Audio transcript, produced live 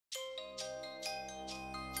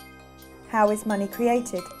How is money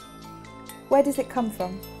created? Where does it come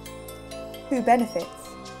from? Who benefits?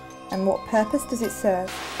 And what purpose does it serve?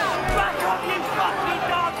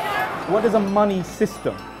 What is a money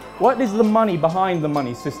system? What is the money behind the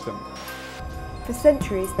money system? For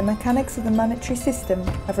centuries, the mechanics of the monetary system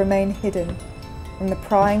have remained hidden from the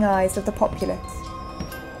prying eyes of the populace.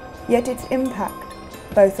 Yet its impact,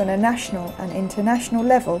 both on a national and international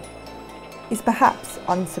level, is perhaps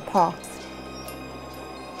unsurpassed.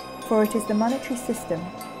 For it is the monetary system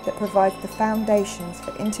that provides the foundations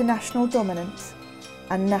for international dominance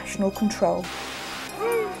and national control.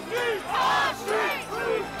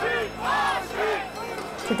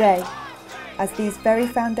 Today, as these very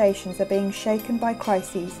foundations are being shaken by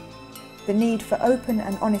crises, the need for open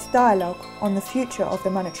and honest dialogue on the future of the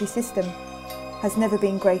monetary system has never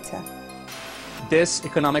been greater. This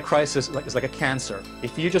economic crisis is like a cancer.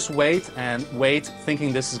 If you just wait and wait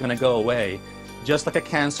thinking this is going to go away, just like a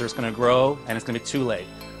cancer, it's going to grow and it's going to be too late.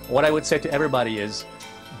 What I would say to everybody is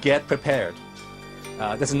get prepared.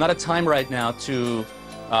 This is not a time right now to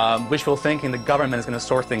wishful thinking the government is going to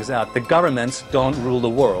sort things out. The governments don't rule the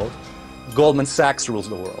world. Goldman Sachs rules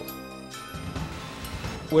the world.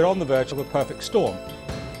 We're on the verge of a perfect storm.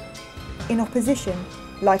 In opposition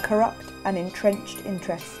lie corrupt and entrenched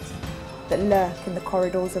interests that lurk in the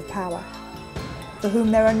corridors of power, for whom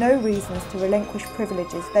there are no reasons to relinquish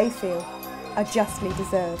privileges they feel are justly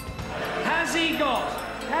deserved. Has he got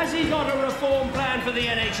a reform plan for the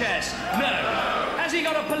NHS? No. Has he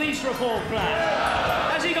got a police reform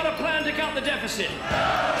plan? Has he got a plan to cut the deficit?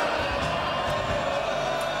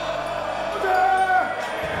 Order!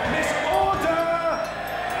 Miss Order!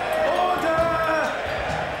 Order!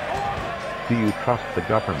 Do you trust the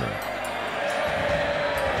government?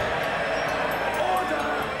 Order!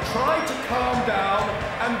 Try to calm down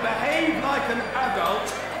and behave like an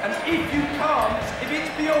adult. And if you can't, if it's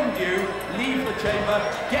beyond you, leave the chamber,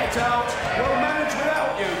 get out, we'll manage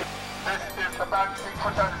without you. This is the Bank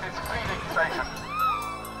 600 feeding station.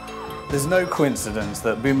 There's no coincidence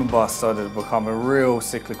that boom and bust started to become a real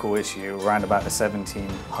cyclical issue around about the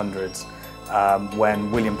 1700s when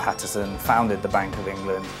William Paterson founded the Bank of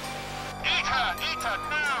England. Eat her,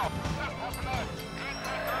 now!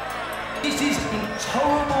 This is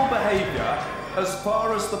intolerable behaviour as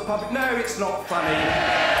far as the public... No, it's not funny.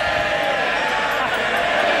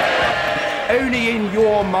 Only in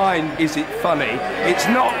your mind is it funny. It's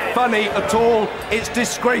not funny at all. It's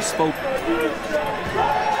disgraceful.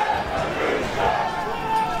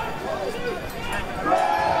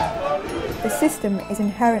 The system is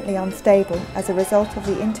inherently unstable as a result of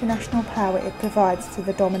the international power it provides to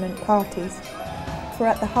the dominant parties. For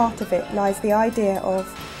at the heart of it lies the idea of,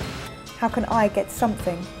 how can I get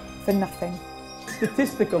something for nothing?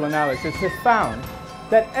 Statistical analysis has found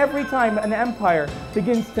that every time an empire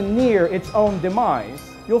begins to near its own demise,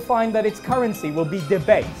 you'll find that its currency will be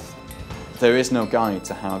debased. There is no guide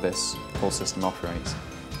to how this whole system operates.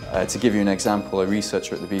 To give you an example, a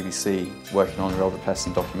researcher at the BBC working on a Robert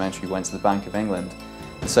Peston documentary went to the Bank of England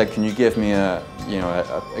and said, can you give me a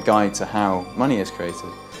guide to how money is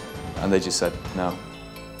created? And they just said no.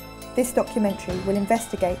 This documentary will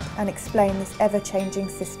investigate and explain this ever-changing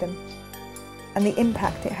system and the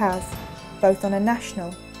impact it has, both on a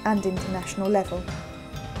national and international level.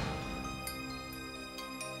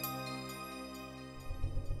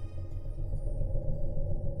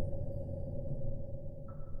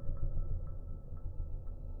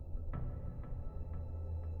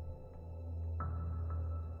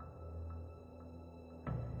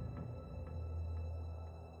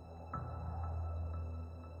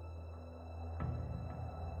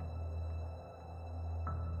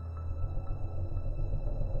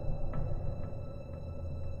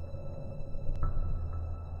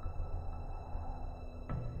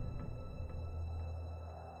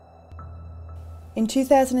 In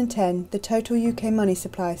 2010, the total UK money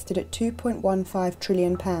supply stood at £2.15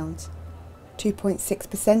 trillion.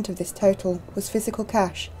 2.6% of this total was physical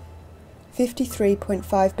cash,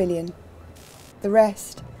 £53.5 billion. The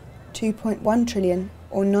rest, £2.1 trillion,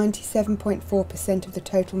 or 97.4% of the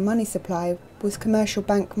total money supply, was commercial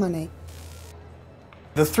bank money.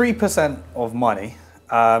 The 3% of money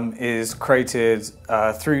is created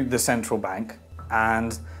through the central bank,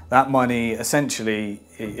 and that money, essentially,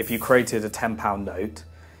 if you created a £10 note,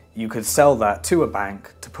 you could sell that to a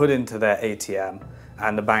bank to put into their ATM,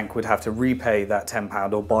 and the bank would have to repay that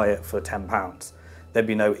 £10 or buy it for £10. There'd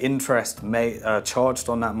be no interest charged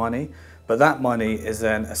on that money, but that money is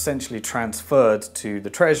then essentially transferred to the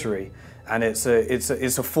Treasury, and it's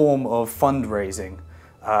a form of fundraising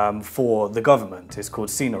for the government. It's called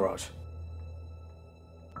Seigniorage.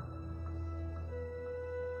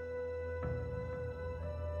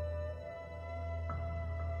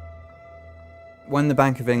 when the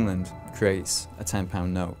Bank of England creates a £10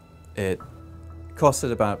 note, it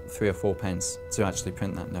costed about 3 or 4 pence to actually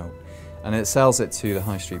print that note, and it sells it to the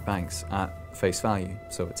high street banks at face value,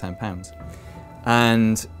 so at £10.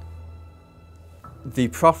 And the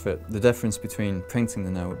profit, the difference between printing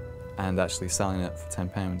the note and actually selling it for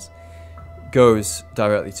 £10, goes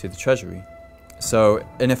directly to the Treasury. So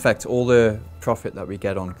in effect, all the profit that we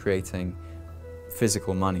get on creating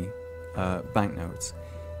physical money, banknotes,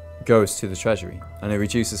 goes to the Treasury, and it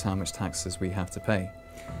reduces how much taxes we have to pay.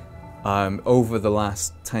 Over the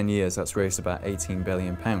last 10 years, that's raised about £18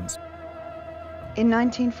 billion. In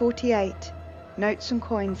 1948, notes and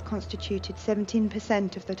coins constituted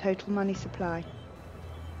 17% of the total money supply.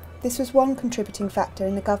 This was one contributing factor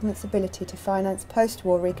in the government's ability to finance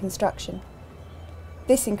post-war reconstruction.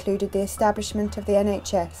 This included the establishment of the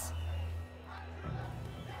NHS.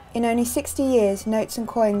 In only 60 years, notes and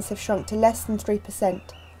coins have shrunk to less than 3%.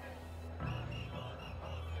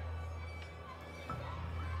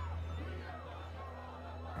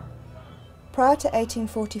 Prior to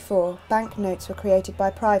 1844, banknotes were created by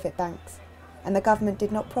private banks, and the government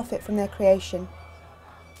did not profit from their creation.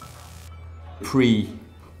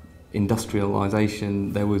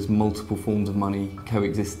 Pre-industrialisation, there was multiple forms of money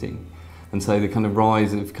coexisting, and so the kind of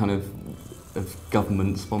rise of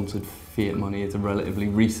government-sponsored fiat money is a relatively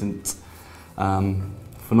recent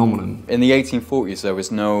phenomenon. In the 1840s, there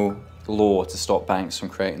was no law to stop banks from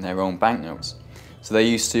creating their own banknotes, so they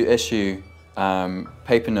used to issue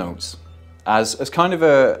paper notes as kind of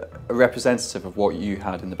a representative of what you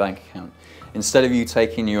had in the bank account. Instead of you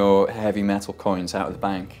taking your heavy metal coins out of the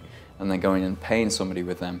bank and then going and paying somebody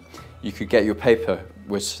with them, you could get your paper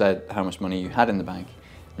which said how much money you had in the bank,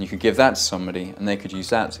 and you could give that to somebody and they could use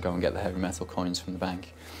that to go and get the heavy metal coins from the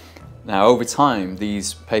bank. Now over time,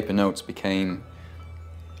 these paper notes became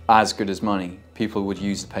as good as money. People would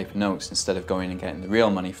use the paper notes instead of going and getting the real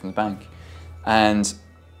money from the bank. And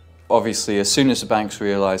obviously, as soon as the banks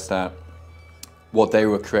realised that what they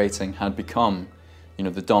were creating had become,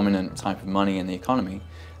 the dominant type of money in the economy,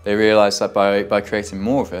 they realised that by creating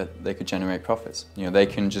more of it, they could generate profits. They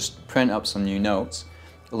can just print up some new notes,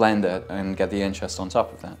 lend it, and get the interest on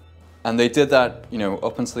top of that. And they did that,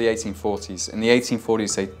 up until the 1840s. In the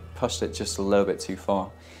 1840s, they pushed it just a little bit too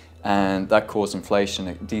far, and that caused inflation.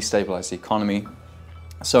 It destabilised the economy.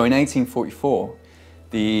 So in 1844,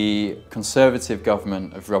 the Conservative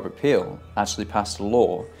government of Robert Peel actually passed a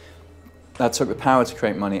law that took the power to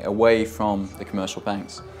create money away from the commercial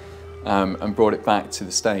banks and brought it back to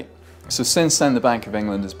the state. So since then, the Bank of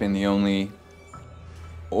England has been the only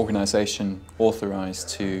organisation authorised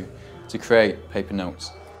to create paper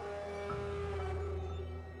notes.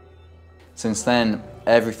 Since then,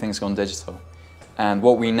 everything's gone digital, and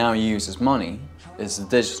what we now use as money is the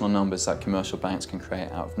digital numbers that commercial banks can create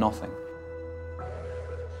out of nothing.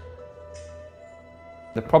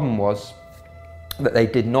 The problem was that they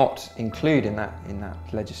did not include in that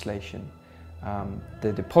legislation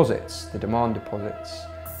the deposits, the demand deposits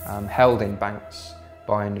held in banks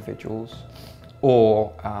by individuals,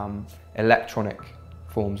 or electronic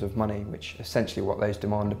forms of money, which essentially what those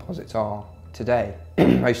demand deposits are today.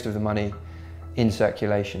 Most of the money in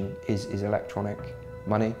circulation is electronic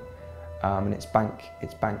money, and it's bank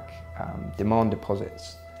demand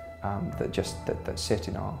deposits that sit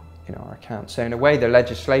in our account. So in a way, the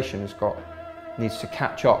legislation needs to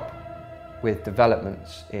catch up with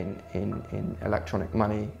developments in electronic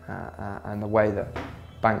money and the way that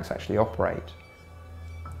banks actually operate.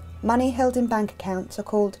 Money held in bank accounts are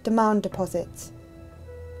called demand deposits.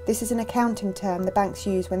 This is an accounting term the banks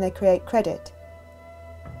use when they create credit.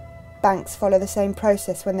 Banks follow the same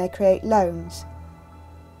process when they create loans.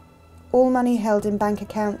 All money held in bank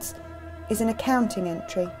accounts is an accounting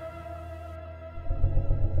entry.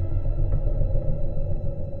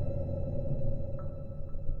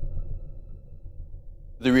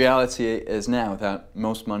 The reality is now that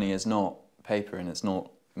most money is not paper and it's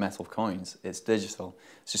not metal coins, it's digital.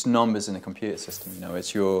 It's just numbers in a computer system,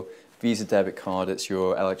 it's your Visa debit card, it's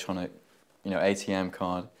your electronic, ATM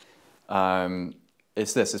card.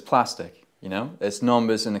 It's plastic, It's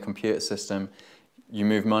numbers in a computer system. You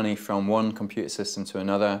move money from one computer system to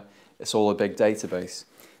another. It's all a big database.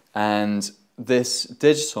 And this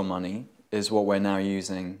digital money is what we're now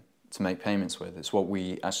using to make payments with. It's what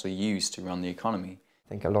we actually use to run the economy. I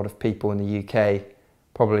think a lot of people in the UK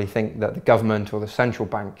probably think that the government or the central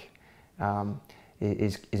bank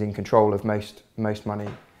is in control of most money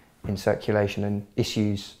in circulation and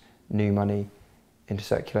issues new money into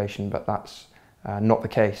circulation, but that's not the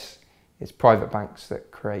case. It's private banks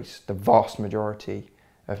that create the vast majority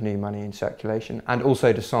of new money in circulation and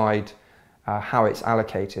also decide how it's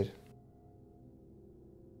allocated.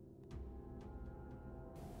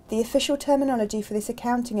 The official terminology for this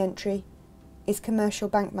accounting entry is commercial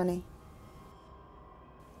bank money.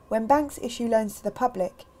 When banks issue loans to the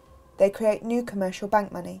public, they create new commercial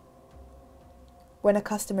bank money. When a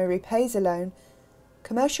customer repays a loan,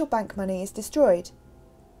 commercial bank money is destroyed.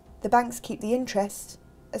 The banks keep the interest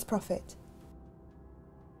as profit.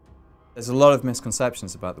 There's a lot of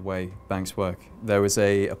misconceptions about the way banks work. There was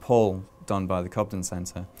a poll done by the Cobden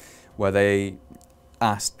Centre where they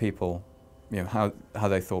asked people how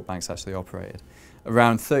they thought banks actually operated.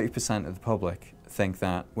 Around 30% of the public think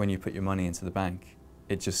that when you put your money into the bank,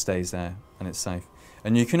 it just stays there and it's safe.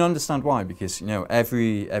 And you can understand why, because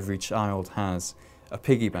every child has a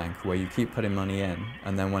piggy bank where you keep putting money in,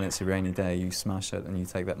 and then when it's a rainy day you smash it and you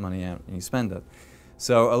take that money out and you spend it.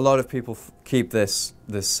 So a lot of people keep this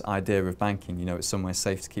idea of banking, it's somewhere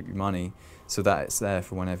safe to keep your money so that it's there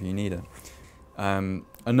for whenever you need it. The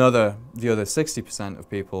other 60% of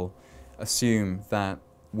people assume that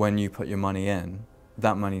when you put your money in,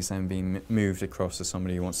 that money's then being moved across to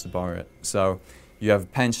somebody who wants to borrow it. So you have a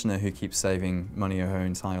pensioner who keeps saving money her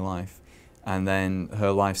entire life, and then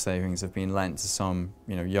her life savings have been lent to some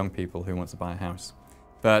young people who want to buy a house.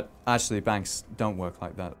 But actually banks don't work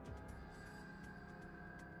like that.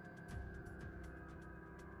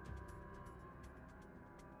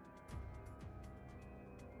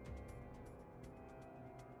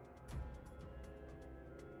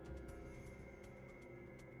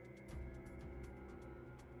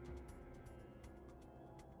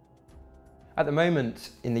 At the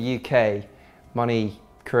moment in the UK, money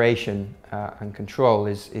creation and control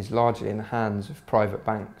is largely in the hands of private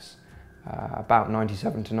banks. About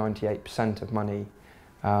 97 to 98% of money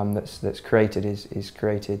that's created is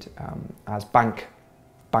created as bank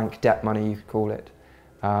debt money, you could call it,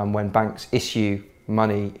 when banks issue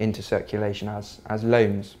money into circulation as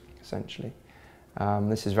loans, essentially.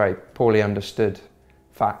 This is a very poorly understood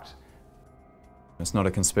fact. It's not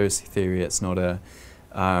a conspiracy theory, it's not a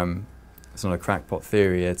crackpot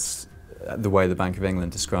theory, it's the way the Bank of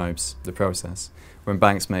England describes the process. When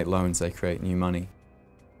banks make loans, they create new money.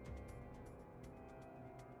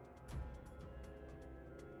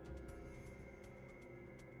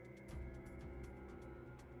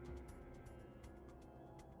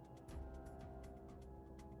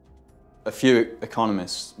 A few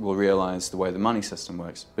economists will realise the way the money system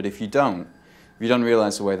works, but if you don't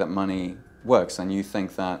realise the way that money works, then you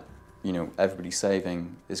think that everybody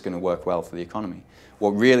saving is going to work well for the economy.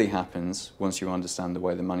 What really happens once you understand the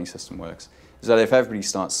way the money system works is that if everybody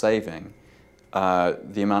starts saving,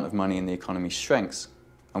 the amount of money in the economy shrinks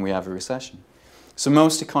and we have a recession. So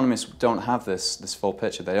most economists don't have this full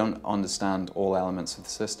picture. They don't understand all elements of the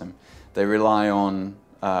system. They rely on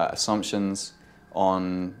assumptions,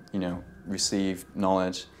 on received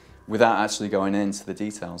knowledge, without actually going into the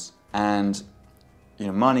details. And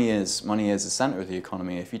money is the center of the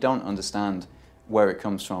economy. If you don't understand where it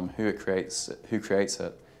comes from, who creates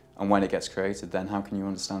it, and when it gets created, then how can you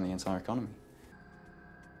understand the entire economy?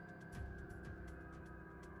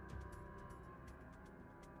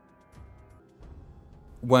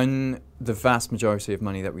 When the vast majority of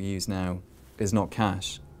money that we use now is not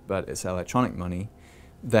cash, but it's electronic money,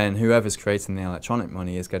 then whoever's creating the electronic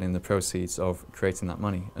money is getting the proceeds of creating that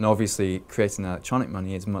money. And obviously, creating electronic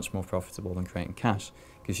money is much more profitable than creating cash,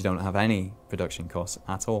 because you don't have any production costs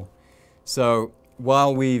at all. So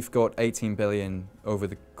while we've got 18 billion over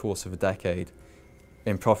the course of a decade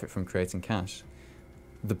in profit from creating cash,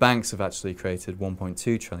 the banks have actually created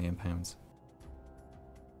 1.2 trillion pounds.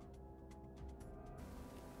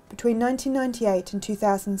 Between 1998 and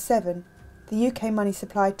 2007, the UK money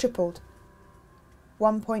supply tripled.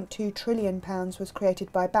 £1.2 trillion was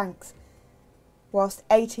created by banks, whilst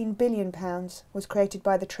 £18 billion was created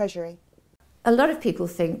by the Treasury. A lot of people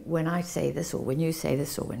think when I say this, or when you say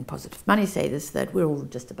this, or when Positive Money say this, that we're all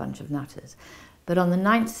just a bunch of nutters. But on the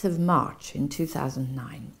 9th of March in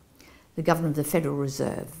 2009, the Governor of the Federal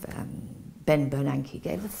Reserve, Ben Bernanke,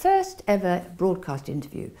 gave the first ever broadcast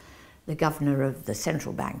interview the Governor of the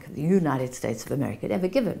Central Bank of the United States of America had ever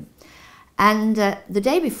given. And the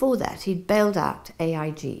day before that, he'd bailed out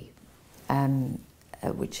AIG,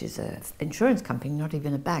 which is an insurance company, not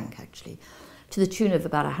even a bank actually, to the tune of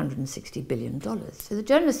about $160 billion. So the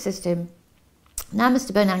journalist says to him, "Now,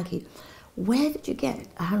 Mr. Bernanke, where did you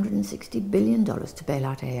get $160 billion to bail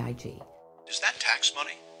out AIG?" Is that tax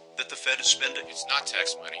money that the Fed is spending? It's not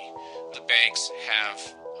tax money. The banks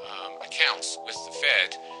have accounts with the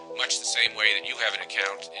Fed, much the same way that you have an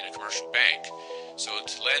account in a commercial bank. So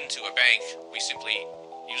to lend to a bank, we simply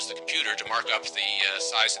use the computer to mark up the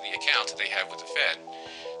size of the account that they have with the Fed.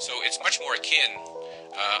 So it's much more akin,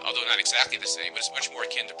 although not exactly the same, but it's much more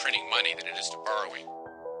akin to printing money than it is to borrowing.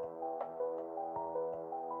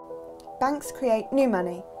 banks create new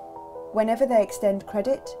money whenever they extend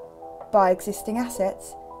credit, buy existing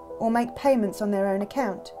assets, or make payments on their own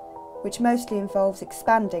account, which mostly involves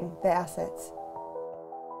expanding their assets.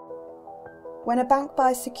 When a bank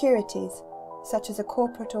buys securities, such as a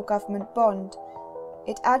corporate or government bond,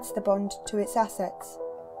 it adds the bond to its assets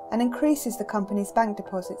and increases the company's bank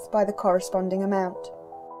deposits by the corresponding amount.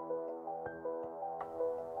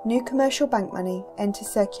 New commercial bank money enters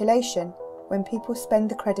circulation when people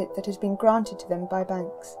spend the credit that has been granted to them by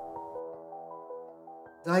banks.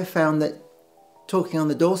 I found that talking on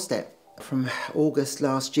the doorstep from August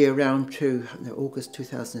last year round to August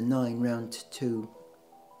 2009 round to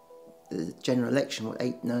the general election, what,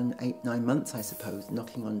 9 months I suppose,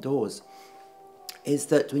 knocking on doors, is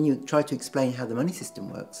that when you try to explain how the money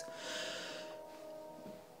system works,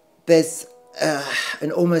 there's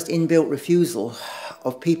an almost inbuilt refusal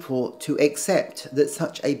of people to accept that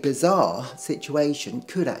such a bizarre situation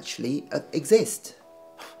could actually exist.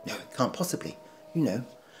 No, it can't possibly. You know,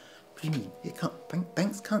 what do you mean? It can't.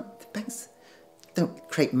 Banks don't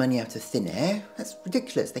create money out of thin air. That's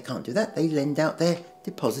ridiculous. They can't do that. They lend out their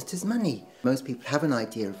depositors' money. Most people have an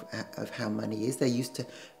idea of how money is. They're used to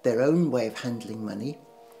their own way of handling money.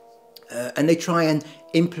 And they try and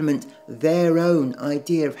implement their own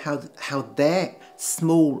idea of how their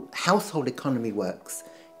small household economy works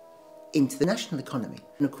into the national economy.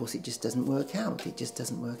 And of course it just doesn't work out. It just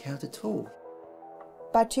doesn't work out at all.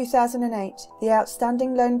 By 2008, the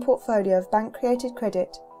outstanding loan portfolio of bank-created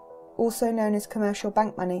credit, also known as commercial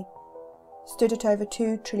bank money, stood at over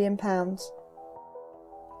 £2 trillion.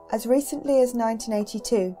 As recently as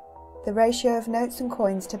 1982, the ratio of notes and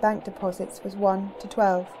coins to bank deposits was 1 to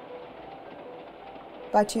 12.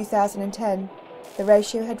 By 2010, the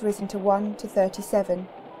ratio had risen to 1 to 37.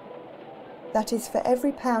 That is, for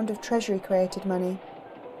every pound of Treasury-created money,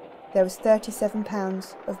 there was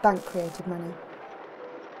 £37 of bank-created money.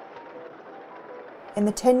 In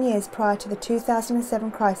the 10 years prior to the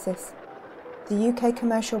 2007 crisis, the UK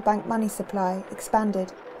commercial bank money supply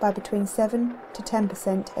expanded by between 7 to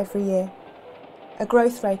 10% every year. A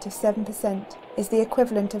growth rate of 7% is the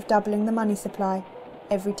equivalent of doubling the money supply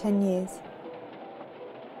every 10 years.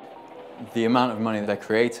 The amount of money that they're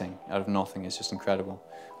creating out of nothing is just incredible.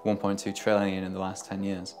 1.2 trillion in the last 10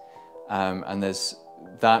 years. And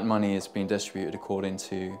that money is being distributed according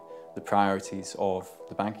to the priorities of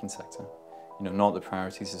the banking sector, not the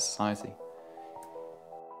priorities of society.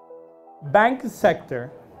 Bank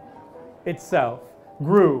sector itself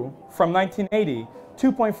grew from 1980,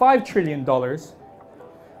 $2.5 trillion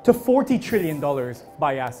to $40 trillion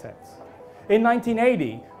by assets. In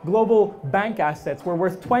 1980, global bank assets were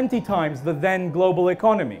worth 20 times the then global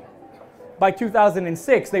economy. By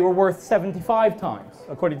 2006, they were worth 75 times,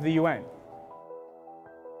 according to the UN.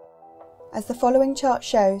 As the following chart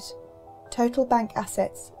shows, total bank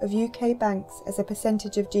assets of UK banks as a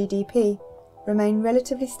percentage of GDP remain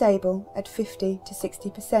relatively stable at 50 to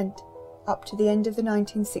 60% up to the end of the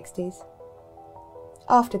 1960s.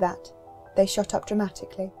 After that, they shot up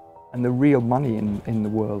dramatically. And the real money in the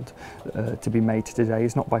world to be made today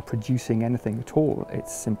is not by producing anything at all.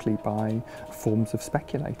 It's simply by forms of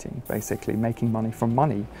speculating, basically making money from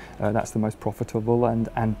money. That's the most profitable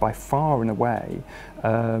and by far and away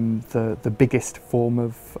the biggest form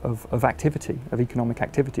of activity, of economic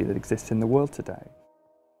activity that exists in the world today.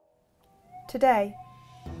 Today,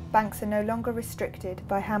 banks are no longer restricted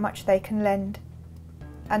by how much they can lend,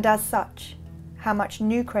 and as such, how much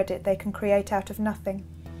new credit they can create out of nothing.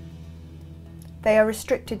 They are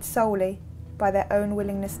restricted solely by their own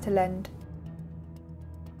willingness to lend.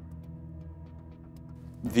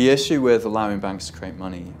 The issue with allowing banks to create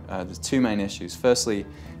money, there's two main issues. Firstly,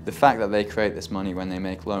 the fact that they create this money when they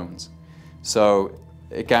make loans. So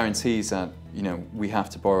it guarantees that we have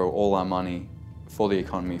to borrow all our money for the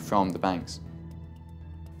economy from the banks.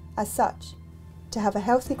 As such, to have a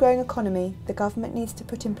healthy growing economy, the government needs to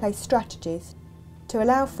put in place strategies to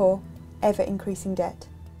allow for ever-increasing debt.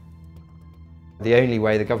 The only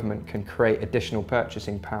way the government can create additional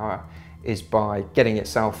purchasing power is by getting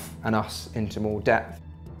itself and us into more debt.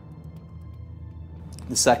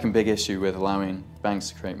 The second big issue with allowing banks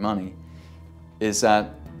to create money is that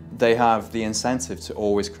they have the incentive to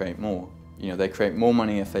always create more. They create more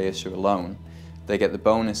money if they issue a loan. They get the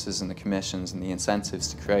bonuses and the commissions and the incentives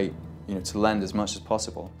to create, to lend as much as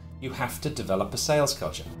possible. You have to develop a sales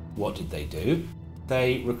culture. What did they do?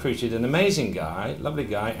 They recruited an amazing guy, lovely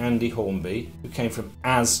guy, Andy Hornby, who came from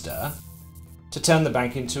Asda, to turn the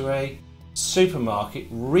bank into a supermarket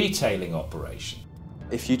retailing operation.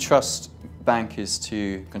 If you trust bankers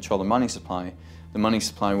to control the money supply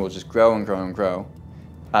will just grow and grow and grow,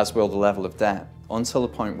 as will the level of debt until the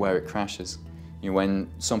point where it crashes, when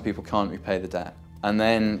some people can't repay the debt, and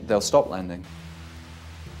then they'll stop lending.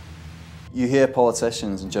 You hear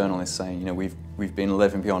politicians and journalists saying, we've been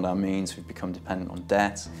living beyond our means, we've become dependent on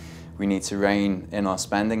debt, we need to rein in our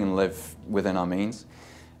spending and live within our means.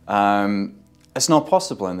 It's not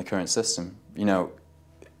possible in the current system.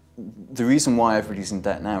 The reason why everybody's in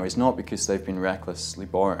debt now is not because they've been recklessly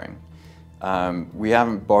borrowing. We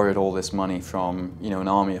haven't borrowed all this money from an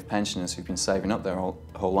army of pensioners who've been saving up their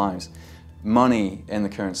whole lives. Money in the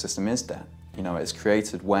current system is debt. It's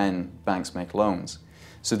created when banks make loans.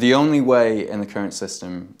 So the only way in the current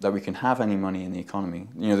system that we can have any money in the economy,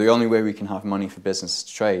 the only way we can have money for business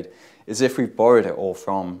to trade, is if we've borrowed it all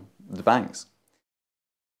from the banks.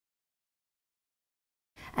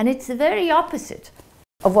 And it's the very opposite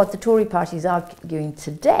of what the Tory party is arguing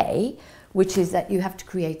today, which is that you have to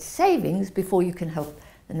create savings before you can help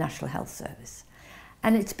the National Health Service.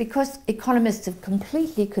 And it's because economists have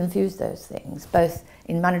completely confused those things, both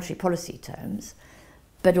in monetary policy terms,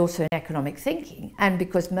 but also in economic thinking, and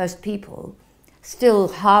because most people still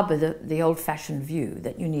harbour the old-fashioned view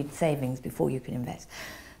that you need savings before you can invest,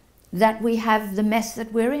 that we have the mess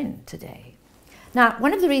that we're in today. Now,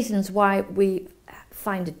 one of the reasons why we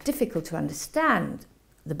find it difficult to understand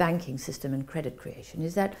the banking system and credit creation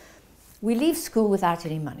is that we leave school without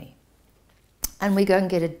any money, and we go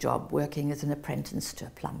and get a job working as an apprentice to a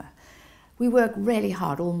plumber. We work really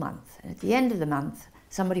hard all month, and at the end of the month,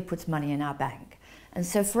 somebody puts money in our bank. And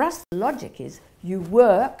so for us, the logic is you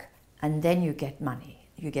work and then you get money,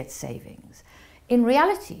 you get savings. In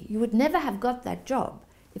reality, you would never have got that job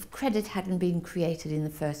if credit hadn't been created in the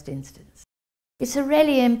first instance. It's a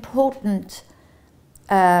really important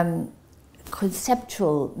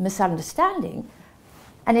conceptual misunderstanding,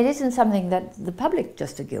 and it isn't something that the public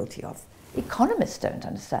just are guilty of. Economists don't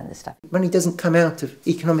understand this stuff. Money doesn't come out of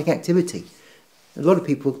economic activity. A lot of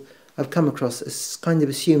people I've come across as kind of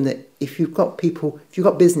assume that if you've got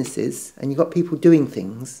businesses and you've got people doing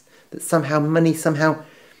things, that somehow money somehow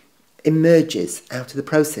emerges out of the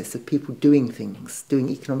process of people doing things,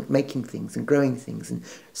 making things and growing things and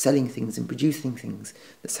selling things and producing things,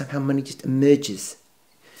 that somehow money just emerges.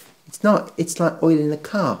 It's not, it's like oil in a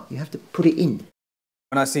car, you have to put it in.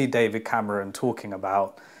 When I see David Cameron talking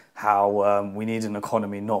about how we need an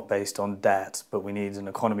economy not based on debt, but we need an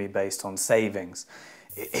economy based on savings,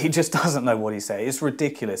 he just doesn't know what he's saying. It's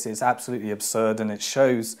ridiculous, it's absolutely absurd, and it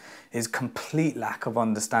shows his complete lack of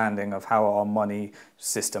understanding of how our money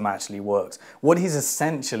system actually works. What he's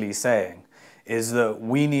essentially saying is that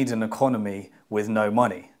we need an economy with no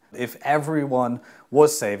money. If everyone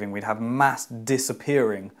was saving, we'd have mass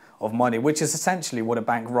disappearing of money, which is essentially what a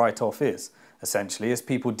bank write-off is. Essentially, is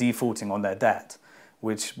people defaulting on their debt,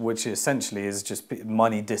 which essentially is just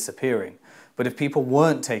money disappearing. But if people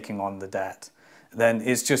weren't taking on the debt, then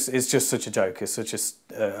it's just such a joke. It's such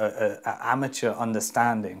an amateur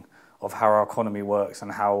understanding of how our economy works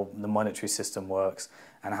and how the monetary system works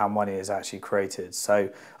and how money is actually created. So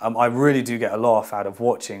I really do get a laugh out of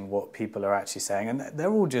watching what people are actually saying, and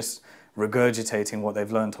they're all just regurgitating what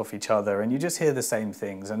they've learned off each other, and you just hear the same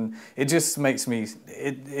things, and it just makes me,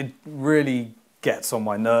 it really gets on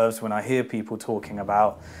my nerves when I hear people talking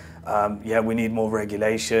about yeah, we need more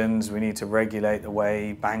regulations, we need to regulate the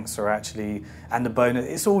way banks are actually, and the bonus.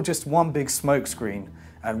 It's all just one big smokescreen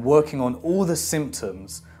and working on all the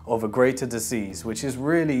symptoms of a greater disease, which is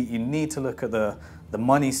really, you need to look at the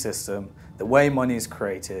money system, the way money is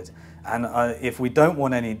created. And if we don't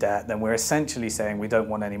want any debt, then we're essentially saying we don't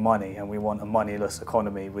want any money and we want a moneyless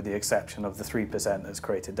economy with the exception of the 3% that's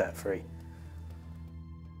created debt-free.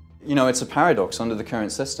 It's a paradox under the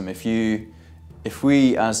current system. If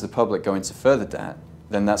we, as the public, go into further debt,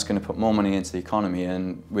 then that's going to put more money into the economy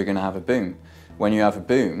and we're going to have a boom. When you have a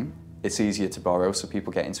boom, it's easier to borrow, so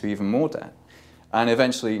people get into even more debt. And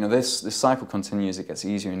eventually, this cycle continues. It gets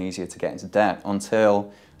easier and easier to get into debt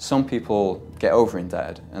until some people get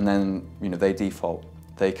over-indebted and then, they default.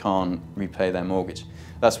 They can't repay their mortgage.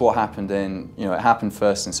 That's what happened it happened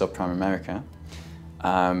first in subprime America.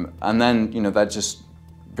 And then, that just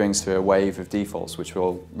brings through a wave of defaults which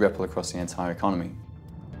will ripple across the entire economy.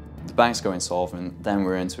 The banks go insolvent, then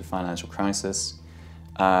we're into a financial crisis,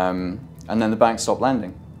 and then the banks stop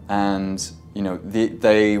lending. And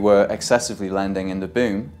they were excessively lending in the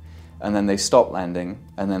boom, and then they stop lending,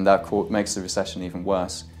 and then that makes the recession even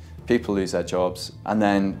worse. People lose their jobs, and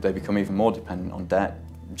then they become even more dependent on debt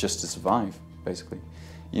just to survive, basically.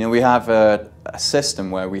 We have a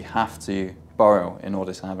system where we have to borrow in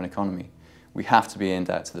order to have an economy. We have to be in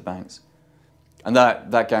debt to the banks. And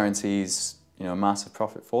that guarantees, a massive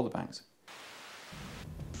profit for the banks.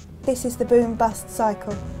 This is the boom-bust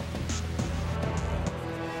cycle.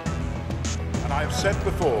 And I've said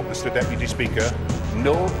before, Mr. Deputy Speaker,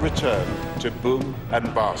 no return to boom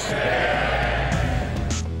and bust.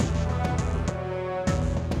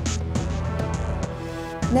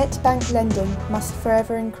 Net bank lending must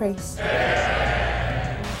forever increase.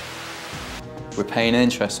 We're paying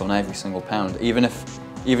interest on every single pound. Even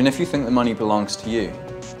if you think the money belongs to you,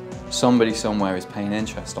 somebody somewhere is paying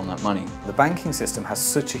interest on that money. The banking system has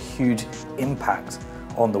such a huge impact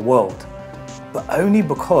on the world, but only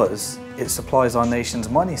because it supplies our nation's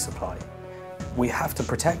money supply. We have to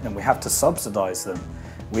protect them, we have to subsidize them,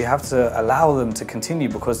 we have to allow them to continue,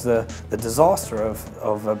 because the disaster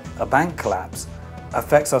of a bank collapse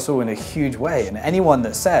affects us all in a huge way, and anyone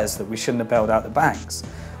that says that we shouldn't have bailed out the banks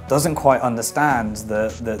doesn't quite understand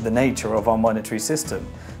the nature of our monetary system.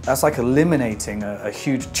 That's like eliminating a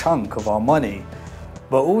huge chunk of our money,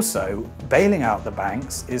 but also bailing out the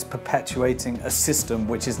banks is perpetuating a system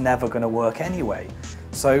which is never going to work anyway.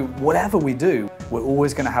 So whatever we do, we're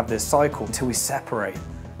always going to have this cycle until we separate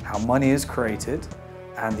how money is created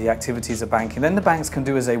and the activities of banking. Then the banks can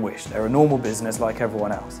do as they wish. They're a normal business like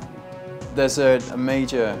everyone else. There's a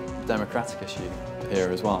major democratic issue here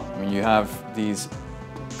as well. I mean, you have these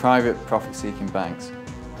private profit-seeking banks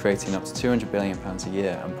creating up to £200 billion a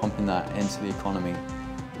year and pumping that into the economy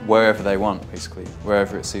wherever they want, basically,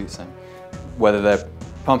 wherever it suits them. Whether they're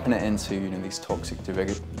pumping it into these toxic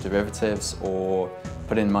derivatives or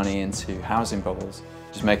putting money into housing bubbles,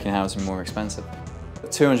 just making housing more expensive.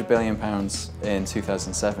 £200 billion in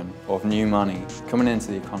 2007 of new money coming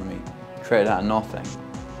into the economy, created out of nothing,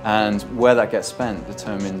 and where that gets spent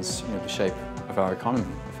determines the shape of our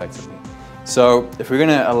economy, effectively. So if we're going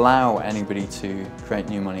to allow anybody to create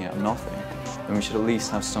new money out of nothing, then we should at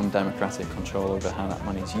least have some democratic control over how that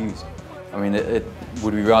money is used. I mean,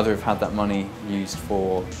 would we rather have had that money used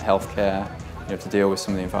for healthcare, to deal with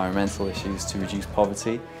some of the environmental issues, to reduce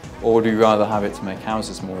poverty, or would we rather have it to make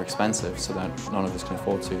houses more expensive so that none of us can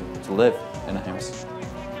afford to live in a house?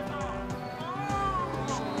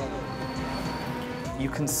 You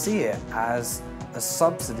can see it as a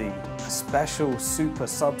subsidy, a special super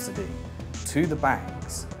subsidy to the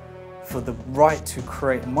banks for the right to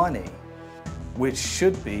create money, which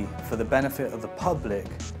should be for the benefit of the public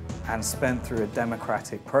and spent through a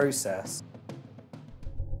democratic process.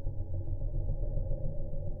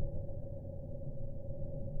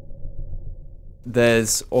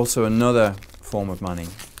 There's also another form of money,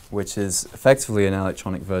 which is effectively an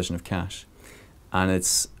electronic version of cash, and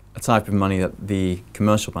it's a type of money that the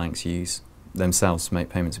commercial banks use themselves to make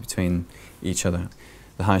payments between each other.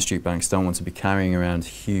 The high street banks don't want to be carrying around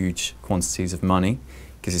huge quantities of money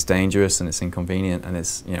because it's dangerous and it's inconvenient and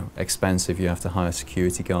it's expensive. You have to hire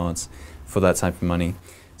security guards for that type of money.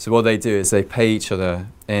 So what they do is they pay each other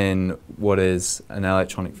in what is an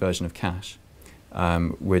electronic version of cash,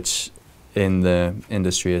 which in the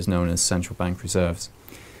industry is known as central bank reserves.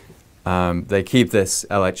 They keep this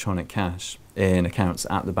electronic cash in accounts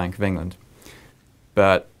at the Bank of England.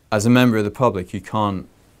 But as a member of the public, you can't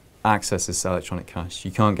access this electronic cash.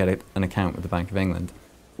 You can't get an account with the Bank of England.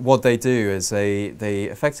 What they do is they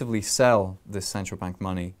effectively sell this central bank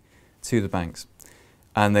money to the banks.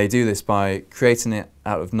 And they do this by creating it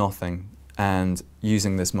out of nothing and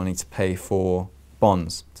using this money to pay for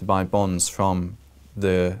bonds, to buy bonds from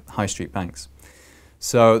the high street banks.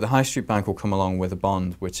 So the high street bank will come along with a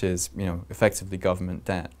bond which is effectively government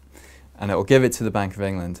debt, and it will give it to the Bank of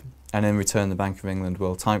England, and in return the Bank of England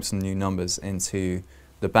will type some new numbers into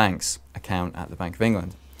the bank's account at the Bank of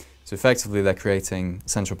England. So effectively they're creating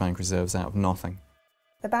central bank reserves out of nothing.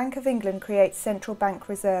 The Bank of England creates central bank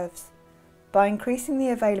reserves by increasing the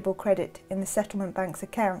available credit in the settlement bank's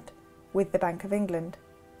account with the Bank of England.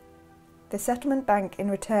 The settlement bank in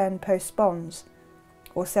return posts bonds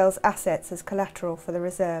or sells assets as collateral for the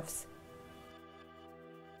reserves.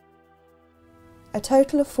 A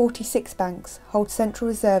total of 46 banks hold central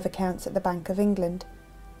reserve accounts at the Bank of England.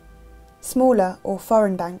 Smaller or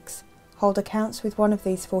foreign banks hold accounts with one of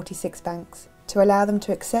these 46 banks to allow them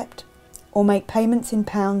to accept or make payments in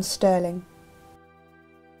pounds sterling.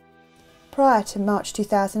 Prior to March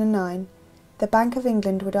 2009, the Bank of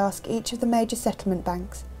England would ask each of the major settlement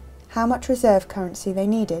banks how much reserve currency they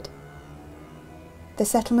needed. The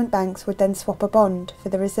settlement banks would then swap a bond for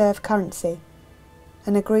the reserve currency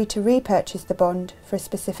and agree to repurchase the bond for a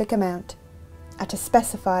specific amount at a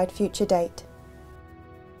specified future date.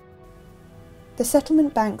 The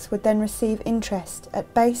settlement banks would then receive interest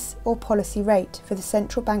at base or policy rate for the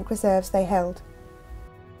central bank reserves they held.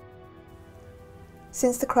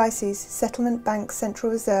 Since the crisis, settlement banks'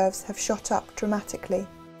 central reserves have shot up dramatically.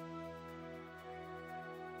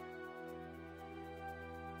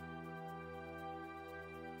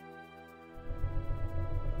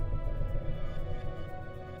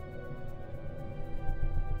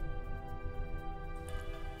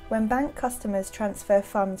 When bank customers transfer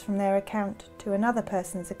funds from their account to another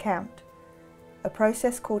person's account, a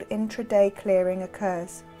process called intraday clearing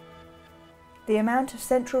occurs. The amount of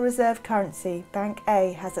Central Reserve currency Bank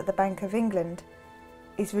A has at the Bank of England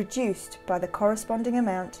is reduced by the corresponding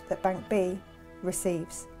amount that Bank B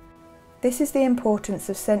receives. This is the importance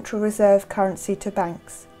of Central Reserve currency to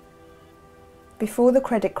banks. Before the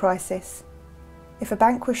credit crisis, if a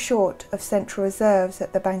bank was short of central reserves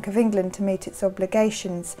at the Bank of England to meet its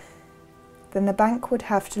obligations, then the bank would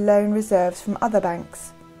have to loan reserves from other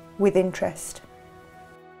banks with interest.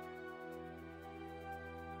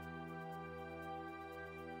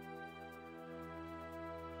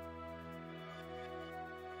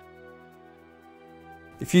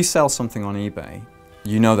 If you sell something on eBay,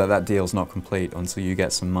 you know that that deal's not complete until you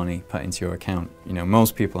get some money put into your account. You know,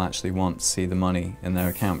 most people actually want to see the money in their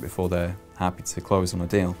account before they're happy to close on a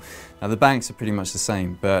deal. Now the banks are pretty much the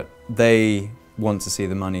same, but they want to see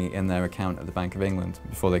the money in their account at the Bank of England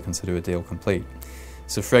before they consider a deal complete.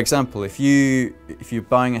 So for example, if you're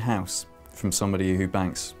buying a house from somebody who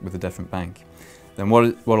banks with a different bank, then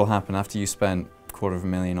what will happen after you spend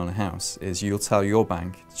 $250,000 on a house is you'll tell your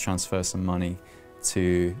bank to transfer some money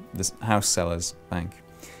to the house seller's bank.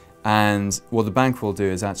 And what the bank will do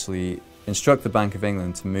is actually instruct the Bank of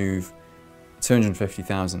England to move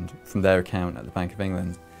 $250,000 from their account at the Bank of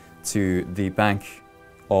England to the bank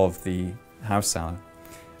of the house seller,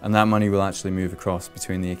 and that money will actually move across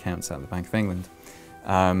between the accounts at the Bank of England.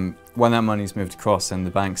 When that money is moved across, then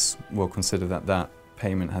the banks will consider that that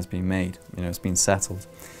payment has been made, you know, it's been settled.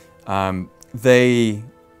 They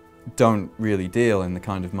don't really deal in the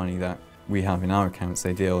kind of money that we have in our accounts.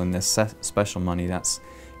 They deal in this special money that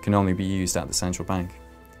can only be used at the central bank.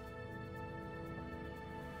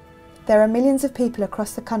 There are millions of people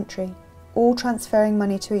across the country, all transferring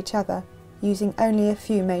money to each other using only a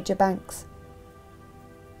few major banks.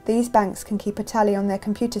 These banks can keep a tally on their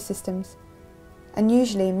computer systems, and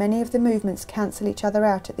usually many of the movements cancel each other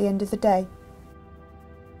out at the end of the day.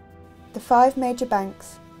 The 5 major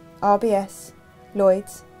banks, RBS,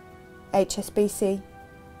 Lloyds, HSBC,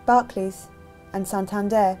 Barclays and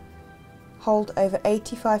Santander, hold over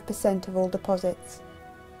 85% of all deposits.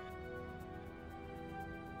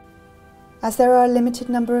 As there are a limited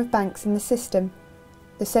number of banks in the system,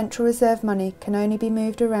 the Central Reserve money can only be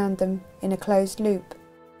moved around them in a closed loop.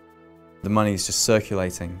 The money is just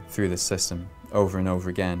circulating through the system over and over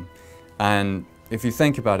again. And if you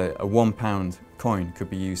think about it, a £1 coin could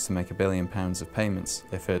be used to make £1 billion of payments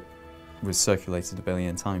if it was circulated 1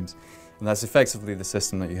 billion times. And that's effectively the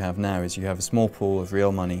system that you have now, is you have a small pool of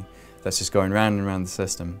real money that's just going round and round the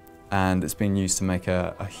system, and it's being used to make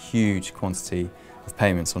a huge quantity of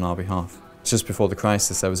payments on our behalf. Just before the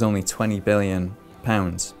crisis, there was only £20 billion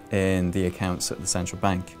in the accounts at the central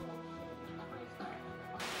bank.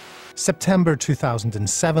 September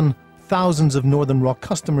 2007, thousands of Northern Rock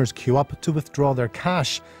customers queue up to withdraw their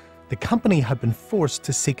cash. The company had been forced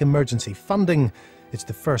to seek emergency funding. It's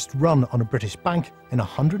the first run on a British bank in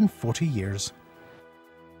 140 years.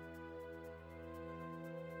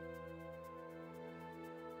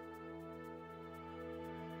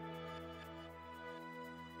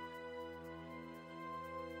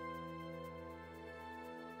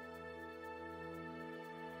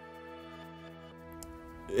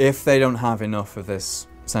 If they don't have enough of this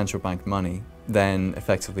central bank money, then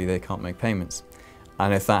effectively they can't make payments.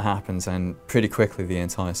 And if that happens, then pretty quickly the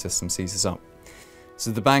entire system seizes up. So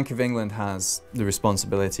the Bank of England has the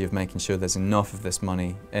responsibility of making sure there's enough of this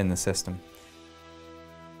money in the system.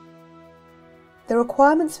 The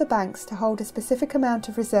requirements for banks to hold a specific amount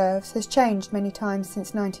of reserves has changed many times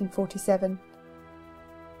since 1947.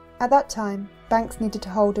 At that time, banks needed to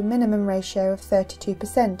hold a minimum ratio of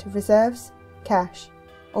 32% of reserves, cash,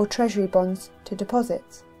 or treasury bonds to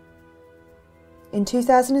deposits. In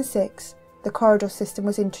 2006, the corridor system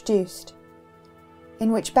was introduced,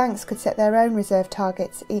 in which banks could set their own reserve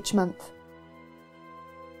targets each month.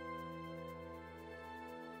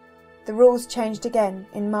 The rules changed again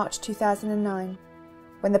in March 2009,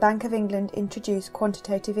 when the Bank of England introduced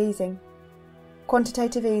quantitative easing.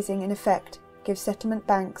 Quantitative easing, in effect, gives settlement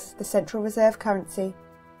banks the central reserve currency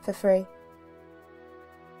for free.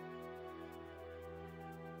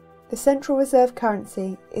 The central reserve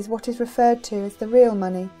currency is what is referred to as the real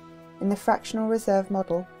money in the fractional reserve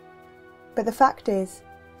model. But the fact is,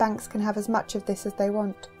 banks can have as much of this as they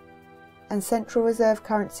want, and central reserve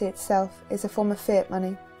currency itself is a form of fiat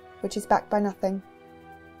money, which is backed by nothing.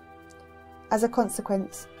 As a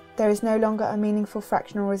consequence, there is no longer a meaningful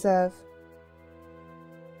fractional reserve.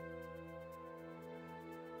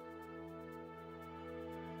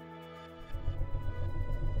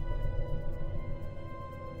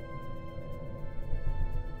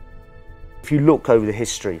 If you look over the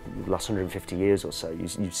history, the last 150 years or so,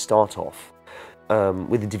 you start off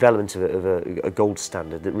with the development of a gold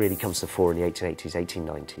standard that really comes to the fore in the 1880s,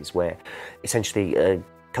 1890s, where essentially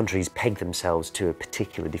countries peg themselves to a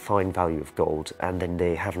particular defined value of gold, and then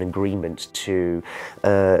they have an agreement to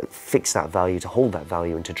fix that value, to hold that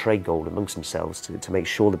value, and to trade gold amongst themselves to make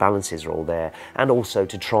sure the balances are all there, and also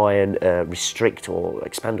to try and restrict or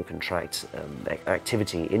expand or contract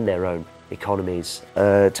activity in their own economies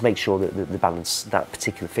to make sure that the balance, that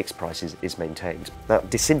particular fixed price is maintained. That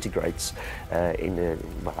disintegrates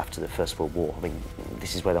after the First World War. I mean,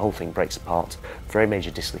 this is where the whole thing breaks apart. Very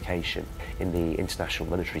major dislocation in the international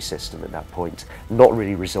monetary system at that point. Not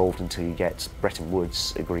really resolved until you get Bretton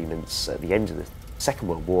Woods agreements at the end of the Second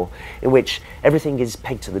World War, in which everything is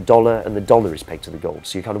pegged to the dollar and the dollar is pegged to the gold.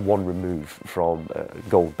 So you're kind of one remove from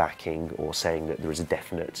gold backing or saying that there is a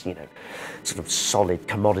definite, you know, sort of solid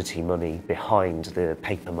commodity money behind the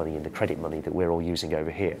paper money and the credit money that we're all using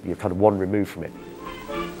over here. You're kind of one remove from it.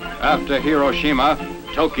 After Hiroshima,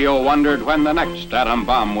 Tokyo wondered when the next atom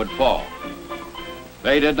bomb would fall.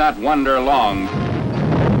 They did not wonder long.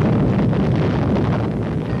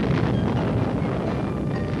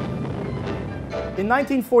 In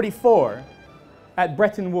 1944, at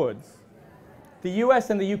Bretton Woods, the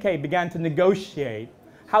US and the UK began to negotiate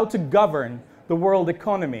how to govern the world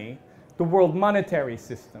economy, the world monetary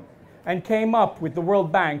system, and came up with the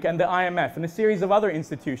World Bank and the IMF and a series of other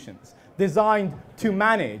institutions designed to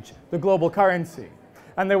manage the global currency.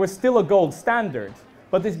 And there was still a gold standard,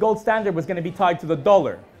 but this gold standard was going to be tied to the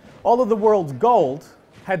dollar. All of the world's gold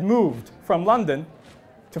had moved from London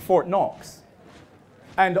to Fort Knox,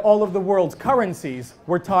 and all of the world's currencies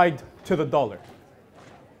were tied to the dollar.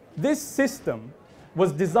 This system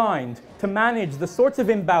was designed to manage the sorts of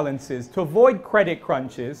imbalances, to avoid credit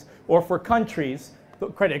crunches, or for countries, the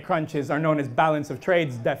credit crunches are known as balance of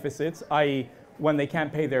trades deficits, i.e. when they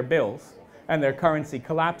can't pay their bills and their currency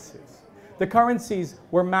collapses. The currencies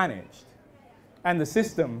were managed, and the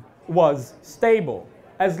system was stable,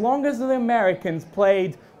 as long as the Americans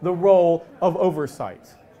played the role of oversight.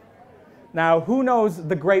 Now, who knows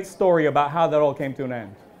the great story about how that all came to an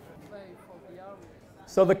end?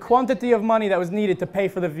 So the quantity of money that was needed to pay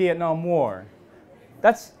for the Vietnam War,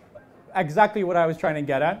 that's exactly what I was trying to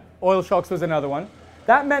get at. Oil shocks was another one.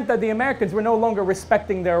 That meant that the Americans were no longer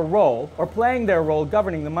respecting their role or playing their role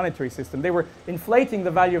governing the monetary system. They were inflating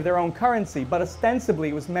the value of their own currency, but ostensibly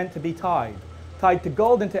it was meant to be tied to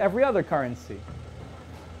gold and to every other currency.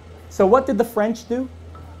 So what did the French do?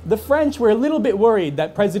 The French were a little bit worried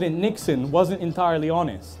that President Nixon wasn't entirely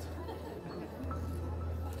honest.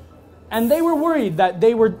 And they were worried that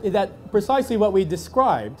precisely what we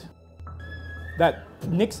described, that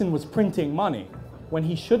Nixon was printing money when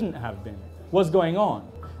he shouldn't have been, was going on.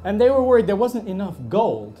 And they were worried there wasn't enough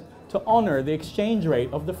gold to honor the exchange rate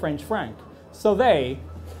of the French franc. So they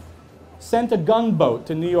sent a gunboat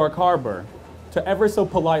to New York Harbor to ever so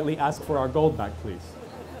politely ask for our gold back, please.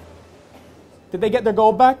 Did they get their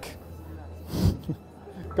gold back?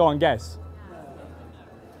 Go on, guess.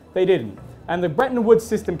 They didn't. And the Bretton Woods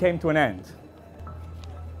system came to an end.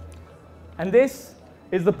 And this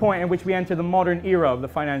is the point in which we enter the modern era of the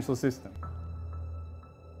financial system.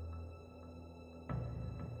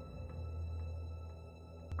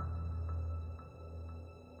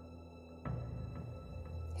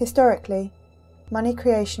 Historically, money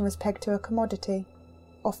creation was pegged to a commodity,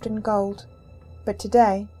 often gold, but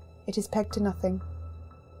today it is pegged to nothing.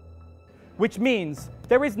 Which means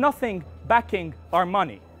there is nothing backing our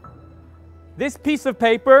money. This piece of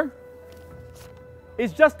paper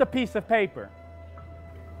is just a piece of paper.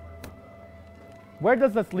 Where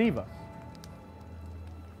does this leave us?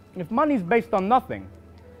 If money is based on nothing,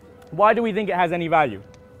 why do we think it has any value?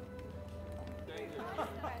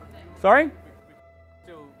 Sorry?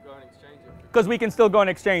 Because we can still go and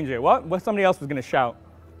exchange it. What? Well, somebody else was going to shout.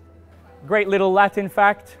 Great little Latin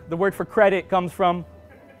fact, the word for credit comes from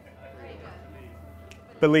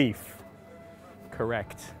belief.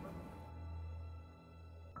 Correct.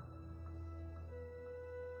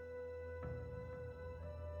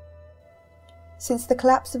 Since the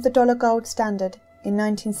collapse of the dollar gold standard in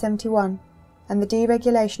 1971 and the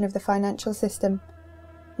deregulation of the financial system,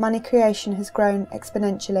 money creation has grown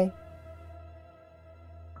exponentially.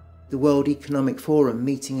 The World Economic Forum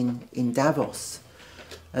meeting in Davos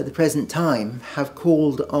at the present time have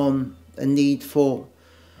called on a need for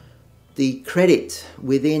the credit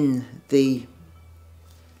within the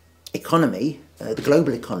economy, the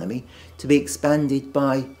global economy, to be expanded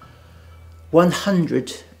by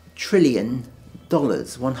 $100 trillion,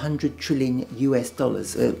 100 trillion US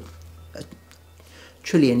dollars,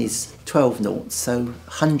 Trillion is 12 noughts, so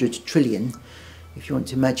 100 trillion, if you want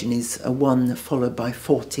to imagine, is a 1 followed by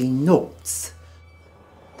 14 noughts.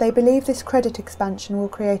 They believe this credit expansion will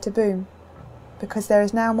create a boom, because there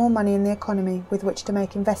is now more money in the economy with which to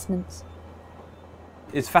make investments.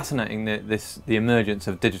 It's fascinating that the emergence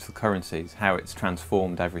of digital currencies, how it's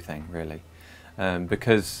transformed everything really,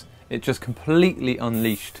 because it just completely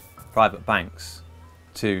unleashed private banks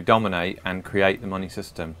to dominate and create the money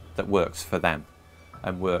system that works for them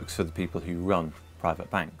and works for the people who run private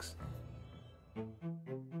banks.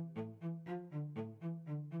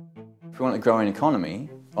 If we want a growing economy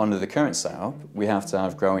under the current setup, we have to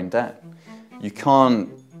have growing debt. You can't,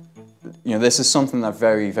 this is something that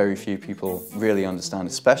very, very few people really understand,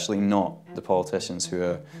 especially not the politicians who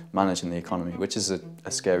are managing the economy, which is a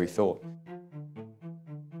scary thought.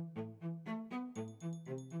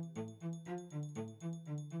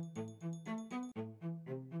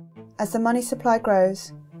 As the money supply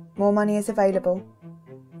grows, more money is available,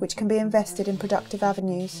 which can be invested in productive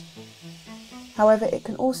avenues. However, it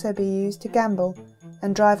can also be used to gamble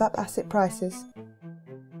and drive up asset prices.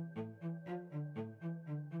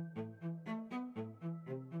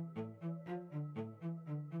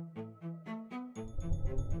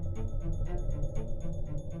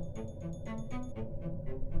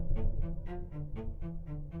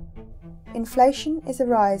 Inflation is a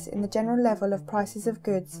rise in the general level of prices of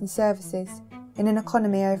goods and services in an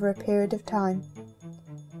economy over a period of time.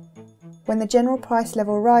 When the general price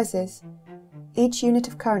level rises, each unit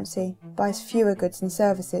of currency buys fewer goods and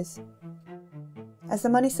services. As the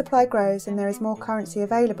money supply grows and there is more currency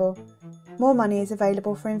available, more money is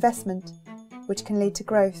available for investment, which can lead to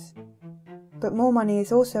growth. But more money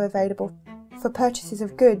is also available for purchases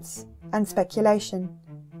of goods and speculation,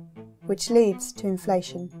 which leads to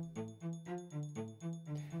inflation.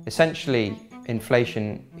 Essentially,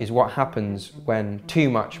 inflation is what happens when too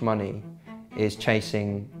much money is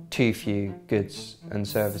chasing too few goods and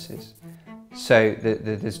services. So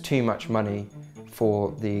there's too much money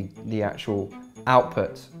for the actual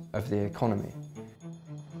output of the economy.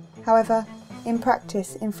 However, in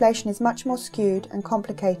practice, inflation is much more skewed and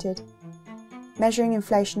complicated. Measuring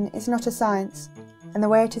inflation is not a science, and the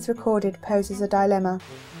way it is recorded poses a dilemma.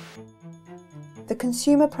 The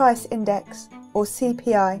Consumer Price Index, or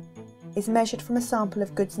CPI, is measured from a sample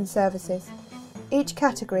of goods and services. Each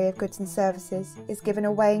category of goods and services is given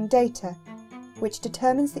a weighing data, which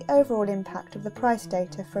determines the overall impact of the price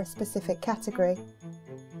data for a specific category.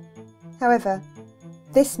 However,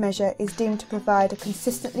 this measure is deemed to provide a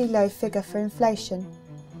consistently low figure for inflation.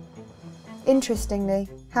 Interestingly,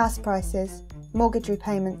 house prices, mortgage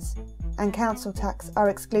repayments, and council tax are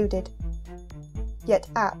excluded, yet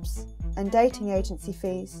apps and dating agency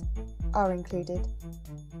fees are included.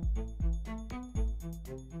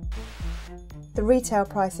 The Retail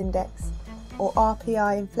Price Index, or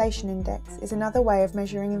RPI Inflation Index, is another way of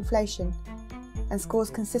measuring inflation and scores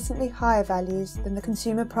consistently higher values than the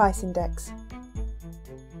Consumer Price Index.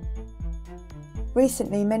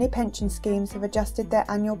 Recently, many pension schemes have adjusted their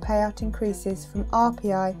annual payout increases from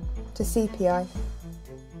RPI to CPI.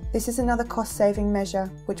 This is another cost-saving measure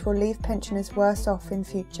which will leave pensioners worse off in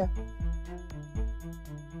future.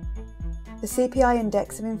 The CPI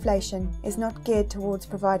index of inflation is not geared towards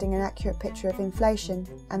providing an accurate picture of inflation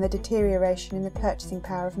and the deterioration in the purchasing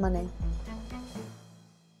power of money.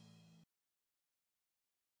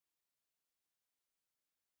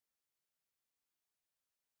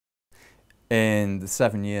 In the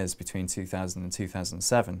 7 years between 2000 and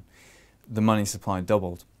 2007, the money supply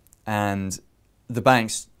doubled, and the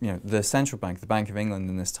banks, the central bank, the Bank of England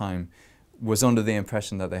in this time, was under the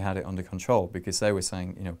impression that they had it under control because they were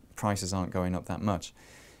saying, prices aren't going up that much.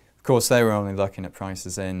 Of course, they were only looking at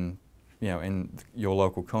prices in your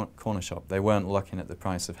local corner shop. They weren't looking at the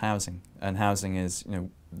price of housing, and housing is,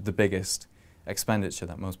 the biggest expenditure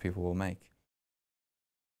that most people will make.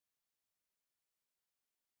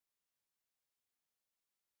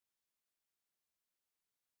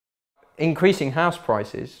 Increasing house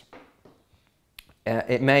prices,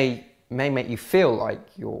 it may make you feel like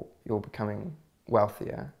you're becoming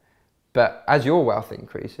wealthier, but as your wealth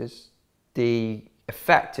increases, the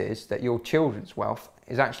effect is that your children's wealth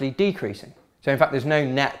is actually decreasing. So in fact, there's no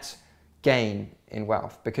net gain in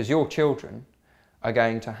wealth because your children are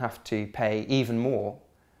going to have to pay even more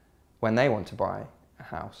when they want to buy a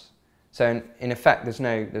house. So in effect, there's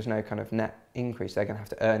no kind of net increase. They're going to have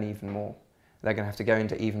to earn even more. They're going to have to go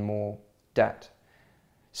into even more debt.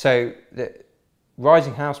 So the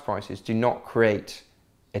rising house prices do not create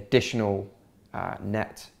additional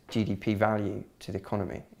net GDP value to the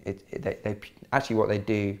economy. Actually what they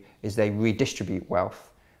do is they redistribute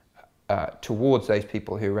wealth towards those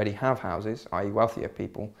people who already have houses, i.e. wealthier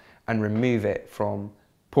people, and remove it from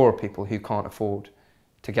poorer people who can't afford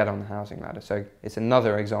to get on the housing ladder. So it's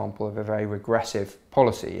another example of a very regressive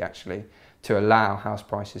policy, actually, to allow house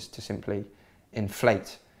prices to simply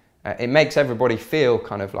inflate. It makes everybody feel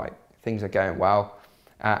kind of like things are going well,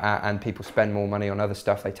 and people spend more money on other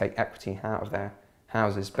stuff. They take equity out of their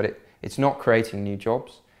houses, but it's not creating new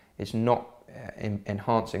jobs. It's not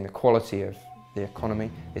enhancing the quality of the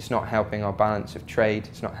economy. It's not helping our balance of trade.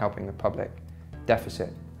 It's not helping the public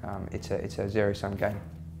deficit. It's a zero-sum game.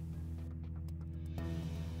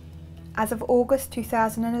 As of August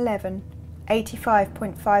 2011,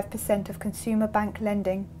 85.5% of consumer bank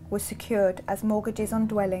lending was secured as mortgages on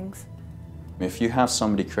dwellings. If you have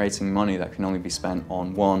somebody creating money that can only be spent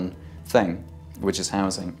on one thing, which is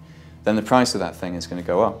housing, then the price of that thing is going to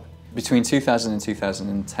go up. Between 2000 and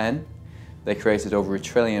 2010, they created over £1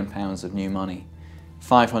 trillion of new money,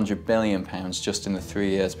 £500 billion just in the 3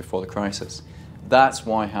 years before the crisis. That's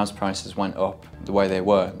why house prices went up the way they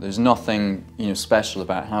were. There's nothing, special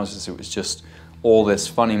about houses. It was just all this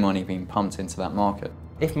funny money being pumped into that market.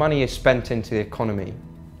 If money is spent into the economy,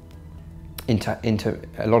 into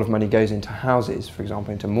a lot of money goes into houses, for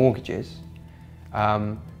example, into mortgages,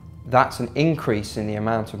 that's an increase in the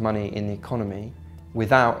amount of money in the economy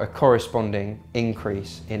without a corresponding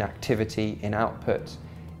increase in activity, in output,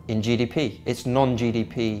 in GDP. It's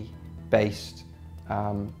non-GDP based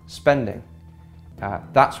spending.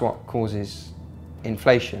 That's what causes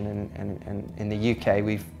inflation, and in the UK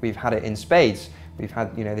we've had it in spades. We've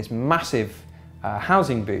had this massive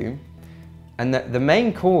housing boom, and the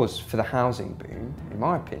main cause for the housing boom, in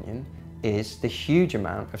my opinion, is the huge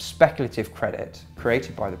amount of speculative credit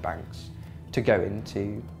created by the banks to go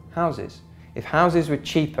into houses. If houses were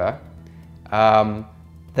cheaper,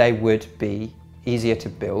 they would be easier to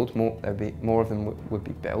build, more of them would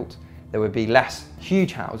be built. There would be less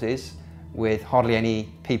huge houses with hardly any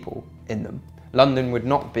people in them. London would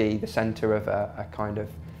not be the centre of a kind of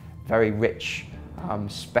very rich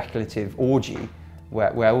speculative orgy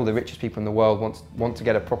where all the richest people in the world want to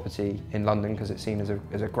get a property in London because it's seen as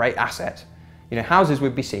a great asset. Houses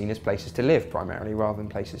would be seen as places to live primarily rather than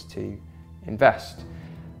places to invest.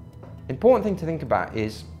 Important thing to think about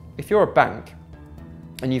is if you're a bank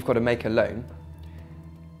and you've got to make a loan,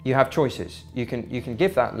 you have choices. You can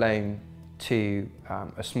give that loan to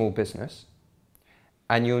a small business,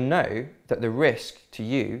 and you'll know that the risk to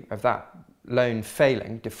you of that loan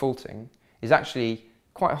failing, defaulting, is actually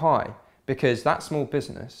quite high, because that small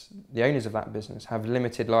business, the owners of that business, have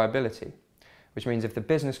limited liability, which means if the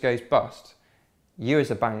business goes bust, you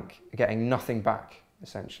as a bank are getting nothing back,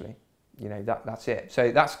 essentially. That's it.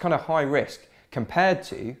 So that's kind of high risk compared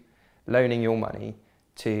to loaning your money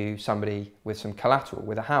to somebody with some collateral,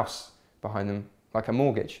 with a house behind them, like a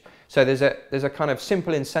mortgage. So there's a kind of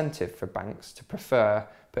simple incentive for banks to prefer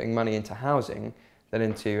putting money into housing than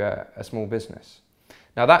into a small business.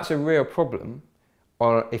 Now that's a real problem,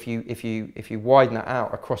 or if you widen that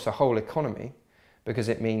out across a whole economy, because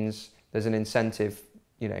it means there's an incentive,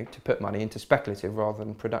 to put money into speculative rather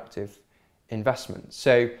than productive investment.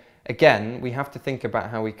 So again, we have to think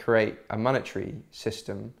about how we create a monetary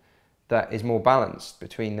system that is more balanced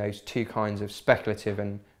between those two kinds of speculative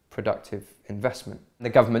and productive investment. The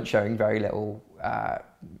government showing very little,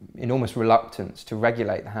 enormous reluctance to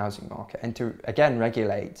regulate the housing market and to, again,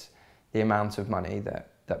 regulate the amount of money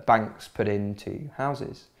that banks put into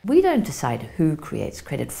houses. We don't decide who creates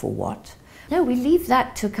credit for what. No, we leave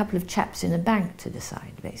that to a couple of chaps in a bank to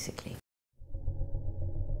decide, basically.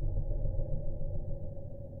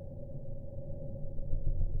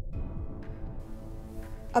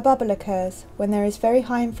 A bubble occurs when there is very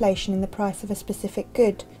high inflation in the price of a specific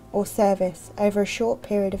good or service over a short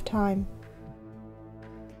period of time.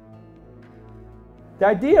 The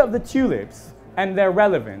idea of the tulips and their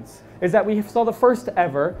relevance is that we saw the first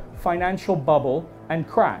ever financial bubble and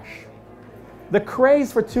crash. The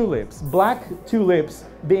craze for tulips, black tulips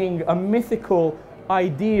being a mythical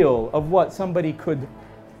ideal of what somebody could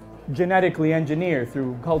genetically engineer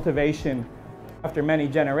through cultivation after many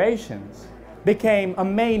generations, became a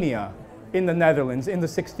mania in the Netherlands in the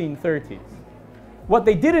 1630s. What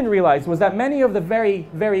they didn't realize was that many of the very,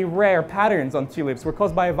 very rare patterns on tulips were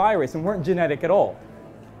caused by a virus and weren't genetic at all.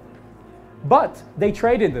 But they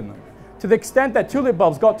traded in them, to the extent that tulip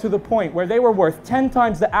bulbs got to the point where they were worth 10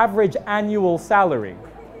 times the average annual salary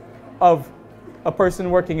of a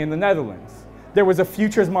person working in the Netherlands. There was a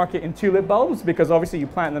futures market in tulip bulbs, because obviously you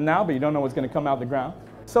plant them now, but you don't know what's going to come out the ground.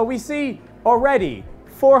 So we see already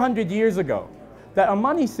 400 years ago that a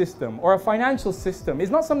money system or a financial system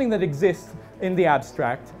is not something that exists in the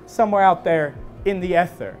abstract, somewhere out there in the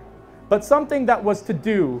ether, but something that was to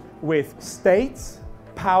do with states,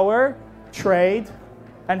 power, trade,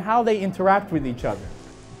 and how they interact with each other.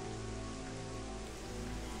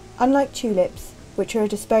 Unlike tulips, which are a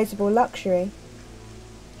disposable luxury,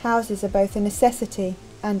 houses are both a necessity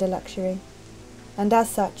and a luxury, and as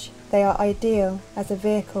such they are ideal as a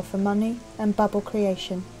vehicle for money and bubble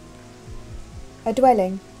creation. A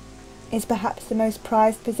dwelling is perhaps the most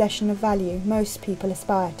prized possession of value most people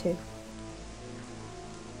aspire to.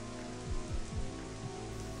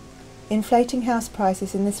 Inflating house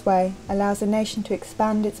prices in this way allows a nation to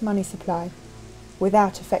expand its money supply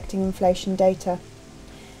without affecting inflation data.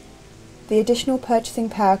 The additional purchasing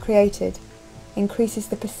power created increases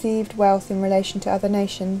the perceived wealth in relation to other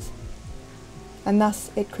nations, and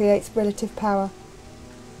thus it creates relative power.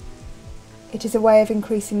 It is a way of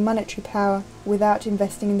increasing monetary power without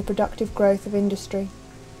investing in the productive growth of industry.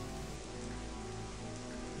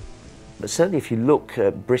 But certainly if you look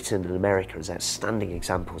at Britain and America as outstanding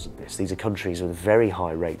examples of this, these are countries with very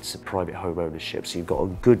high rates of private home ownership, so you've got a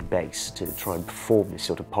good base to try and perform this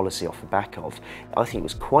sort of policy off the back of. I think it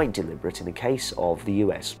was quite deliberate in the case of the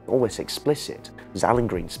US, almost explicit. It was Alan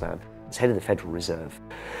Greenspan, as head of the Federal Reserve,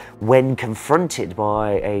 when confronted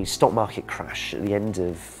by a stock market crash at the end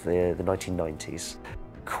of the 1990s,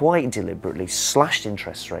 quite deliberately slashed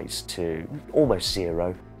interest rates to almost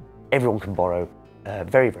zero. Everyone can borrow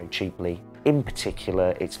very, very cheaply. In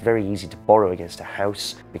particular, it's very easy to borrow against a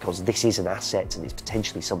house because this is an asset and it's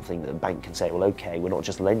potentially something that a bank can say, well, okay, we're not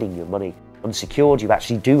just lending you money unsecured, you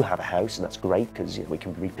actually do have a house, and that's great because we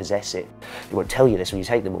can repossess it. They won't tell you this when you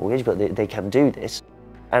take the mortgage, but they can do this.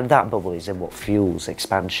 And that bubble is then what fuels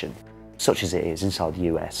expansion, such as it is inside the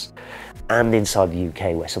US and inside the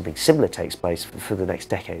UK, where something similar takes place for the next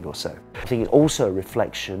decade or so. I think it's also a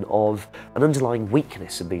reflection of an underlying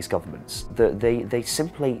weakness of these governments, that they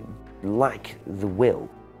simply lack the will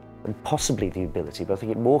and possibly the ability, but I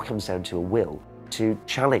think it more comes down to a will to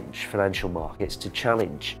challenge financial markets, to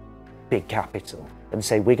challenge big capital and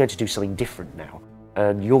say, we're going to do something different now,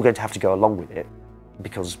 and you're going to have to go along with it,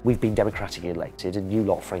 because we've been democratically elected and you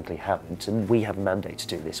lot frankly haven't, and we have a mandate to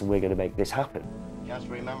do this and we're going to make this happen. Just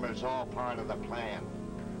remember, it's all part of the plan.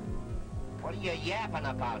 What are you yapping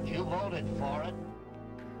about? You voted for it.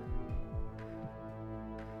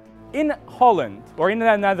 In Holland, or in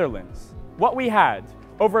the Netherlands, what we had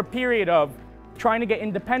over a period of trying to get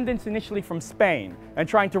independence initially from Spain and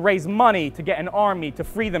trying to raise money to get an army to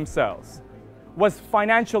free themselves was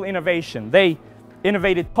financial innovation. They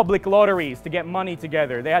innovated public lotteries to get money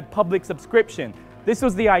together. They had public subscription. This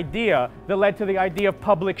was the idea that led to the idea of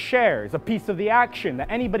public shares, a piece of the action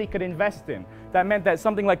that anybody could invest in. That meant that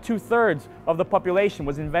something like 2/3 of the population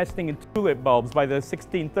was investing in tulip bulbs by the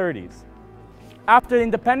 1630s. After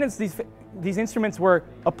independence, these instruments were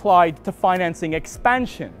applied to financing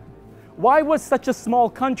expansion. Why was such a small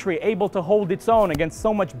country able to hold its own against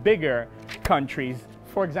so much bigger countries?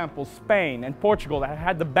 For example, Spain and Portugal, that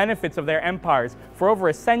had the benefits of their empires for over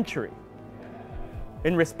a century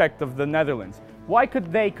in respect of the Netherlands. Why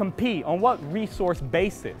could they compete? On what resource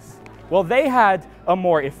basis? Well, they had a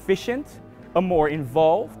more efficient, a more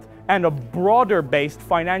involved, and a broader-based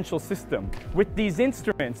financial system with these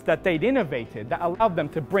instruments that they'd innovated that allowed them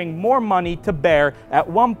to bring more money to bear at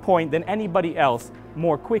one point than anybody else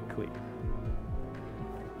more quickly.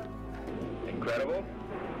 Incredible,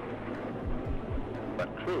 but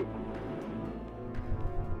true.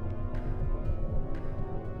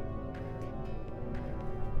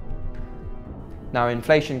 Now,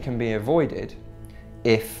 inflation can be avoided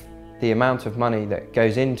if the amount of money that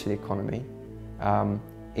goes into the economy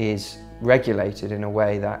is regulated in a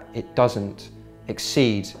way that it doesn't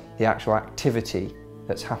exceed the actual activity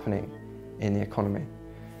that's happening in the economy.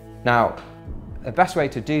 Now, the best way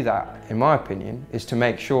to do that, in my opinion, is to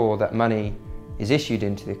make sure that money is issued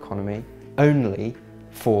into the economy only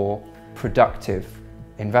for productive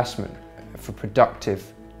investment, for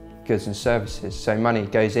productive goods and services. So money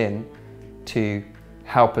goes in to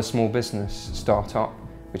help a small business start up,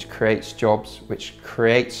 which creates jobs, which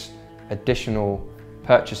creates additional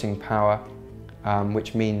purchasing power,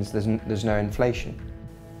 which means there's no inflation.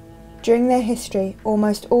 During their history,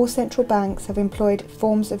 almost all central banks have employed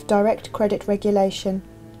forms of direct credit regulation.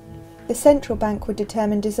 The central bank would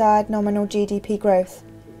determine desired nominal GDP growth,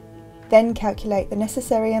 then calculate the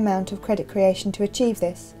necessary amount of credit creation to achieve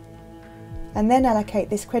this, and then allocate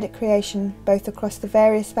this credit creation both across the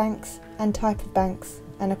various banks and type of banks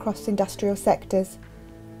and across industrial sectors.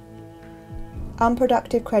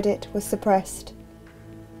 Unproductive credit was suppressed.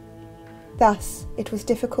 Thus, it was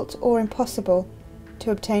difficult or impossible to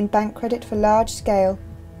obtain bank credit for large-scale,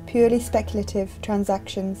 purely speculative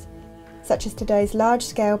transactions, such as today's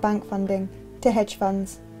large-scale bank funding, to hedge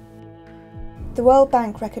funds. The World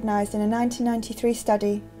Bank recognised in a 1993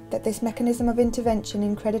 study that this mechanism of intervention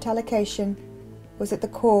in credit allocation was at the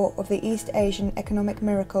core of the East Asian economic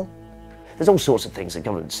miracle. There's all sorts of things that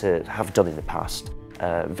governments have done in the past,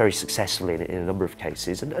 very successfully in a number of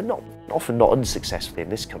cases, and often not unsuccessfully in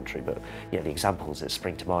this country, but the examples that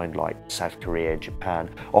spring to mind, like South Korea, Japan,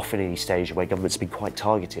 often in East Asia, where governments have been quite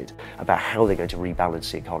targeted about how they're going to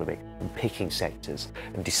rebalance the economy and picking sectors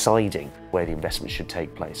and deciding where the investment should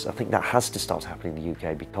take place. I think that has to start happening in the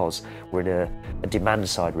UK because we're in a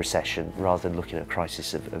demand-side recession rather than looking at a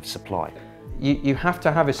crisis of supply. You have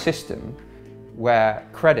to have a system where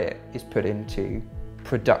credit is put into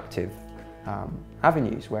productive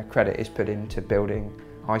avenues, where credit is put into building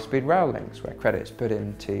high-speed rail links, where credit is put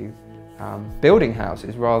into building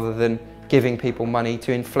houses rather than giving people money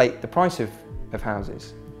to inflate the price of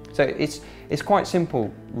houses. So it's quite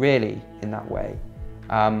simple, really, in that way.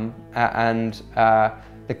 The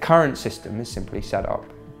current system is simply set up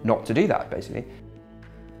not to do that, basically.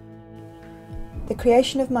 The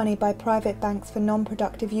creation of money by private banks for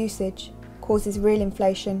non-productive usage causes real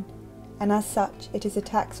inflation, and as such it is a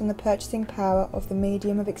tax on the purchasing power of the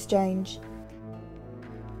medium of exchange.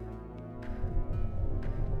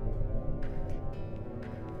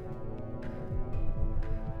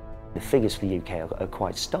 The figures for the UK are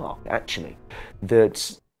quite stark, actually,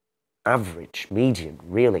 that average, median,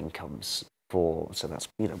 real incomes so that's,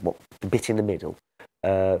 what, the bit in the middle,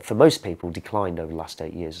 for most people declined over the last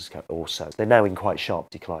 8 years or so. They're now in quite sharp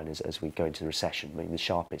decline as we go into the recession. I mean, the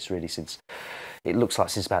sharpest really since about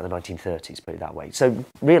the 1930s, put it that way. So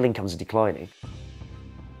real incomes are declining.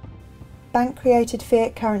 Bank-created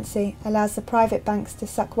fiat currency allows the private banks to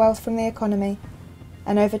suck wealth from the economy,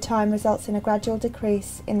 and over time results in a gradual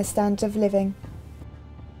decrease in the standard of living.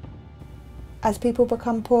 As people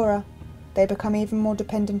become poorer, they become even more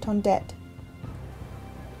dependent on debt.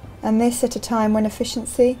 And this at a time when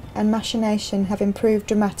efficiency and machination have improved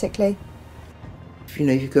dramatically.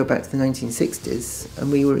 You go back to the 1960s,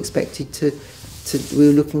 and we were expected we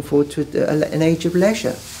were looking forward to an age of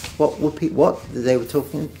leisure. They were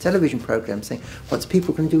talking in television programmes saying, what's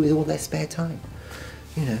people going to do with all their spare time?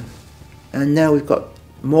 And now we've got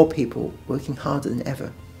more people working harder than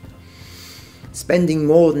ever, spending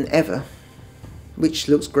more than ever, which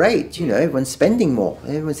looks great. Everyone's spending more.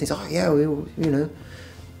 Everyone says, oh yeah,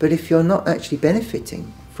 But if you're not actually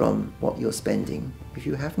benefiting from what you're spending, if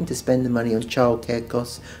you're having to spend the money on childcare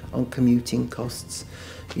costs, on commuting costs,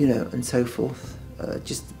 and so forth,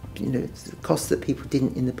 the costs that people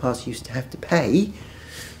didn't in the past used to have to pay,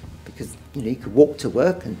 because you could walk to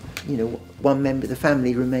work, and one member of the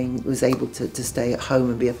family was able to stay at home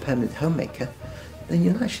and be a permanent homemaker, then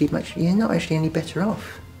you're not actually any better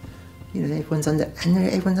off. Everyone's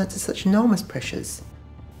under such enormous pressures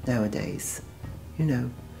nowadays.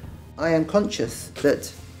 I am conscious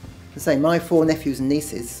that, my 4 nephews and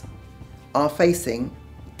nieces are facing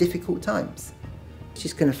difficult times.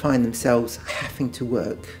 Just going to find themselves having to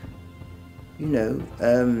work,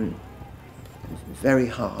 very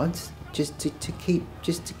hard, just to keep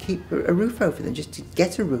a roof over them, just to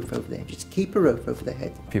get a roof over them, just to keep a roof over their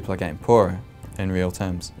head. People are getting poorer in real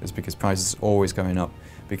terms. It's because prices are always going up,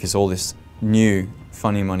 because all this new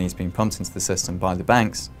funny money is being pumped into the system by the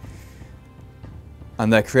banks,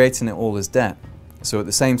 and they're creating it all as debt. So at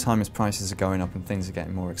the same time as prices are going up and things are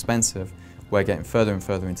getting more expensive, we're getting further and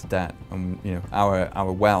further into debt, and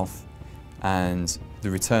our wealth and the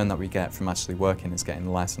return that we get from actually working is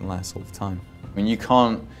getting less and less all the time. I mean, you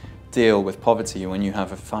can't deal with poverty when you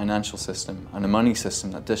have a financial system and a money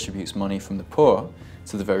system that distributes money from the poor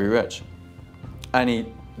to the very rich.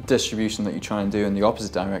 Any distribution that you try and do in the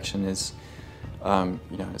opposite direction is,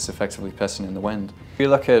 it's effectively pissing in the wind. If you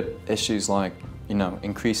look at issues like,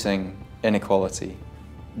 increasing inequality,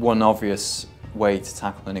 one obvious way to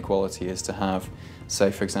tackle inequality is to have,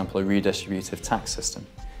 say, for example, a redistributive tax system.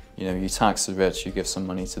 You tax the rich, you give some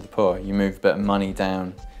money to the poor, you move a bit of money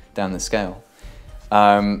down the scale.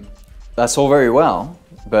 That's all very well,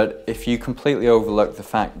 but if you completely overlook the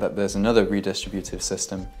fact that there's another redistributive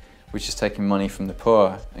system which is taking money from the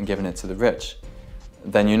poor and giving it to the rich,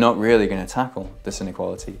 then you're not really going to tackle this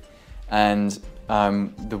inequality. And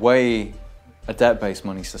the way a debt-based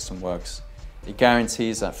money system works, it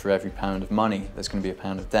guarantees that for every pound of money, there's going to be a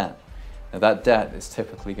pound of debt. Now that debt is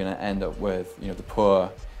typically going to end up with, the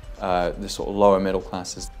poor, the sort of lower middle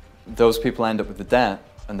classes. Those people end up with the debt,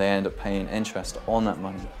 and they end up paying interest on that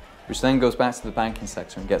money, which then goes back to the banking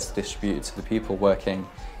sector and gets distributed to the people working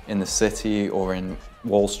in the city or in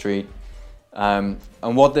Wall Street. And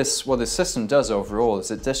what this system does overall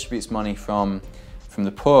is it distributes money from from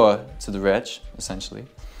the poor to the rich, essentially,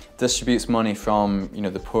 distributes money from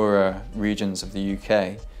the poorer regions of the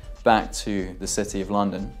UK back to the City of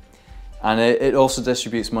London. And it also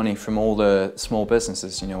distributes money from all the small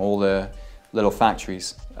businesses, all the little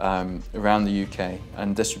factories around the UK,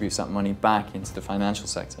 and distributes that money back into the financial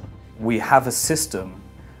sector. We have a system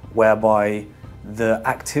whereby the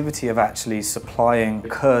activity of actually supplying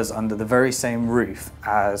occurs under the very same roof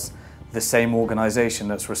as the same organisation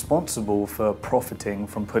that's responsible for profiting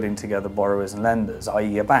from putting together borrowers and lenders,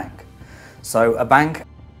 i.e. a bank. So a bank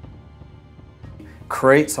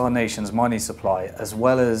creates our nation's money supply as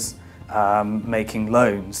well as making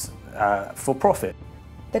loans for profit.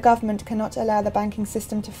 The government cannot allow the banking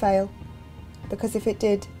system to fail, because if it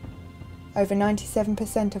did, over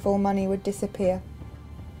 97% of all money would disappear.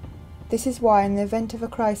 This is why, in the event of a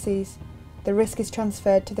crisis, the risk is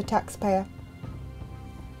transferred to the taxpayer.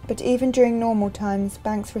 But even during normal times,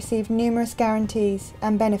 banks receive numerous guarantees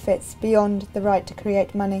and benefits beyond the right to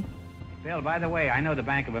create money. Bill, by the way, I know the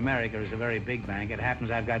Bank of America is a very big bank. It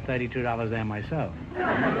happens I've got $32 there myself.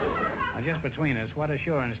 Now, just between us, what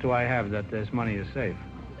assurance do I have that this money is safe?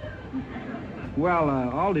 Well,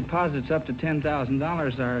 all deposits up to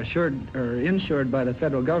 $10,000 are assured or insured by the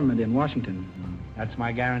federal government in Washington. That's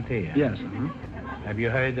my guarantee. Huh? Yes. Have you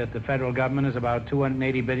heard that the federal government is about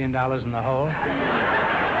 $280 billion in the hole?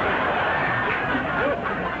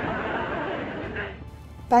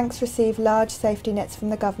 Banks receive large safety nets from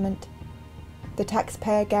the government. The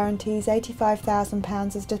taxpayer guarantees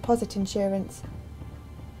 £85,000 as deposit insurance,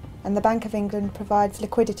 and the Bank of England provides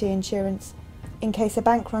liquidity insurance in case a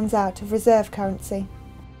bank runs out of reserve currency.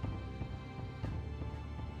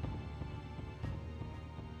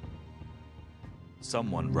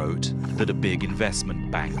 Someone wrote that a big investment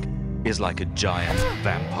bank is like a giant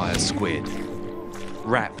vampire squid,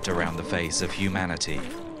 wrapped around the face of humanity,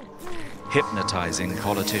 hypnotizing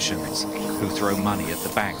politicians who throw money at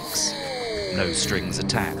the banks. No strings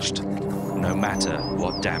attached, no matter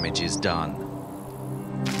what damage is done.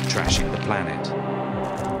 Trashing the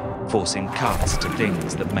planet, forcing cuts to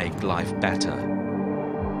things that make life better.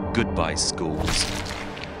 Goodbye schools,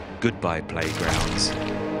 goodbye playgrounds,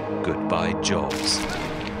 goodbye jobs.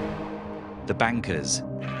 The bankers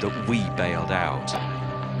that we bailed out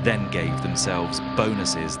then gave themselves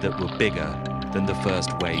bonuses that were bigger than the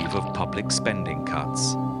first wave of public spending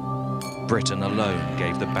cuts. Britain alone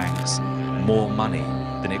gave the banks more money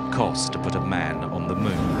than it cost to put a man on the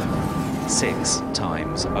moon, 6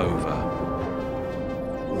 times over.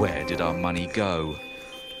 Where did our money go?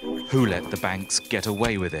 Who let the banks get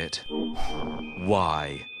away with it?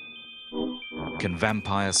 Why? Can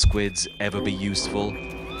vampire squids ever be useful?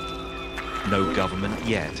 No government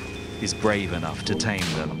yet is brave enough to tame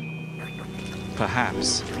them.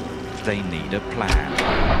 Perhaps they need a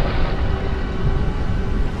plan.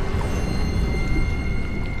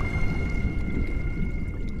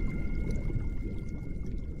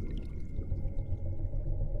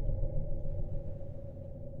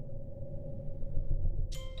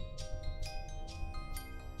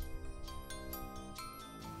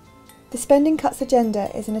 The Spending Cuts agenda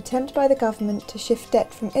is an attempt by the government to shift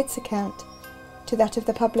debt from its account to that of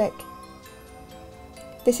the public.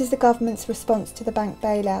 This is the government's response to the bank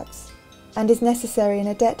bailouts, and is necessary in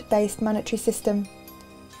a debt-based monetary system,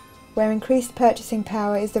 where increased purchasing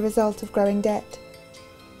power is the result of growing debt,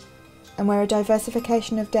 and where a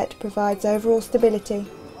diversification of debt provides overall stability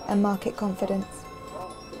and market confidence.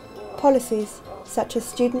 Policies such as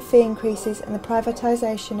student fee increases and the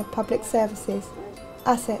privatisation of public services,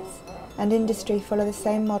 assets and industry follow the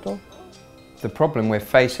same model. The problem we're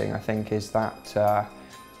facing, I think, is that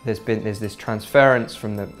there's this transference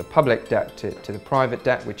from the public debt to the private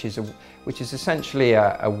debt, which is essentially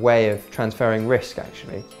a way of transferring risk,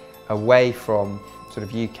 actually, away from sort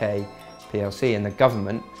of UK PLC and the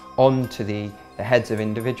government onto the heads of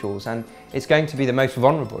individuals, and it's going to be the most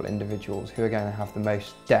vulnerable individuals who are going to have the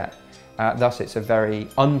most debt. Thus, it's a very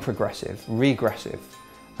unprogressive, regressive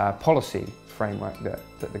policy framework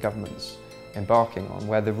that the government's embarking on,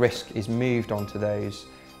 where the risk is moved onto those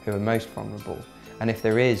who are most vulnerable. And if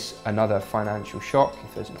there is another financial shock,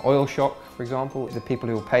 if there's an oil shock, for example, the people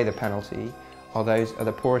who will pay the penalty are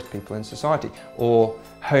the poorest people in society. Or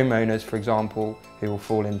homeowners, for example, who will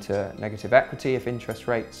fall into negative equity if interest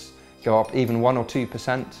rates go up even 1 or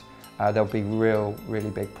 2%, there'll be really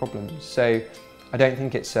big problems. So I don't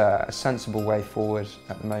think it's a sensible way forward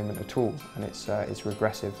at the moment at all, and it's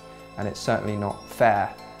regressive, and it's certainly not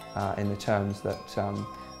fair in the terms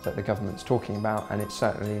that the government's talking about, and it's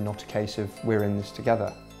certainly not a case of we're in this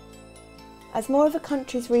together. As more of a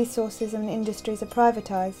country's resources and industries are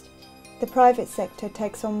privatised, the private sector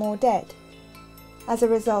takes on more debt. As a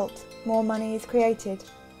result, more money is created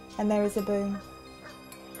and there is a boom.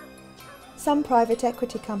 Some private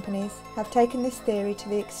equity companies have taken this theory to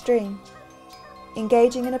the extreme,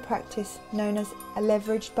 engaging in a practice known as a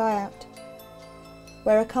leveraged buyout,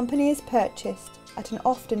 where a company is purchased at an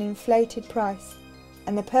often inflated price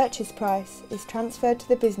and the purchase price is transferred to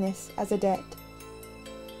the business as a debt.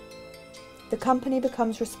 The company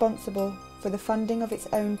becomes responsible for the funding of its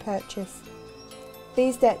own purchase.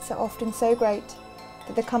 These debts are often so great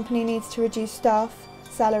that the company needs to reduce staff,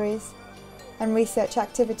 salaries, and research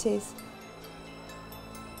activities.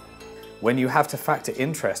 When you have to factor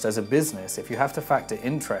interest as a business, if you have to factor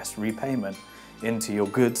interest repayment into your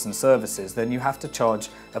goods and services, then you have to charge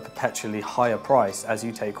a perpetually higher price as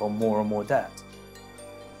you take on more and more debt.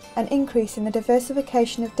 An increase in the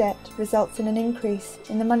diversification of debt results in an increase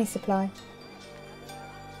in the money supply.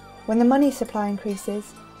 When the money supply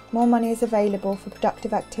increases, more money is available for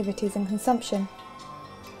productive activities and consumption,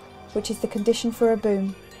 which is the condition for a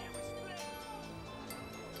boom.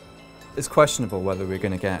 It's questionable whether we're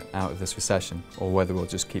going to get out of this recession or whether we'll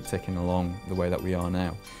just keep ticking along the way that we are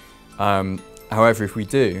now. However, if we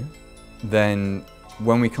do, then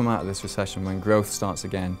when we come out of this recession, when growth starts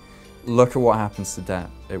again, look at what happens to debt.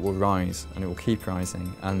 It will rise and it will keep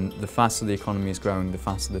rising, and the faster the economy is growing, the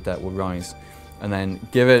faster the debt will rise. And then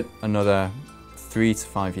give it another 3 to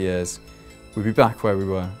 5 years, we'll be back where we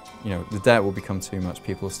were. You know, the debt will become too much,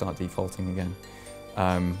 people will start defaulting again.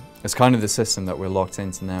 It's kind of the system that we're locked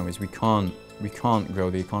into now, is we can't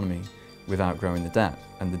grow the economy without growing the debt,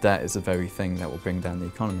 and the debt is the very thing that will bring down the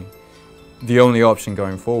economy. The only option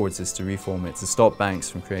going forwards is to reform it, to stop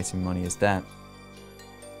banks from creating money as debt.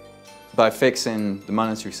 By fixing the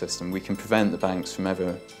monetary system, we can prevent the banks from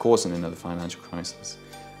ever causing another financial crisis.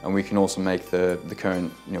 And we can also make the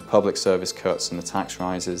current public service cuts and the tax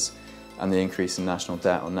rises and the increase in national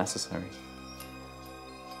debt unnecessary.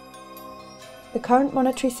 The current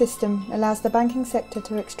monetary system allows the banking sector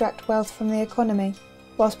to extract wealth from the economy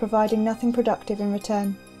whilst providing nothing productive in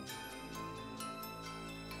return.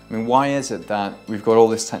 I mean, why is it that we've got all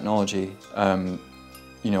this technology,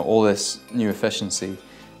 all this new efficiency,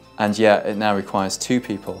 and yet it now requires 2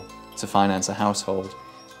 people to finance a household,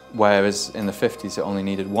 whereas in the 50s it only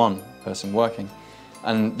needed 1 person working?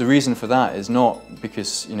 And the reason for that is not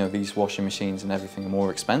because these washing machines and everything are more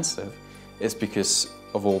expensive, it's because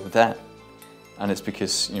of all the debt. And it's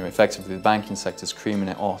because effectively the banking sector is creaming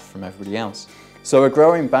it off from everybody else. So a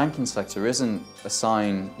growing banking sector isn't a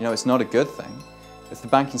sign, it's not a good thing. If the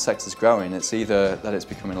banking sector is growing, it's either that it's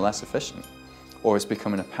becoming less efficient or it's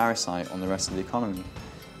becoming a parasite on the rest of the economy.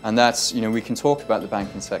 And that's, we can talk about the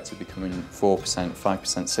banking sector becoming 4%, 5%,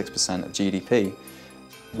 6% of GDP.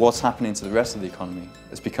 What's happening to the rest of the economy?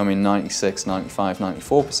 It's becoming 96, 95,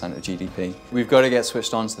 94% of GDP. We've got to get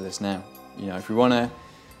switched on to this now. If we want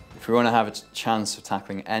to have a chance of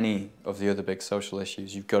tackling any of the other big social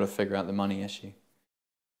issues, you've got to figure out the money issue.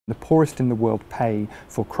 The poorest in the world pay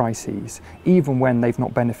for crises, even when they've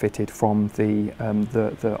not benefited from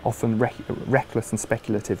the often reckless and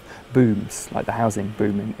speculative booms, like the housing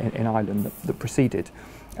boom in Ireland that preceded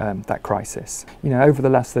that crisis. Over the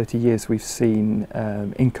last 30 years we've seen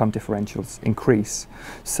income differentials increase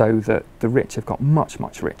so that the rich have got much,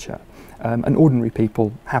 much richer. And ordinary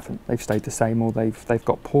people haven't. They've stayed the same or they've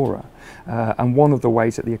got poorer. And one of the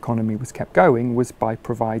ways that the economy was kept going was by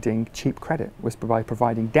providing cheap credit, was by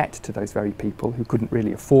providing debt to those very people who couldn't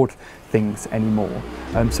really afford things anymore.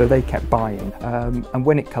 So they kept buying. And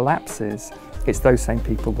when it collapses, it's those same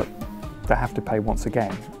people that have to pay once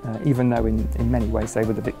again, even though in many ways they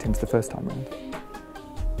were the victims the first time around.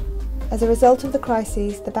 As a result of the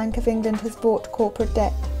crises, the Bank of England has bought corporate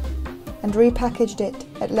debt and repackaged it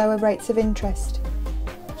at lower rates of interest.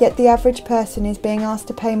 Yet the average person is being asked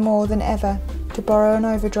to pay more than ever to borrow on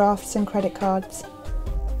overdrafts and credit cards.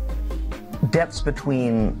 Debts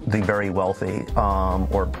between the very wealthy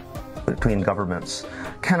or between governments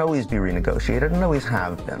can always be renegotiated and always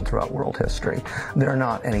have been throughout world history. They're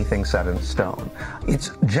not anything set in stone.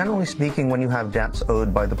 It's generally speaking when you have debts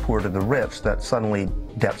owed by the poor to the rich that suddenly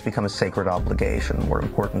debts become a sacred obligation, more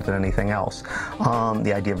important than anything else.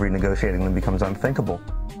 The idea of renegotiating them becomes unthinkable.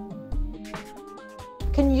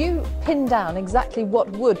 Can you pin down exactly what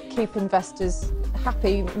would keep investors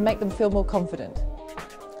happy, make them feel more confident?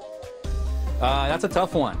 That's a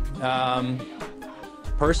tough one.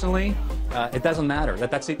 Personally, it doesn't matter.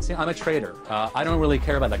 I'm a trader. I don't really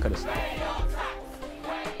care about that kind of stuff.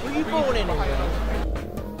 Were you born in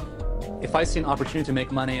England? If I see an opportunity to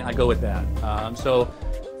make money, I go with that. So,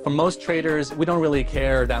 for most traders, we don't really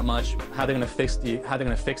care that much how they're going to fix the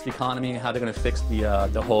economy, how they're going to fix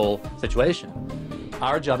the whole situation.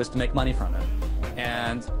 Our job is to make money from it.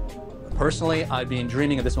 And personally, I've been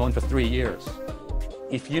dreaming of this moment for 3 years.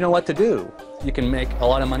 If you know what to do, you can make a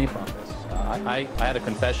lot of money from this. I had a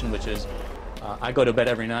confession, which is I go to bed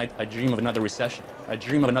every night, I dream of another recession. I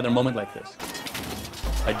dream of another moment like this.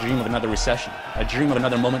 I dream of another recession. I dream of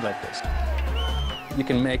another moment like this. You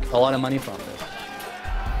can make a lot of money from this.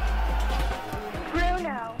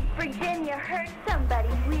 Bruno, Virginia hurt somebody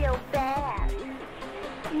real bad.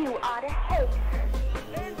 You ought to hate her.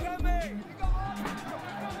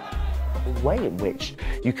 The way in which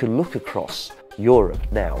you can look across Europe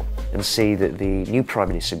now and see that the new Prime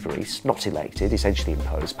Minister of Greece, not elected, essentially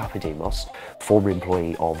imposed, Papademos, former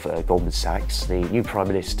employee of Goldman Sachs, the new Prime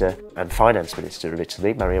Minister and Finance Minister of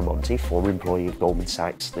Italy, Mario Monti, former employee of Goldman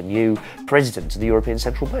Sachs, the new President of the European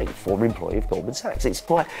Central Bank, former employee of Goldman Sachs. It's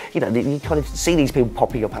quite, you know, you kind of see these people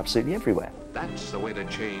popping up absolutely everywhere. That's the way to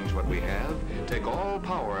change what we have. Take all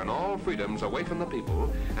power and all freedoms away from the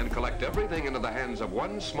people and collect everything into the hands of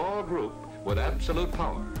one small group with absolute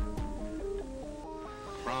power.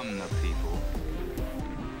 From the people,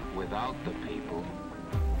 without the people,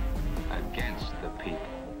 against the people.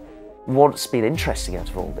 What's been interesting out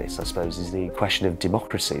of all this, I suppose, is the question of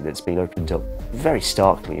democracy that's been opened up very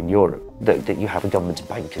starkly in Europe, that you have a government of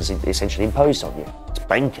bankers essentially imposed on you. It's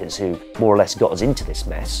bankers who more or less got us into this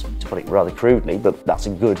mess, to put it rather crudely, but that's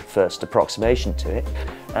a good first approximation to it.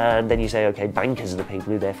 And then you say, okay, bankers are the people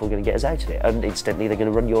who are therefore going to get us out of it, and incidentally they're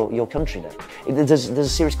going to run your country now. There's a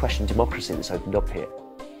serious question of democracy that's opened up here.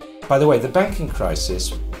 By the way, the banking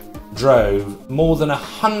crisis drove more than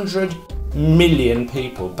 100 million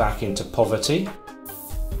people back into poverty.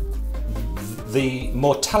 The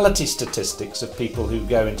mortality statistics of people who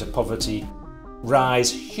go into poverty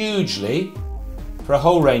rise hugely for a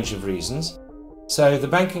whole range of reasons. So the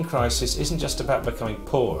banking crisis isn't just about becoming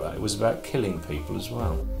poorer, it was about killing people as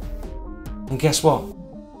well. And guess what?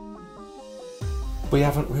 We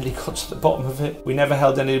haven't really got to the bottom of it. We never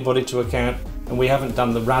held anybody to account, and we haven't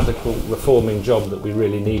done the radical reforming job that we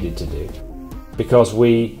really needed to do, because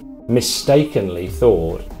we mistakenly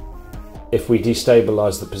thought if we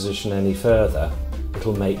destabilise the position any further,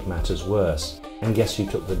 it'll make matters worse. And guess who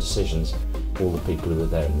took the decisions? All the people who were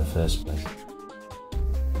there in the first place.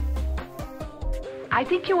 I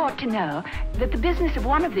think you ought to know that the business of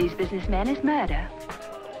one of these businessmen is murder.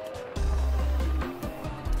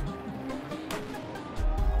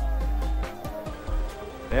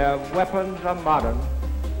 Their weapons are modern,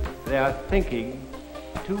 their thinking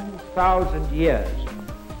 2,000 years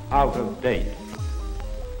out of date.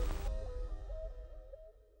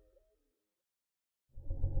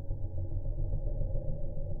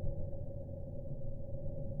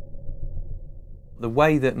 The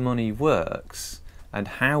way that money works and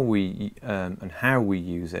how we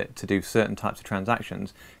use it to do certain types of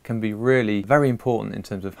transactions can be really very important in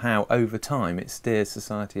terms of how over time it steers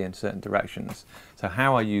society in certain directions. So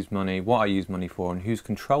how I use money, what I use money for, and who's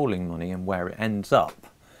controlling money and where it ends up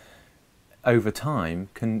over time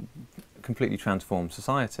can completely transform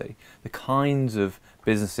society. The kinds of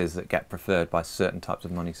businesses that get preferred by certain types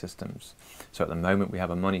of money systems. So at the moment we have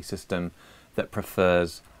a money system that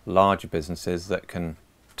prefers larger businesses that can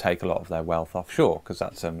take a lot of their wealth offshore because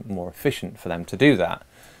that's more efficient for them to do that.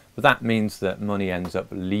 But that means that money ends up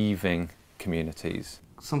leaving communities.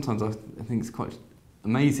 Sometimes I think it's quite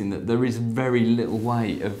amazing that there is very little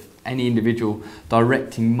way of any individual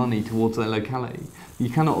directing money towards their locality. You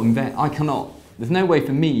cannot invest, there's no way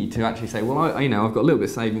for me to actually say, well, I've got a little bit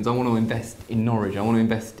of savings, I want to invest in Norwich, I want to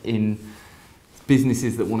invest in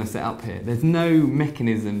businesses that want to set up here. There's no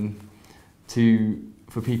mechanism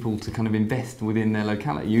for people to kind of invest within their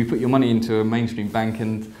locality. You put your money into a mainstream bank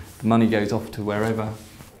and the money goes off to wherever.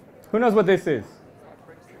 Who knows what this is?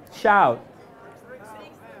 Shout.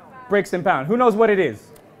 Bricks and pound. Who knows what it is?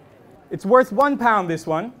 It's worth £1, this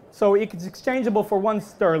one, so it's exchangeable for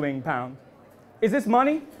 £1 Is this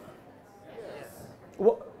money? Yes.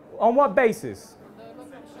 On what basis?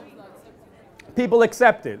 People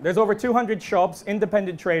accept it. There's over 200 shops,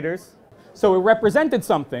 independent traders. So it represented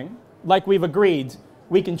something, like we've agreed.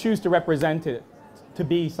 We can choose to represent it to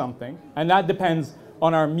be something, and that depends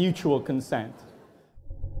on our mutual consent.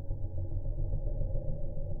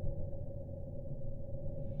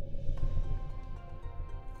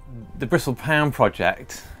 The Bristol Pound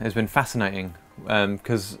project has been fascinating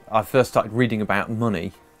because I first started reading about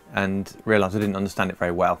money and realised I didn't understand it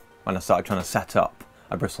very well when I started trying to set up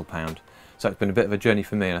a Bristol Pound. So it's been a bit of a journey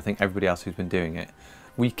for me, and I think everybody else who's been doing it.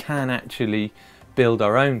 We can actually build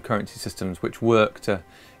our own currency systems which work to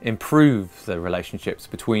improve the relationships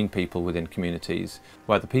between people within communities,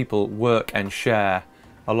 where the people work and share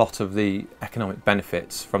a lot of the economic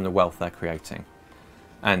benefits from the wealth they're creating.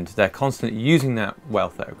 And they're constantly using that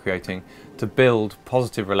wealth that they're creating to build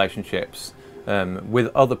positive relationships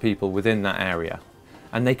with other people within that area.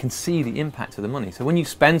 And they can see the impact of the money. So when you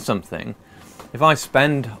spend something, if I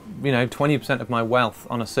spend, 20% of my wealth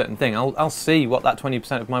on a certain thing, I'll see what that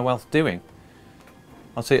 20% of my wealth is doing.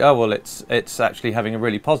 I'll see, oh well, it's actually having a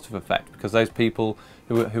really positive effect because those people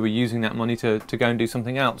who are using that money to go and do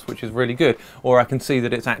something else, which is really good. Or I can see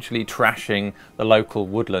that it's actually trashing the local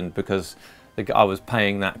woodland because I was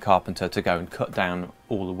paying that carpenter to go and cut down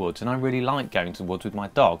all the woods, and I really like going to the woods with my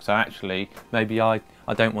dog, so actually maybe I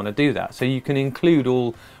don't want to do that. So you can include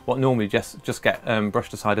all what normally just get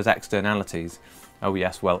brushed aside as externalities. Oh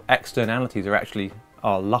yes, well, externalities are actually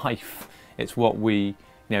our life. It's what we,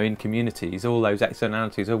 in communities, all those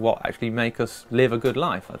externalities are what actually make us live a good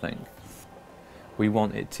life, I think. We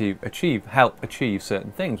want it to help achieve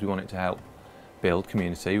certain things. We want it to help build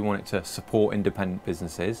community. We want it to support independent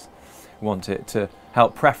businesses. We want it to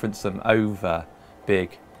help preference them over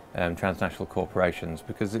big transnational corporations,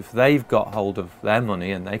 because if they've got hold of their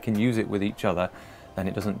money and they can use it with each other, then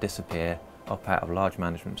it doesn't disappear up out of large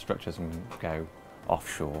management structures and go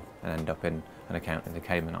offshore and end up in an account in the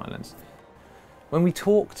Cayman Islands. When we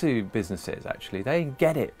talk to businesses, actually, they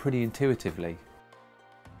get it pretty intuitively.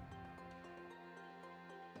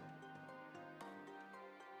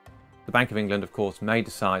 The Bank of England, of course, may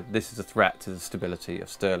decide this is a threat to the stability of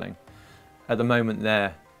sterling. At the moment,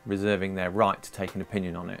 they're reserving their right to take an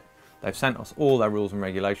opinion on it. They've sent us all their rules and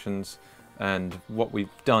regulations, and what we've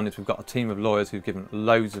done is we've got a team of lawyers who've given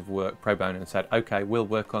loads of work pro bono and said, okay, we'll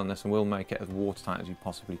work on this and we'll make it as watertight as you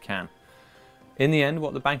possibly can. In the end,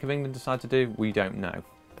 what the Bank of England decide to do, we don't know.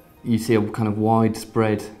 You see a kind of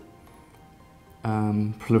widespread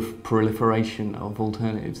proliferation of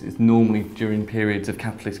alternatives. It's normally during periods of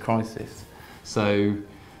capitalist crisis. So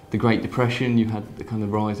the Great Depression, you had the kind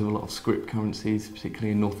of rise of a lot of scrip currencies,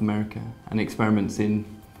 particularly in North America, and experiments in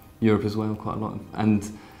Europe as well, quite a lot. And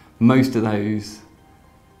most of those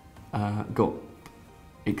got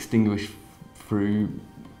extinguished through,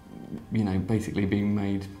 basically being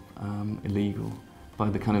made illegal by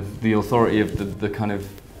the authority of the kind of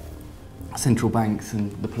central banks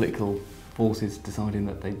and the political forces deciding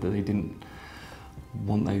that they didn't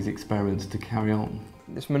want those experiments to carry on.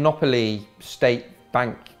 This monopoly state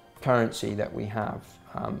bank currency that we have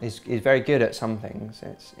is very good at some things.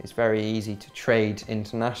 It's very easy to trade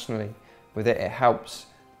internationally with it. It helps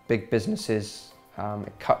big businesses,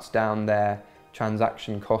 it cuts down their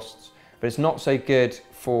transaction costs, but it's not so good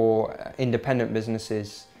for independent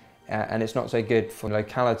businesses and it's not so good for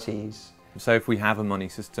localities. So if we have a money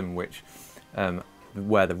system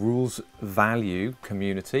where the rules value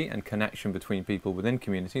community and connection between people within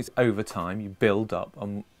communities, over time you build up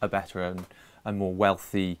a better and more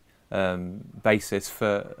wealthy basis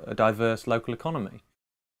for a diverse local economy.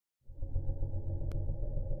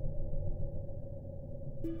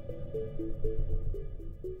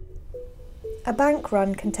 A bank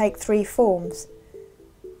run can take three forms.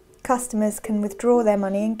 Customers can withdraw their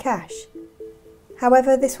money in cash.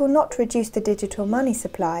 However, this will not reduce the digital money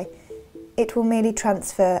supply, it will merely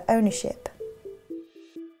transfer ownership.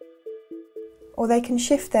 Or they can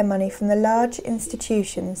shift their money from the large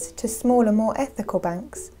institutions to smaller, more ethical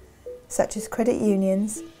banks, such as credit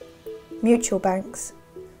unions, mutual banks,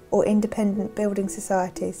 or independent building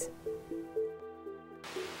societies.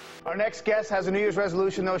 Our next guest has a New Year's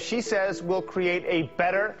resolution, though. She says we'll create a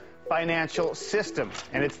better financial system.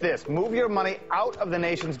 And it's this: move your money out of the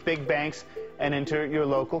nation's big banks and into your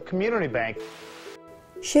local community bank.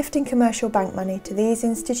 Shifting commercial bank money to these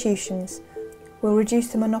institutions will reduce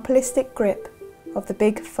the monopolistic grip of the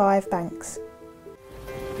big five banks.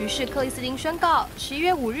 于是克里斯汀宣告，11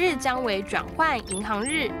月5日将为转换银行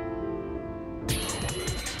日。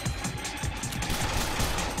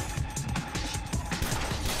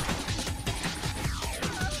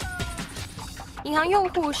银行用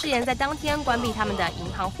户誓言在当天关闭他们的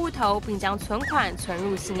银行户头，并将存款存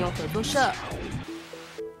入信用合作社。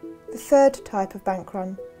The third type of bank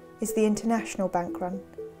run is the international bank run.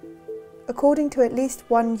 According to at least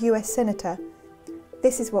one US senator,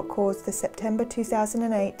 this is what caused the September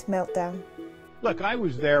 2008 meltdown. Look, I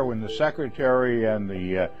was there when the Secretary and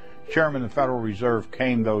the Chairman of the Federal Reserve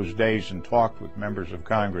came those days and talked with members of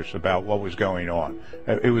Congress about what was going on.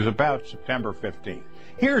 It was about September 15th.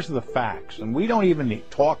 Here's the facts, and we don't even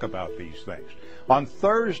talk about these things. On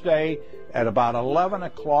Thursday at about 11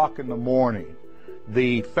 o'clock in the morning,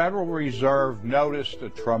 the Federal Reserve noticed a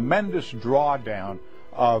tremendous drawdown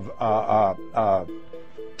of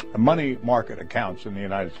money market accounts in the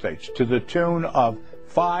United States to the tune of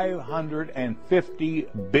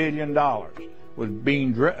 $550 billion. was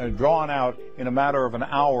being drawn out in a matter of an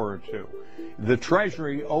hour or two. The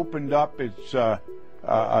Treasury opened up its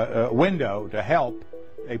window to help.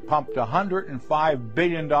 They pumped $105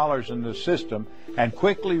 billion in the system and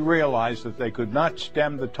quickly realized that they could not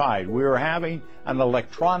stem the tide. We were having an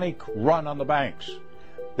electronic run on the banks.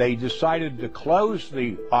 They decided to close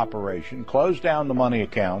the operation, close down the money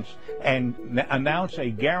accounts, and announce a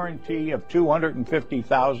guarantee of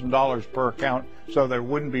 $250,000 per account so there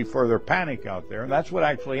wouldn't be further panic out there. And that's what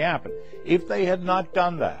actually happened. If they had not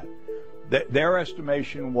done that, their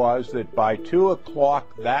estimation was that by 2 o'clock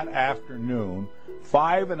that afternoon,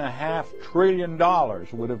 $5.5 trillion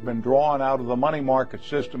would have been drawn out of the money market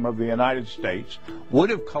system of the United States, would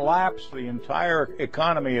have collapsed the entire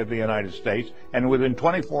economy of the United States, and within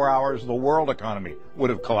 24 hours the world economy would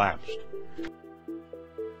have collapsed.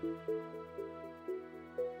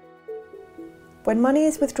 When money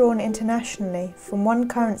is withdrawn internationally from one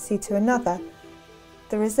currency to another,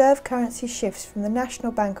 the reserve currency shifts from the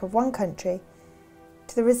national bank of one country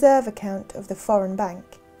to the reserve account of the foreign bank.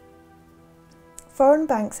 Foreign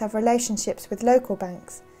banks have relationships with local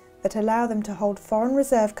banks that allow them to hold foreign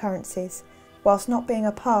reserve currencies whilst not being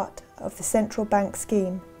a part of the central bank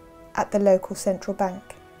scheme at the local central bank.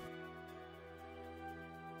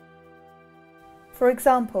 For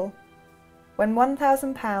example, when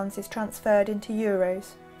 £1,000 is transferred into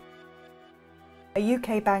euros, a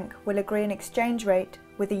UK bank will agree an exchange rate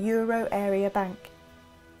with a euro area bank,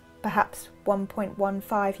 perhaps 1.15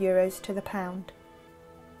 euros to the pound.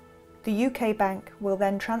 The UK bank will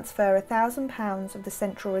then transfer £1,000 of the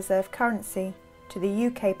central reserve currency to the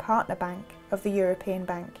UK partner bank of the European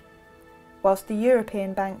bank, whilst the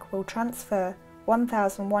European bank will transfer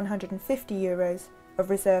 1,150 euros of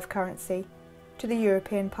reserve currency to the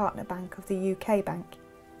European partner bank of the UK bank.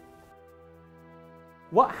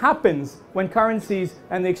 What happens when currencies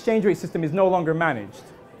and the exchange rate system is no longer managed?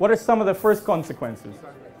 What are some of the first consequences?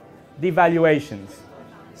 Devaluations,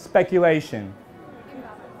 speculation,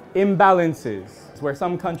 imbalances, where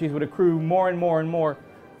some countries would accrue more and more and more.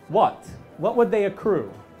 What would they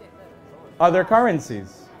accrue? Other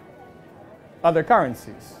currencies. Other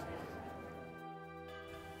currencies.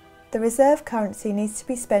 The reserve currency needs to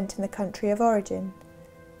be spent in the country of origin,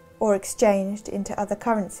 or exchanged into other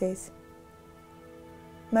currencies.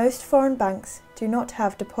 Most foreign banks do not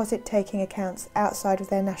have deposit-taking accounts outside of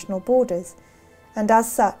their national borders, and as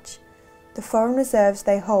such, the foreign reserves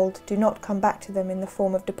they hold do not come back to them in the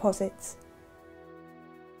form of deposits.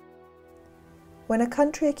 When a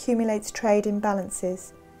country accumulates trade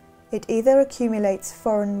imbalances, it either accumulates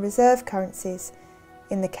foreign reserve currencies,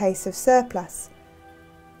 in the case of surplus,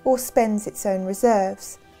 or spends its own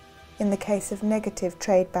reserves, in the case of negative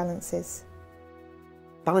trade balances.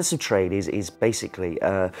 Balance of trade is basically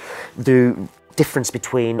the difference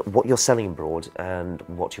between what you're selling abroad and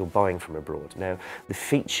what you're buying from abroad. Now, the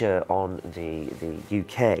feature on the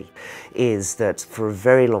UK is that for a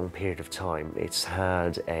very long period of time it's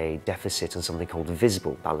had a deficit on something called a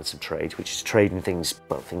visible balance of trade, which is trade in things,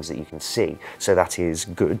 well, things that you can see. So that is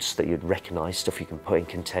goods that you'd recognise, stuff you can put in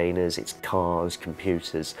containers, it's cars,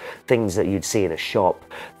 computers, things that you'd see in a shop.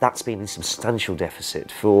 That's been in substantial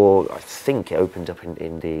deficit for, I think it opened up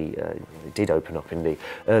it did open up in the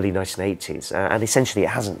early 1980s. And essentially it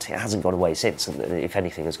hasn't gone away since, and if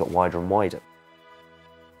anything has got wider and wider.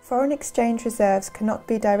 Foreign exchange reserves cannot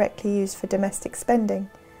be directly used for domestic spending.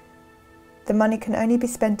 The money can only be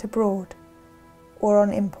spent abroad or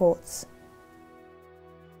on imports.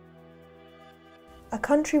 A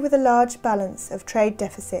country with a large balance of trade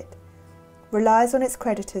deficit relies on its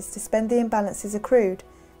creditors to spend the imbalances accrued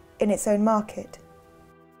in its own market.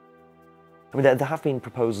 I mean, there have been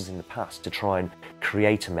proposals in the past to try and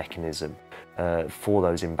create a mechanism for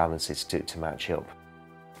those imbalances to match up.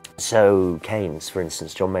 So Keynes, for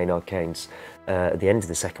instance, John Maynard Keynes, at the end of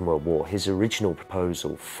the Second World War, his original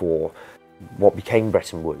proposal for what became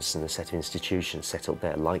Bretton Woods and the set of institutions set up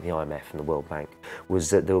there, like the IMF and the World Bank,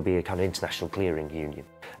 was that there would be a kind of international clearing union.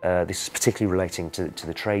 This is particularly relating to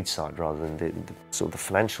the trade side rather than the sort of the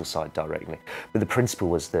financial side directly. But the principle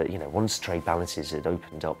was that, you know, once trade balances had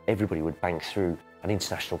opened up, everybody would bank through an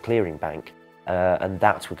international clearing bank, and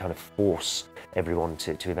that would kind of force everyone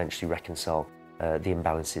to eventually reconcile the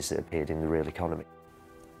imbalances that appeared in the real economy.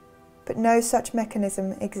 But no such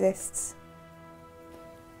mechanism exists.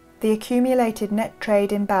 The accumulated net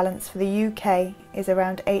trade imbalance for the UK is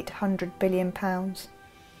around £800 billion.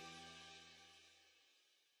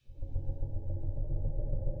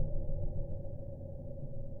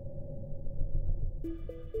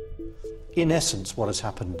 In essence, what has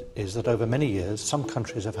happened is that over many years, some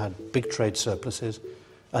countries have had big trade surpluses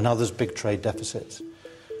and others big trade deficits.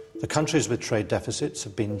 The countries with trade deficits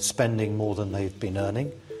have been spending more than they've been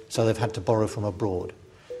earning, so they've had to borrow from abroad.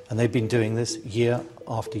 And they've been doing this year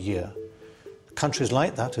after year. Countries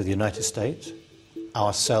like that are the United States,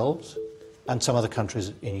 ourselves, and some other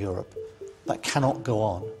countries in Europe. That cannot go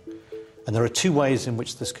on. And there are two ways in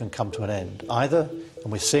which this can come to an end. Either,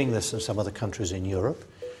 and we're seeing this in some other countries in Europe,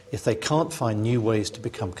 if they can't find new ways to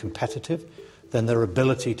become competitive, then their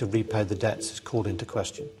ability to repay the debts is called into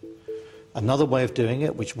question. Another way of doing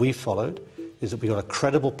it, which we followed, is that we got a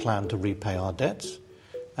credible plan to repay our debts,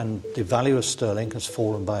 and the value of sterling has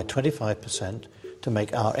fallen by 25% to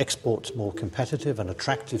make our exports more competitive and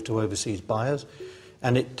attractive to overseas buyers,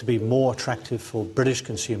 and it to be more attractive for British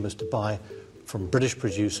consumers to buy from British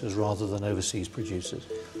producers rather than overseas producers.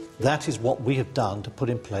 That is what we have done to put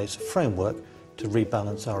in place a framework to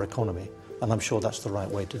rebalance our economy, and I'm sure that's the right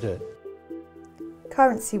way to do it.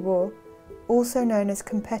 Currency war, also known as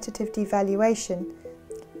competitive devaluation,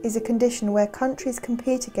 is a condition where countries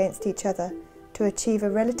compete against each other to achieve a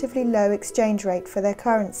relatively low exchange rate for their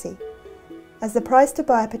currency. As the price to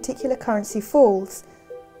buy a particular currency falls,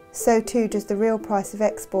 so too does the real price of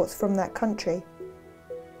exports from that country.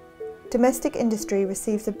 Domestic industry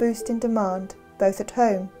receives a boost in demand both at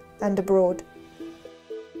home and abroad.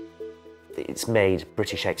 It's made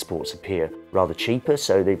British exports appear rather cheaper,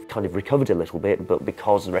 so they've kind of recovered a little bit, but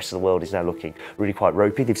because the rest of the world is now looking really quite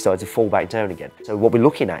ropey, they've started to fall back down again. So what we're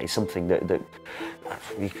looking at is something that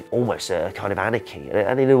almost a kind of anarchy,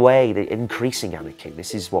 and in a way, the increasing anarchy.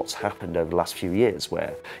 This is what's happened over the last few years,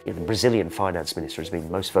 where the Brazilian finance minister has been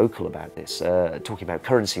most vocal about this, talking about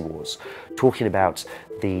currency wars, talking about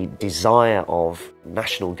the desire of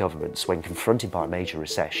national governments when confronted by a major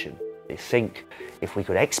recession. They think if we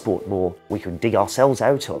could export more, we could dig ourselves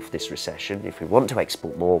out of this recession. If we want to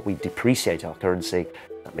export more, we depreciate our currency.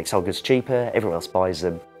 That makes our goods cheaper, everyone else buys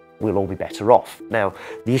them, we'll all be better off. Now,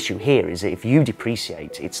 the issue here is that if you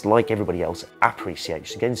depreciate, it's like everybody else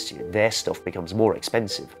appreciates against you. Their stuff becomes more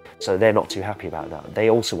expensive, so they're not too happy about that. They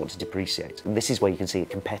also want to depreciate, and this is where you can see a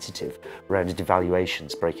competitive round of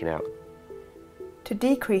devaluations breaking out. To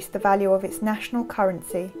decrease the value of its national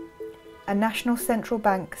currency, a national central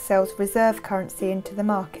bank sells reserve currency into the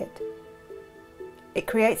market. It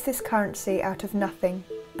creates this currency out of nothing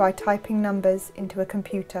by typing numbers into a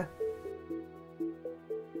computer.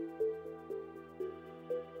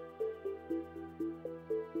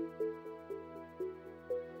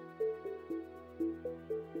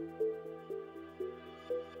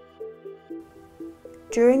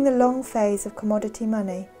 During the long phase of commodity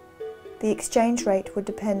money, the exchange rate would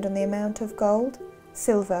depend on the amount of gold,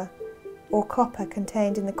 silver, or copper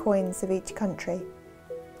contained in the coins of each country.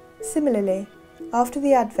 Similarly, after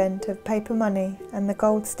the advent of paper money and the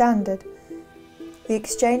gold standard, the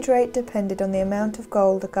exchange rate depended on the amount of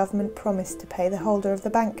gold a government promised to pay the holder of the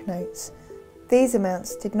banknotes. These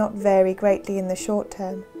amounts did not vary greatly in the short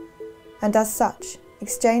term, and as such,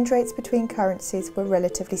 exchange rates between currencies were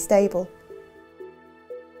relatively stable.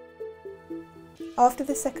 After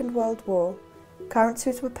the Second World War,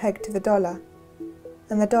 currencies were pegged to the dollar,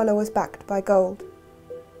 and the dollar was backed by gold.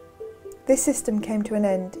 This system came to an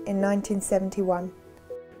end in 1971.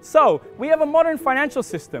 So, we have a modern financial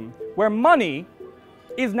system where money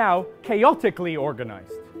is now chaotically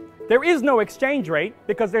organized. There is no exchange rate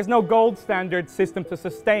because there's no gold standard system to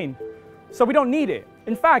sustain. So we don't need it.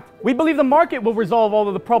 In fact, we believe the market will resolve all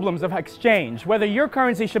of the problems of exchange. Whether your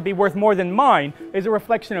currency should be worth more than mine is a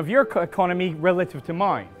reflection of your economy relative to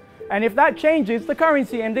mine. And if that changes, the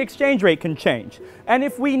currency and the exchange rate can change. And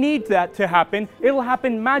if we need that to happen, it'll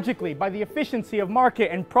happen magically by the efficiency of market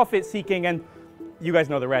and profit seeking, and you guys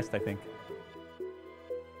know the rest, I think.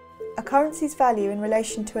 A currency's value in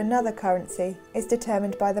relation to another currency is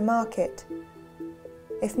determined by the market.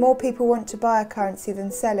 If more people want to buy a currency than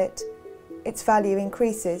sell it, its value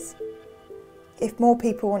increases. If more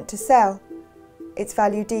people want to sell, its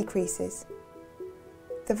value decreases.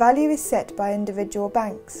 The value is set by individual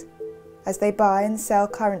banks. As they buy and sell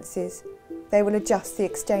currencies, they will adjust the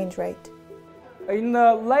exchange rate. In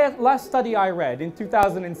the last study I read in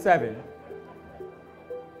 2007,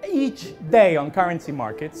 each day on currency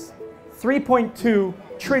markets, $3.2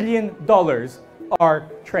 trillion are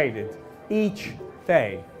traded each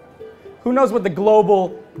day. Who knows what the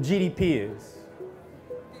global GDP is?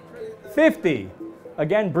 50.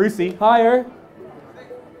 Again, Brucey, higher.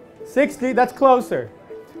 60, that's closer.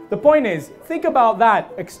 The point is, think about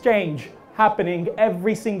that exchange happening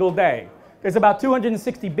every single day. There's about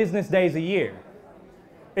 260 business days a year.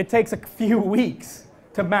 It takes a few weeks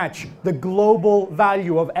to match the global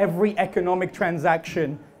value of every economic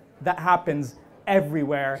transaction that happens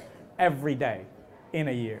everywhere, every day, in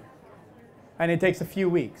a year. and it takes a few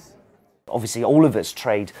weeks. Obviously, all of us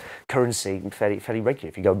trade currency fairly regularly.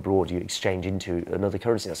 If you go abroad, you exchange into another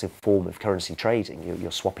currency. That's a form of currency trading.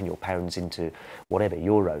 You're swapping your pounds into whatever,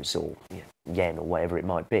 euros or yen or whatever it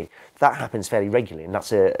might be. That happens fairly regularly, and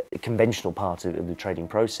that's a conventional part of the trading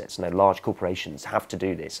process. Now, large corporations have to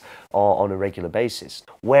do this on a regular basis.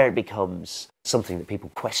 Where it becomes something that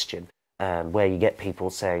people question, and where you get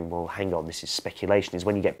people saying, well, hang on, this is speculation, is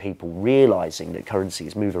when you get people realising that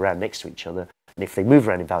currencies move around next to each other. And if they move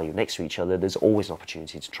around in value next to each other, there's always an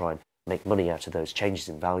opportunity to try and make money out of those changes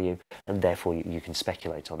in value, and therefore you can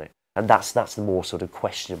speculate on it. And that's the more sort of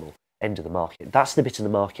questionable end of the market. That's the bit of the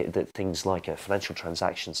market that things like a financial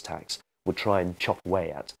transactions tax would try and chop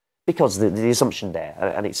away at. Because the assumption there,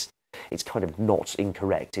 and it's kind of not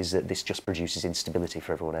incorrect, is that this just produces instability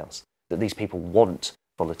for everyone else. That these people want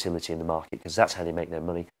volatility in the market because that's how they make their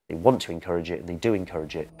money. They want to encourage it, and they do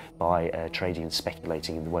encourage it by trading and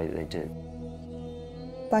speculating in the way that they do.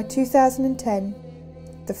 By 2010,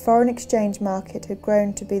 the foreign exchange market had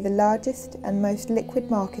grown to be the largest and most liquid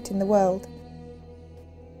market in the world,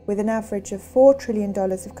 with an average of $4 trillion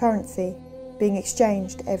of currency being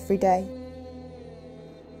exchanged every day.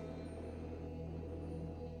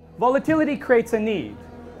 Volatility creates a need.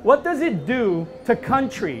 What does it do to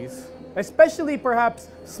countries, especially perhaps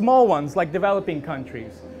small ones like developing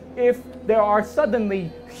countries, if there are suddenly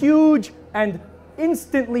huge and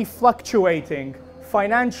instantly fluctuating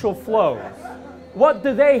financial flows? What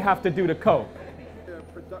do they have to do to cope? The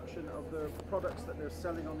production of the products that they're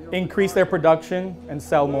selling on the Increase their production and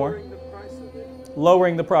sell more,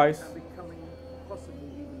 lowering the price,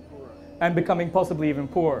 and becoming possibly even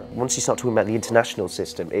poorer. Once you start talking about the international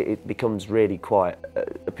system, it becomes really quite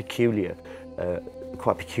a peculiar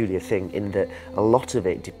thing, in that a lot of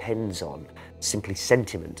it depends on simply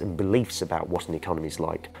sentiment and beliefs about what an economy is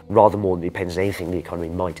like, rather more than it depends on anything the economy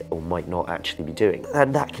might or might not actually be doing.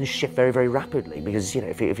 And that can shift very, very rapidly, because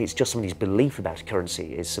if it's just somebody's belief about a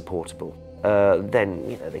currency is supportable,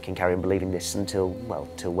 then they can carry on believing this until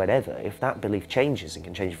whenever. If that belief changes, and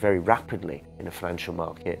can change very rapidly in a financial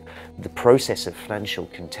market, the process of financial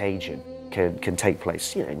contagion can take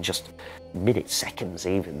place in just minutes, seconds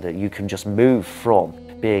even, that you can just move from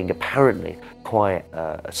being apparently quite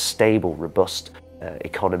a stable, robust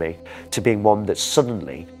economy to being one that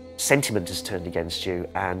suddenly sentiment has turned against you,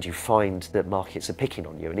 and you find that markets are picking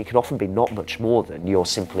on you. And it can often be not much more than you're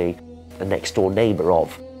simply a next door neighbour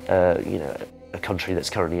of a country that's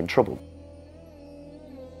currently in trouble.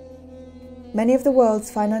 Many of the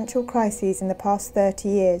world's financial crises in the past 30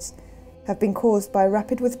 years have been caused by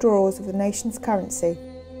rapid withdrawals of the nation's currency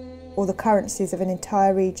or the currencies of an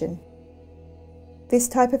entire region. This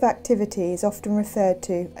type of activity is often referred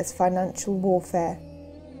to as financial warfare.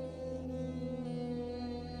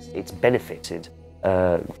 It's benefited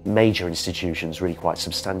major institutions really quite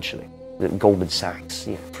substantially. Goldman Sachs,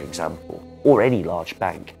 for example, or any large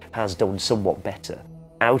bank, has done somewhat better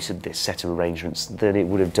out of this set of arrangements than it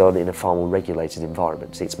would have done in a far more regulated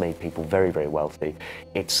environment. It's made people very, very wealthy.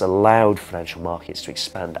 It's allowed financial markets to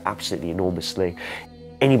expand absolutely enormously.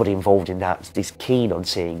 Anybody involved in that is keen on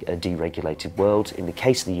seeing a deregulated world. In the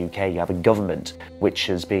case of the UK, you have a government which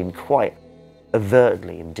has been quite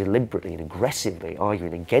overtly and deliberately and aggressively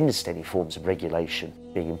arguing against any forms of regulation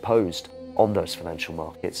being imposed on those financial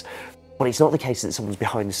markets. But it's not the case that someone's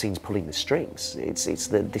behind the scenes pulling the strings. It's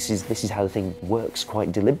that this is how the thing works,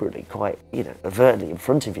 quite deliberately, quite overtly in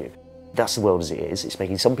front of you. That's the world as it is. It's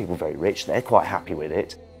making some people very rich. They're quite happy with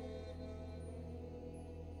it.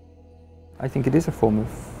 I think it is a form of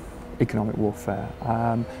economic warfare.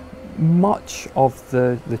 Much of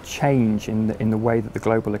the change in the way that the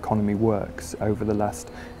global economy works over the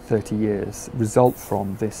last 30 years result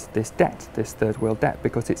from this debt, this third world debt,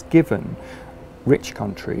 because it's given rich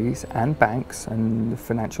countries and banks and the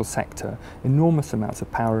financial sector enormous amounts of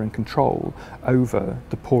power and control over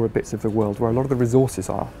the poorer bits of the world where a lot of the resources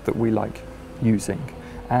are that we like using.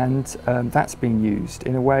 And that's been used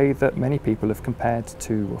in a way that many people have compared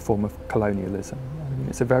to a form of colonialism. I mean,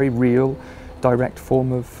 it's a very real, direct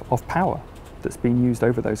form of power that's been used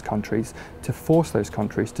over those countries to force those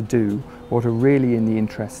countries to do what are really in the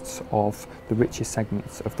interests of the richest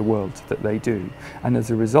segments of the world that they do. And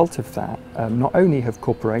as a result of that, not only have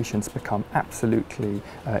corporations become absolutely,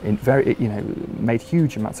 made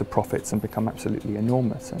huge amounts of profits and become absolutely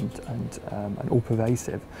enormous and all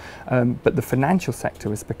pervasive, but the financial sector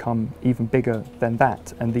has become even bigger than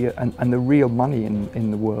that. And the real money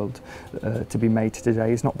in the world to be made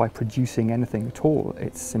today is not by producing anything at all.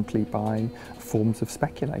 It's simply by forms of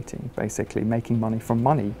speculating, basically making money from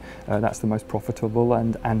money. That's the most profitable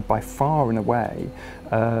and by far and away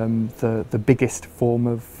the biggest form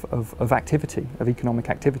of activity, of economic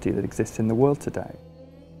activity that exists in the world today.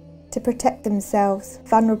 To protect themselves,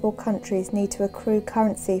 vulnerable countries need to accrue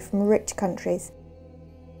currency from rich countries,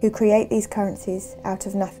 who create these currencies out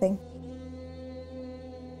of nothing.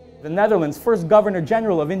 The Netherlands' first Governor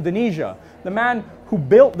General of Indonesia, the man who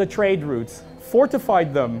built the trade routes,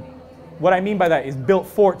 fortified them. What I mean by that is built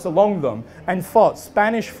forts along them and fought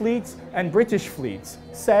Spanish fleets and British fleets,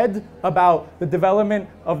 said about the development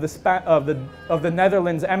of the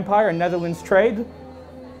Netherlands Empire and Netherlands trade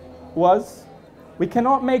was, "We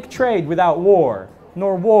cannot make trade without war,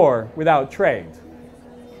 nor war without trade."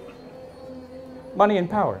 Money and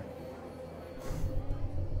power.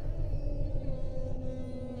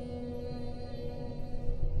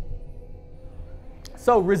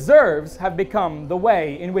 So reserves have become the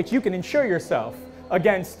way in which you can insure yourself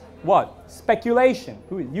against what? Speculation.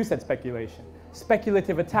 You said speculation.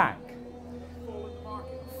 Speculative attack.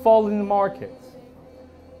 Fall in the markets.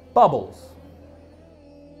 Bubbles.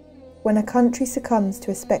 When a country succumbs to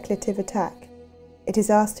a speculative attack, it is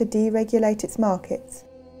asked to deregulate its markets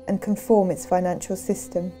and conform its financial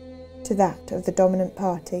system to that of the dominant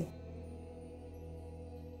party.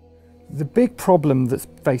 The big problem that's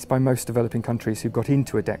faced by most developing countries who got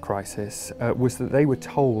into a debt crisis was that they were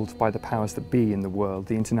told by the powers that be in the world,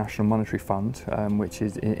 the International Monetary Fund, which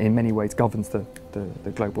is in many ways governs the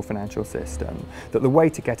global financial system, that the way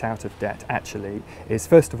to get out of debt actually is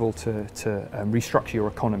first of all to restructure your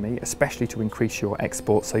economy, especially to increase your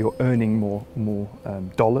exports so you're earning more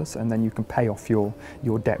dollars, and then you can pay off your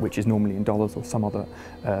debt, which is normally in dollars or some other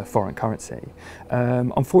foreign currency.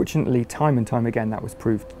 Unfortunately, time and time again that was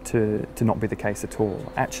proved to not be the case at all.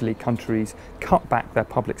 Actually, countries cut back their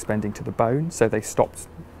public spending to the bone, so they stopped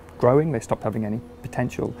growing, they stopped having any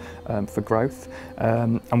potential for growth,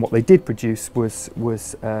 and what they did produce was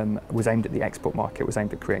aimed at the export market, was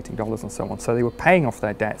aimed at creating dollars and so on. So they were paying off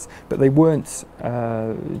their debts, but they weren't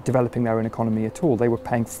developing their own economy at all. They were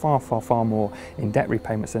paying far more in debt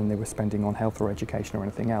repayments than they were spending on health or education or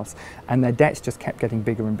anything else, and their debts just kept getting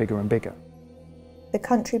bigger and bigger and bigger. The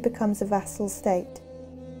country becomes a vassal state,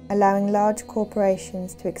 allowing large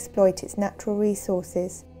corporations to exploit its natural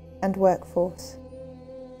resources and workforce.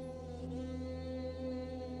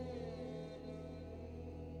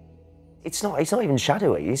 It's not even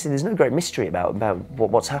shadowy. There's no great mystery about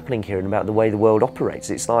what's happening here and about the way the world operates.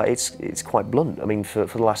 It's quite blunt. I mean, for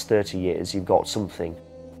the last 30 years, you've got something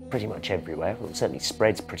pretty much everywhere, well, it certainly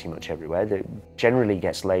spreads pretty much everywhere, that generally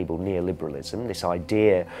gets labelled neoliberalism, this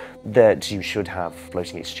idea that you should have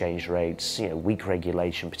floating exchange rates, weak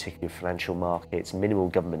regulation, particularly of financial markets, minimal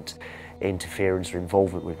government interference or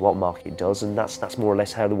involvement with what market does, and that's more or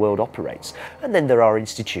less how the world operates. And then there are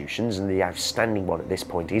institutions, and the outstanding one at this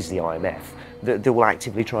point is the IMF, that will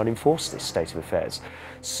actively try and enforce this state of affairs.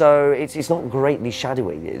 So it's not greatly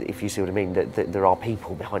shadowy, if you see what I mean, that there are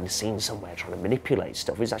people behind the scenes somewhere trying to manipulate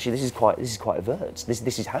stuff. It's actually, this is quite overt.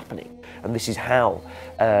 This is happening, and this is how,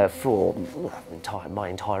 for my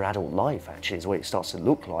entire adult life, actually, is the way it starts to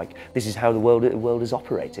look like. This is how the world is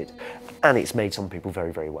operated, and it's made some people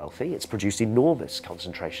very, very wealthy. It's produced enormous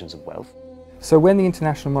concentrations of wealth. So when the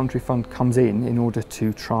International Monetary Fund comes in order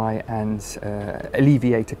to try and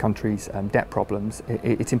alleviate a country's debt problems,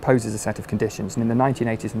 it imposes a set of conditions. And in the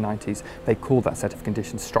 1980s and 90s, they called that set of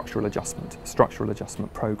conditions structural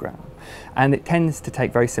adjustment programme. And it tends to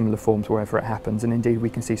take very similar forms wherever it happens. And indeed,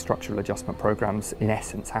 we can see structural adjustment programmes, in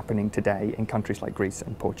essence, happening today in countries like Greece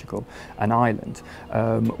and Portugal and Ireland,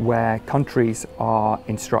 where countries are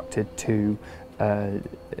instructed to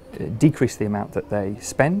decrease the amount that they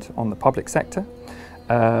spend on the public sector.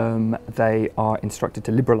 They are instructed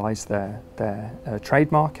to liberalise their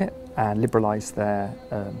trade market and liberalise their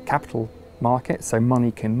capital market, so money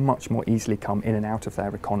can much more easily come in and out of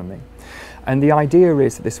their economy. And the idea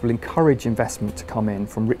is that this will encourage investment to come in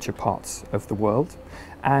from richer parts of the world,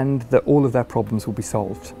 and that all of their problems will be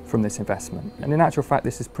solved from this investment. And in actual fact,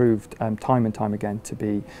 this has proved time and time again to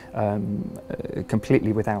be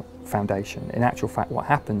completely without foundation. In actual fact, what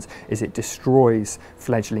happens is it destroys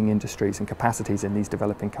fledgling industries and capacities in these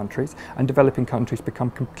developing countries, and developing countries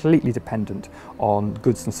become completely dependent on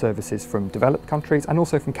goods and services from developed countries and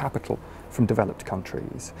also from capital from developed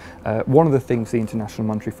countries. One of the things the International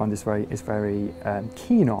Monetary Fund is very very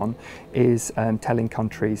keen on is telling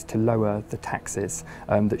countries to lower the taxes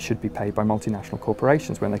that should be paid by multinational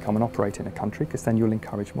corporations when they come and operate in a country, because then you'll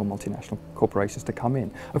encourage more multinational corporations to come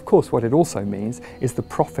in. Of course, what it also means is the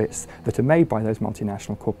profits that are made by those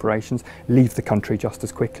multinational corporations leave the country just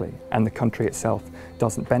as quickly, and the country itself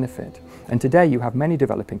doesn't benefit. And today you have many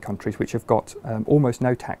developing countries which have got almost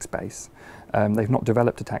no tax base. They've not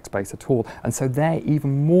developed a tax base at all, and so they're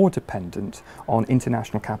even more dependent on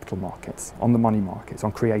international capital markets, on the money markets,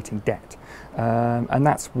 on creating debt. And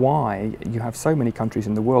that's why you have so many countries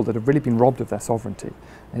in the world that have really been robbed of their sovereignty.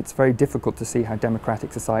 It's very difficult to see how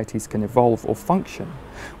democratic societies can evolve or function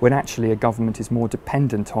when actually a government is more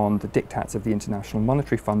dependent on the diktats of the International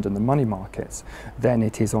Monetary Fund and the money markets than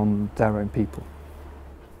it is on their own people.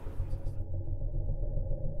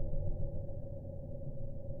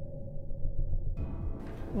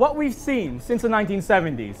 What we've seen since the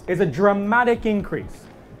 1970s is a dramatic increase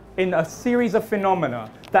in a series of phenomena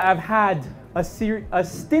that have had a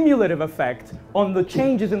stimulative effect on the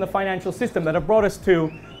changes in the financial system that have brought us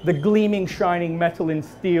to the gleaming, shining metal and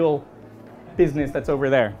steel business that's over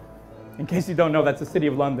there. In case you don't know, that's the City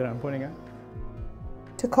of London I'm pointing at.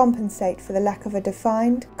 To compensate for the lack of a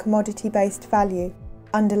defined, commodity-based value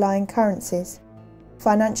underlying currencies,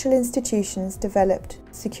 financial institutions developed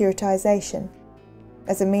securitization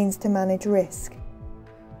as a means to manage risk.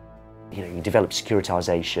 You develop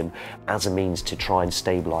securitization as a means to try and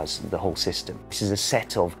stabilize the whole system. This is a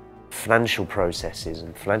set of financial processes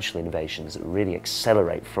and financial innovations that really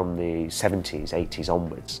accelerate from the 70s, 80s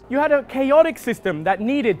onwards. You had a chaotic system that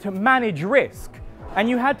needed to manage risk, and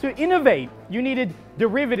you had to innovate. You needed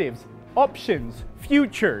derivatives, options,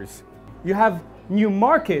 futures. You have new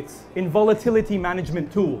markets in volatility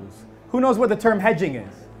management tools. Who knows what the term hedging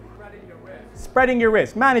is? Spreading your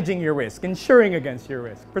risk, managing your risk, insuring against your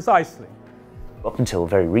risk, precisely. Up until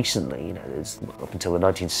very recently, up until the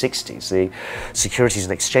 1960s, the Securities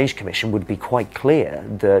and Exchange Commission would be quite clear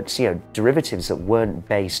that derivatives that weren't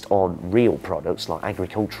based on real products, like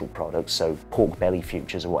agricultural products, so pork belly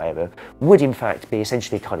futures or whatever, would in fact be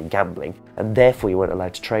essentially a kind of gambling, and therefore you weren't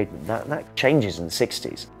allowed to trade them. That changes in the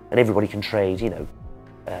 60s, and everybody can trade,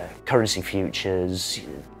 currency futures,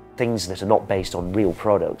 things that are not based on real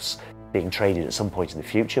products, being traded at some point in the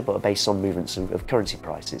future, but are based on movements of currency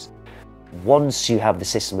prices. Once you have the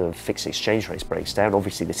system of fixed exchange rates breaks down,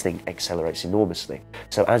 obviously this thing accelerates enormously.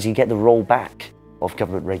 So as you get the rollback of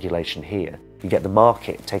government regulation here, you get the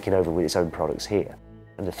market taking over with its own products here.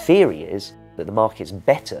 And the theory is that the market's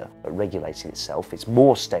better at regulating itself, it's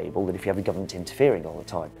more stable than if you have the government interfering all the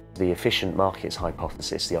time. The efficient markets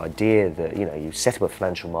hypothesis, the idea that you set up a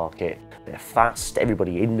financial market, they're fast,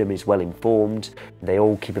 everybody in them is well informed, they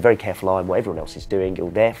all keep a very careful eye on what everyone else is doing, it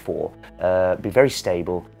will therefore be very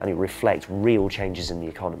stable and it will reflect real changes in the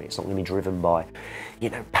economy. It's not going to be driven by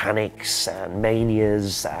panics and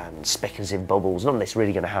manias and speculative bubbles. None of this is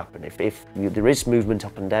really going to happen. If there is movement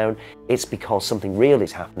up and down, it's because something real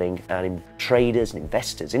is happening and traders and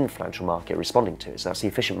investors in the financial market are responding to it. So that's the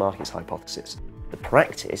efficient markets hypothesis. The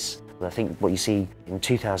practice, and I think what you see in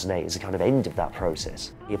 2008 is the kind of end of that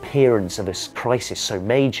process. The appearance of a crisis so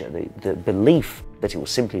major, the belief that it will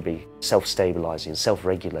simply be self-stabilising and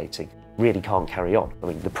self-regulating really can't carry on. I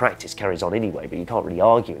mean, the practice carries on anyway, but you can't really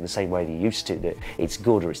argue in the same way that you used to, that it's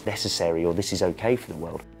good or it's necessary or this is okay for the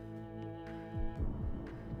world.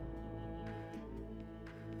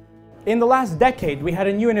 In the last decade, we had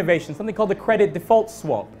a new innovation, something called the credit default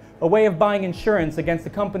swap, a way of buying insurance against the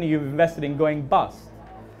company you've invested in going bust.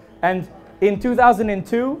 And in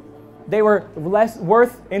 2002, they were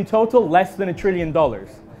worth in total less than $1 trillion.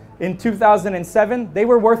 In 2007, they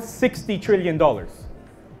were worth $60 trillion.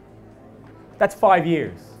 That's 5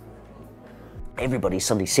 years. Everybody's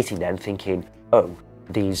suddenly sitting there and thinking, oh,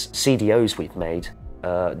 these CDOs we've made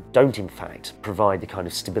don't in fact provide the kind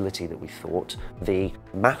of stability that we thought. The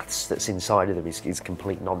maths that's inside of them is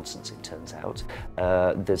complete nonsense, it turns out.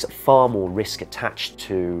 There's far more risk attached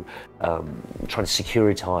to trying to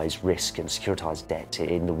securitise risk and securitise debt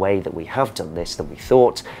in the way that we have done this than we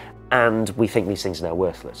thought, and we think these things are now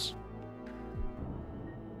worthless.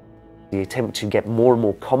 The attempt to get more and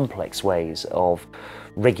more complex ways of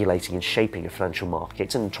regulating and shaping a financial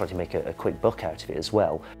market and trying to make a quick buck out of it as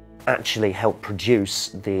well actually helped produce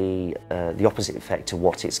the opposite effect to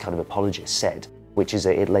what its kind of apologists said, which is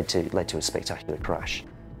that it led to a spectacular crash.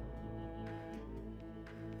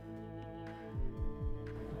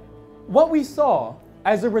 What we saw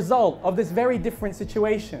as a result of this very different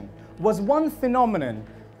situation was one phenomenon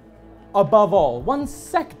above all, one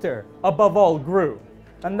sector above all grew,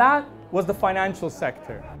 and that was the financial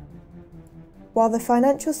sector. While the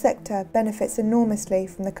financial sector benefits enormously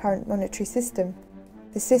from the current monetary system,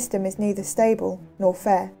 the system is neither stable nor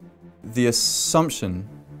fair. The assumption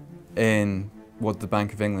in what the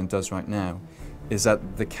Bank of England does right now is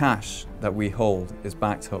that the cash that we hold is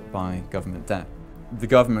backed up by government debt. The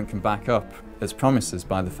government can back up its promises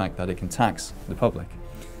by the fact that it can tax the public.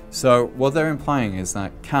 So what they're implying is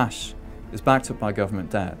that cash is backed up by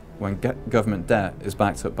government debt when government debt is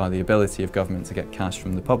backed up by the ability of government to get cash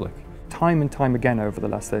from the public. Time and time again over the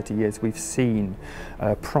last 30 years we've seen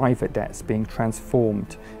private debts being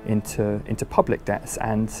transformed into public debts,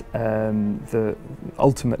 and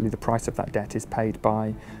ultimately the price of that debt is paid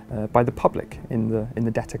by the public in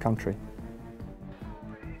the debtor country.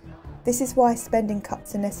 This is why spending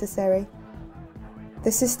cuts are necessary.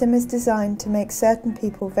 The system is designed to make certain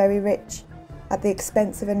people very rich at the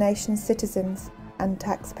expense of a nation's citizens and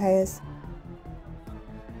taxpayers.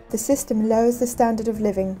 The system lowers the standard of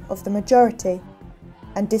living of the majority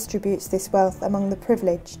and distributes this wealth among the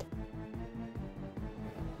privileged.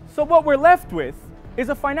 So what we're left with is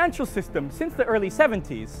a financial system since the early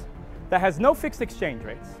 70s that has no fixed exchange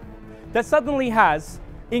rates, that suddenly has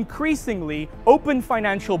increasingly open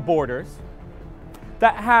financial borders,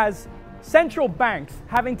 that has central banks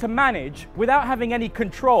having to manage without having any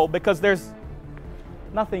control because there's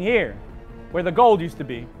nothing here where the gold used to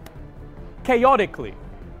be. Chaotically,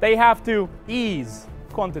 they have to ease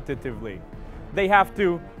quantitatively. They have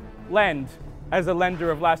to lend as a lender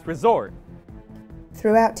of last resort.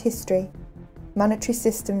 Throughout history, monetary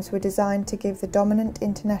systems were designed to give the dominant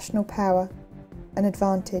international power an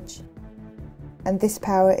advantage, and this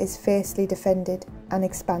power is fiercely defended and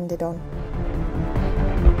expanded on.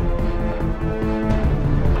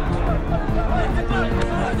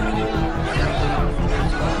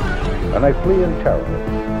 And they flee in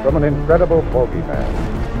terror from an incredible bogeyman.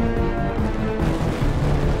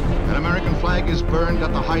 An American flag is burned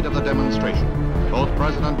at the height of the demonstration. Both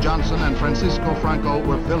President Johnson and Francisco Franco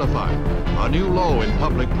were vilified. A new low in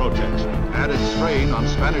public protest added strain on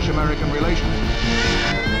Spanish-American relations.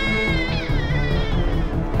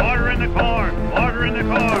 Order in the court! Order in the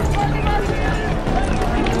court!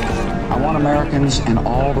 I want Americans and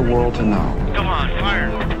all the world to know. Come on, fire!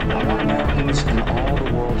 I want Americans and all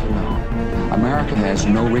the world to know. America has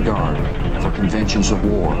no regard for conventions of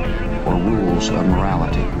war or rules of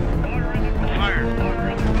morality. Fire!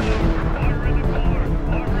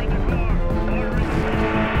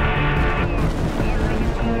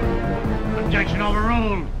 Objection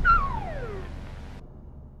overruled!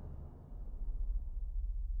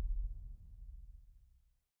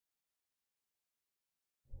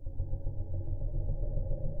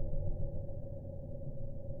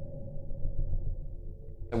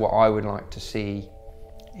 What I would like to see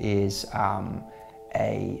is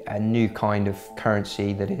a new kind of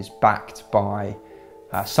currency that is backed by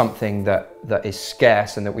something that is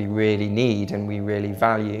scarce and that we really need and we really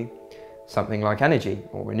value, something like energy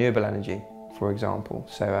or renewable energy, for example.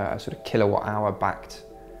 So a sort of kilowatt-hour backed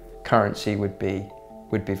currency would be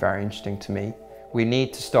very interesting to me. We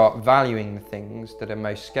need to start valuing the things that are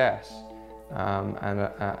most scarce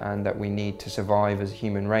and that we need to survive as a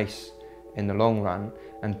human race in the long run,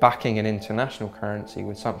 and backing an international currency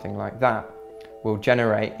with something like that will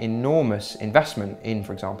generate enormous investment in,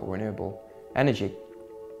 for example, renewable energy,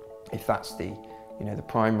 if that's the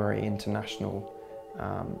primary international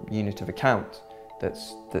unit of account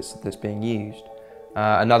that's being used.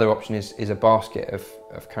 Another option is a basket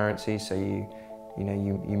of currencies, so you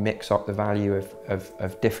mix up the value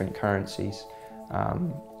of different currencies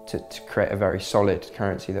to create a very solid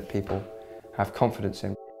currency that people have confidence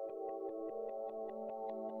in.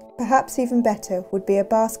 Perhaps even better would be a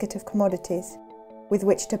basket of commodities with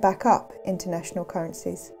which to back up international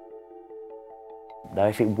currencies. Now,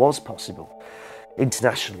 if it was possible,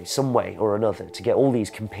 internationally, some way or another, to get all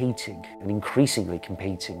these competing and increasingly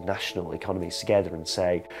competing national economies together and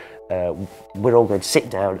say, we're all going to sit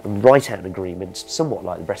down and write out an agreement, somewhat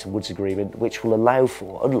like the Bretton Woods Agreement, which will allow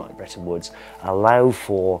for, unlike Bretton Woods, allow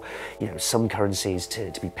for some currencies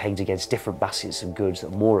to be pegged against different baskets of goods that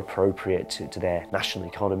are more appropriate to their national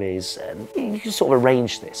economies. And you can sort of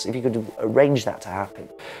arrange this. If you could arrange that to happen,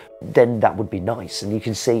 then that would be nice, and you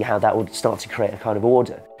can see how that would start to create a kind of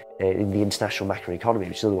order in the international macroeconomy,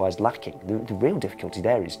 which is otherwise lacking. The real difficulty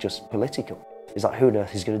there is just political. It's like, who on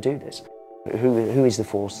earth is going to do this? Who is the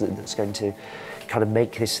force that's going to kind of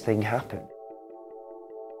make this thing happen?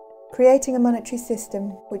 Creating a monetary system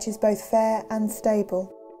which is both fair and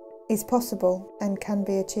stable is possible and can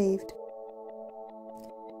be achieved.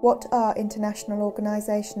 What are international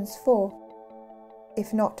organisations for,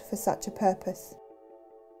 if not for such a purpose?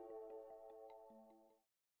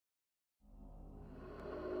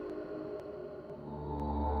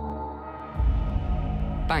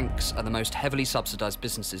 banks are the most heavily subsidised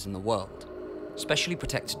businesses in the world, specially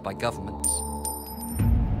protected by governments.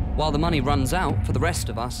 While the money runs out for the rest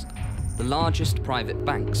of us, the largest private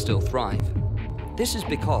banks still thrive. This is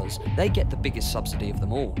because they get the biggest subsidy of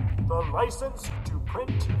them all. The license to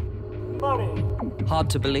print money. Hard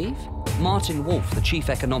to believe? Martin Wolf, the chief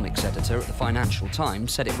economics editor at the Financial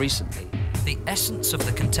Times, said it recently. The essence of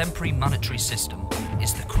the contemporary monetary system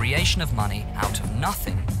is the creation of money out of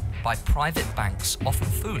nothing by private banks' often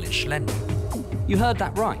foolish lending. You heard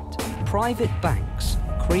that right. Private banks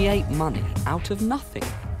create money out of nothing.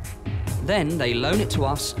 Then they loan it to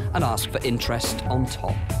us and ask for interest on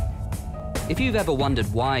top. If you've ever wondered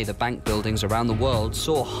why the bank buildings around the world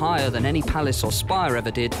soar higher than any palace or spire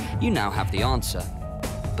ever did, you now have the answer.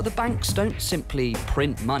 But the banks don't simply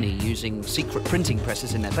print money using secret printing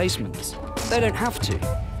presses in their basements. They don't have to.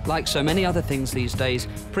 Like so many other things these days,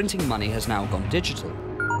 printing money has now gone digital.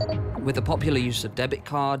 With the popular use of debit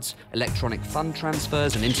cards, electronic fund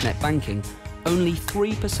transfers and internet banking, only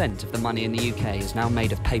 3% of the money in the UK is now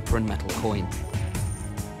made of paper and metal coin.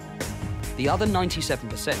 The other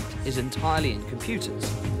 97% is entirely in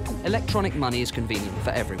computers. Electronic money is convenient for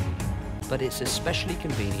everyone, but it's especially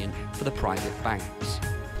convenient for the private banks,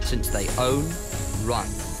 since they own, run,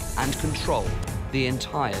 and control the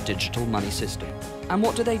entire digital money system. And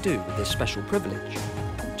what do they do with this special privilege?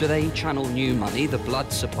 Do they channel new money, the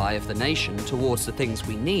blood supply of the nation, towards the things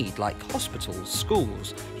we need, like hospitals,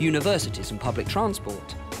 schools, universities, and public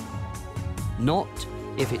transport? Not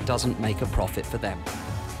if it doesn't make a profit for them.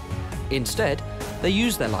 Instead, they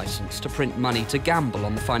use their license to print money to gamble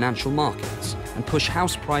on the financial markets and push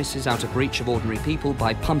house prices out of reach of ordinary people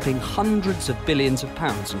by pumping hundreds of billions of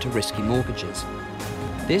pounds into risky mortgages.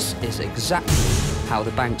 This is exactly how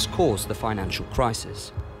the banks caused the financial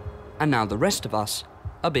crisis. And now the rest of us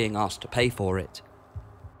are being asked to pay for it.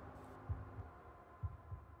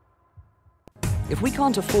 If we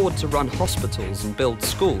can't afford to run hospitals and build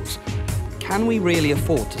schools, can we really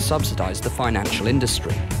afford to subsidise the financial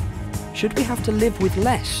industry? Should we have to live with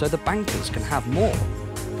less so the bankers can have more?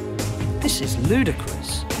 This is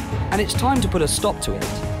ludicrous, and it's time to put a stop to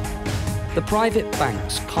it. The private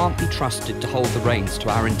banks can't be trusted to hold the reins to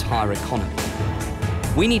our entire economy.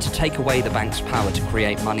 We need to take away the bank's power to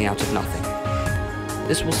create money out of nothing.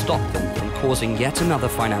 This will stop them from causing yet another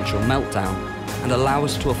financial meltdown and allow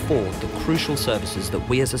us to afford the crucial services that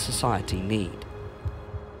we as a society need.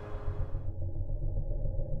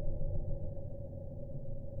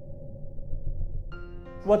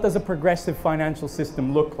 What does a progressive financial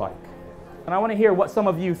system look like? And I want to hear what some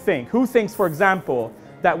of you think. Who thinks, for example,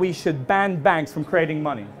 that we should ban banks from creating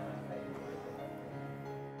money?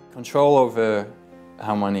 Control over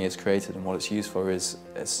how money is created and what it's used for is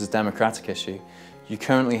a democratic issue. You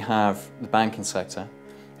currently have the banking sector,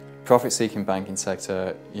 profit-seeking banking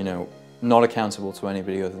sector, not accountable to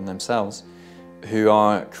anybody other than themselves, who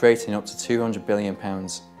are creating up to £200 billion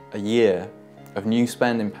a year of new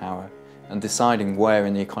spending power and deciding where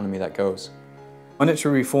in the economy that goes.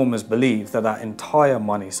 Monetary reformers believe that that entire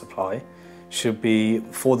money supply should be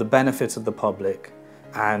for the benefit of the public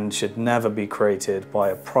and should never be created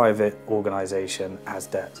by a private organisation as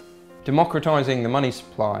debt. Democratising the money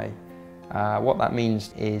supply, what that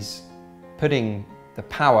means is putting the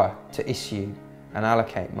power to issue and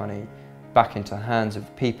allocate money back into the hands of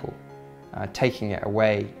the people, taking it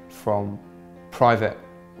away from private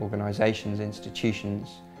organisations, institutions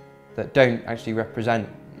that don't actually represent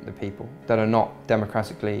the people, that are not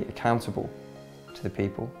democratically accountable to the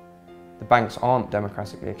people. The banks aren't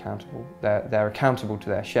democratically accountable. They're accountable to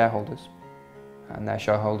their shareholders and their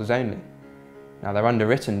shareholders only. Now they're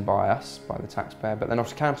underwritten by us, by the taxpayer, but they're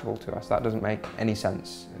not accountable to us. That doesn't make any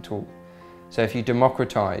sense at all. So if you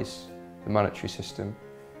democratise the monetary system,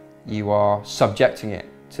 you are subjecting it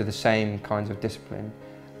to the same kinds of discipline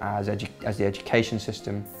as the education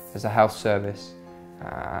system, as the health service,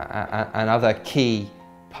 and other key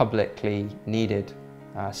publicly needed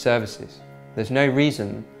services. There's no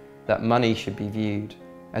reason that money should be viewed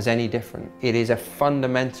as any different. It is a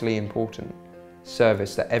fundamentally important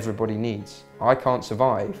service that everybody needs. I can't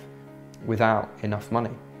survive without enough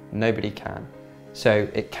money. Nobody can. So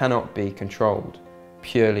it cannot be controlled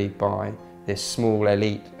purely by this small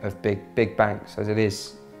elite of big banks as it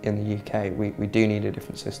is in the UK. We do need a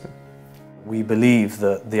different system. We believe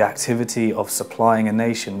that the activity of supplying a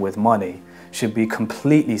nation with money should be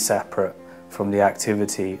completely separate from the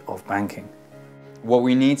activity of banking. What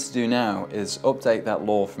we need to do now is update that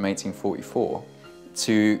law from 1844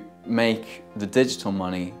 to make the digital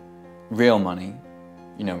money real money.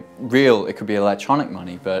 Real, it could be electronic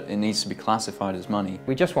money, but it needs to be classified as money.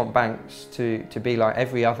 We just want banks to be like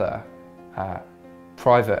every other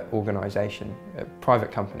private organisation, a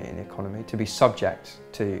private company in the economy, to be subject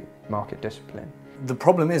to market discipline. The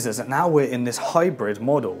problem is that now we're in this hybrid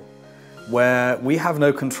model where we have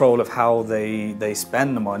no control of how they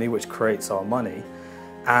spend the money, which creates our money,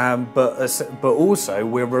 but also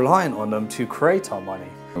we're reliant on them to create our money.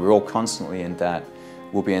 We're all constantly in debt.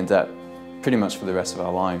 We'll be in debt pretty much for the rest of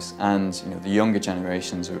our lives, and the younger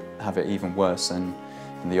generations have it even worse than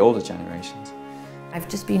the older generations. I've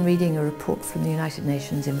just been reading a report from the United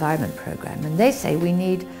Nations Environment Programme, and they say we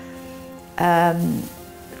need $2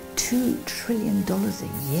 trillion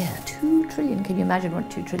a year. 2 trillion, can you imagine what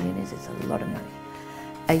 2 trillion is? It's a lot of money.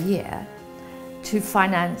 A year to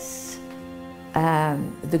finance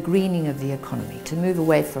the greening of the economy, to move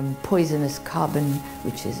away from poisonous carbon,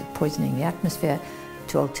 which is poisoning the atmosphere,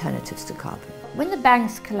 to alternatives to carbon. When the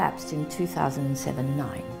banks collapsed in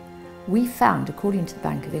 2007-09, we found, according to the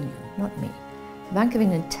Bank of England, not me, the Bank of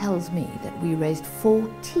England tells me that we raised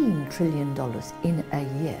 $14 trillion in a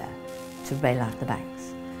year to bail out the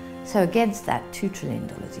banks. So against that $2 trillion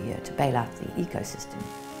a year to bail out the ecosystem,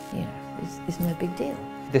 is no big deal.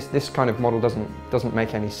 This kind of model doesn't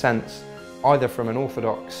make any sense, either from an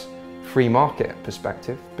orthodox free market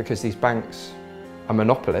perspective, because these banks are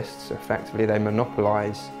monopolists, so effectively they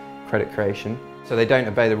monopolise credit creation, so they don't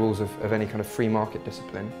obey the rules of any kind of free market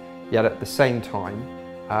discipline, yet at the same time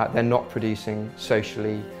they're not producing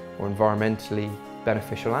socially or environmentally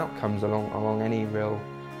beneficial outcomes along any real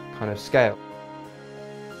kind of scale.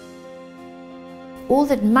 All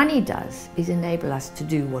that money does is enable us to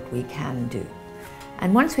do what we can do.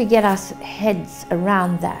 And once we get our heads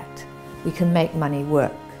around that, we can make money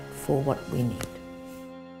work for what we need.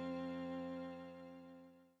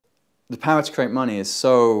 The power to create money is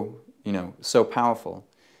so powerful.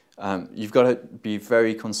 You've got to be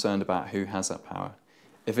very concerned about who has that power.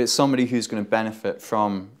 If it's somebody who's going to benefit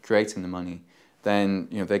from creating the money, then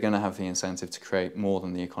they're going to have the incentive to create more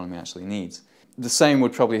than the economy actually needs. The same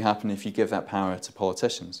would probably happen if you give that power to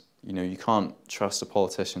politicians. You can't trust a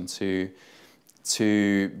politician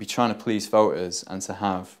to be trying to please voters and to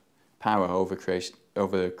have power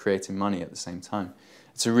over creating money at the same time.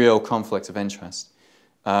 It's a real conflict of interest.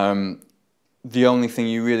 The only thing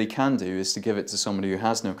you really can do is to give it to somebody who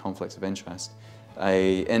has no conflict of interest,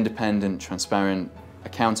 an independent, transparent,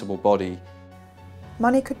 accountable body.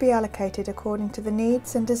 Money could be allocated according to the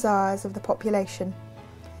needs and desires of the population.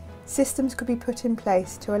 Systems could be put in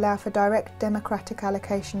place to allow for direct democratic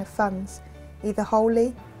allocation of funds, either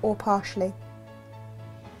wholly or partially.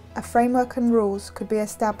 A framework and rules could be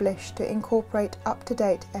established to incorporate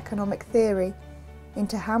up-to-date economic theory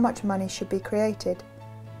into how much money should be created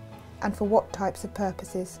and for what types of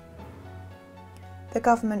purposes. The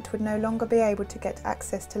government would no longer be able to get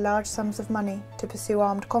access to large sums of money to pursue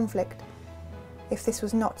armed conflict if this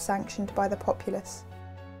was not sanctioned by the populace.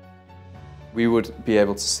 We would be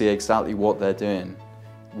able to see exactly what they're doing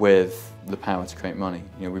with the power to create money.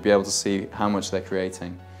 We'd be able to see how much they're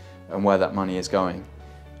creating and where that money is going.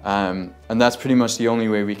 And that's pretty much the only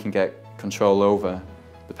way we can get control over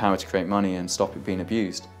the power to create money and stop it being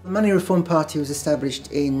abused. The Money Reform Party was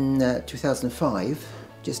established in 2005,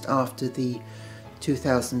 just after the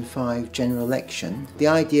 2005 general election. The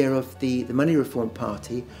idea of the Money Reform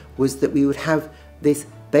Party was that we would have this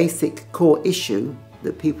basic core issue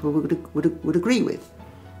that people would agree with.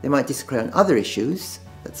 They might disagree on other issues,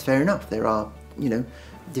 that's fair enough, there are,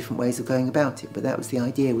 different ways of going about it, but that was the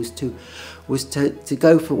idea, was to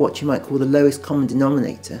go for what you might call the lowest common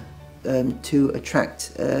denominator, to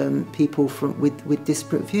attract people with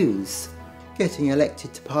disparate views. Getting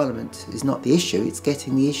elected to Parliament is not the issue, it's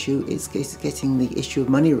getting the issue of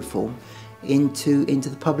money reform into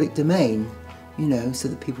the public domain, so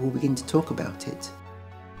that people will begin to talk about it.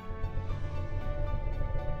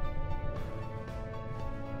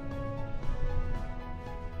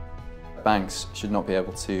 Banks should not be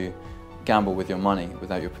able to gamble with your money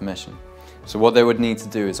without your permission. So what they would need to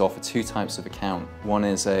do is offer two types of account. One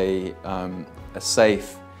is a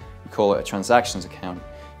safe, we call it a transactions account.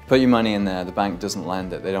 You put your money in there, the bank doesn't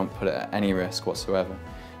lend it, they don't put it at any risk whatsoever.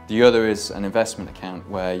 The other is an investment account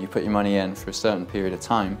where you put your money in for a certain period of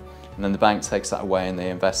time and then the bank takes that away and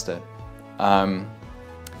they invest it.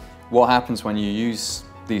 What happens when you use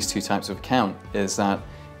these two types of account is that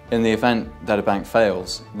in the event that a bank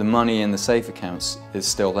fails, the money in the safe accounts is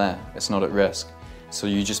still there, it's not at risk. So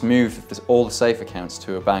you just move all the safe accounts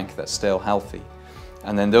to a bank that's still healthy.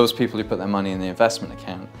 And then those people who put their money in the investment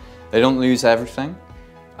account, they don't lose everything,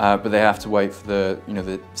 but they have to wait for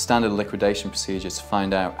the standard liquidation procedure to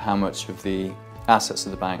find out how much of the assets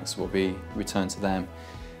of the banks will be returned to them.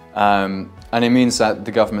 And it means that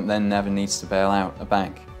the government then never needs to bail out a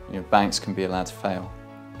bank. banks can be allowed to fail.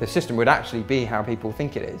 The system would actually be how people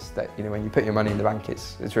think it is, that when you put your money in the bank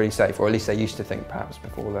it's really safe, or at least they used to think perhaps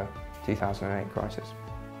before the 2008 crisis.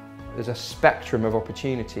 There's a spectrum of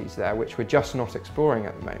opportunities there which we're just not exploring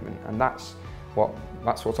at the moment, and that's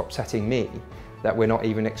what's upsetting me, that we're not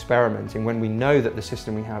even experimenting when we know that the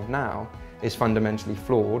system we have now is fundamentally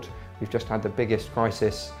flawed. We've just had the biggest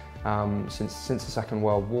crisis since the Second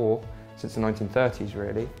World War, since the 1930s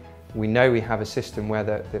really. We know we have a system where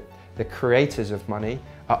the creators of money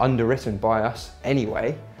are underwritten by us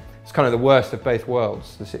anyway. It's kind of the worst of both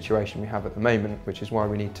worlds, the situation we have at the moment, which is why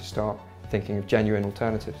we need to start thinking of genuine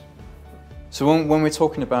alternatives. So when we're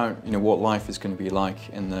talking about what life is going to be like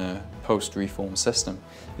in the post-reform system,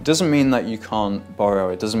 it doesn't mean that you can't borrow,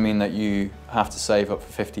 it doesn't mean that you have to save up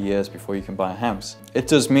for 50 years before you can buy a house. It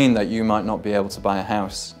does mean that you might not be able to buy a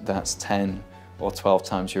house that's 10 or 12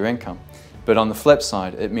 times your income. But on the flip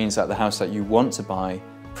side, it means that the house that you want to buy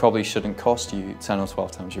probably shouldn't cost you 10 or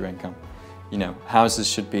 12 times your income. Houses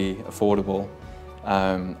should be affordable,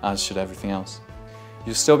 as should everything else.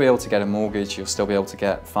 You'll still be able to get a mortgage, you'll still be able to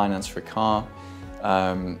get finance for a car,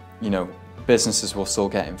 businesses will still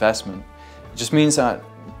get investment. It just means that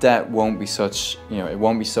debt won't be such, it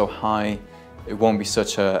won't be so high, it won't be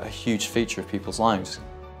such a huge feature of people's lives.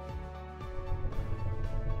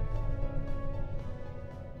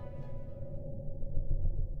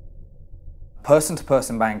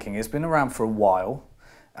 Person-to-person banking has been around for a while.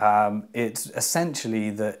 It's essentially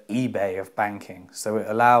the eBay of banking, so it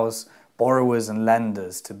allows borrowers and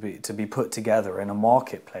lenders to be put together in a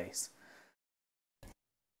marketplace.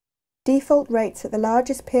 Default rates at the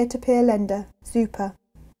largest peer-to-peer lender, Super,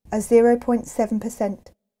 are 0.7%.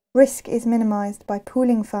 Risk is minimised by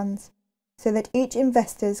pooling funds, so that each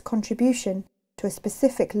investor's contribution to a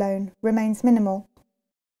specific loan remains minimal.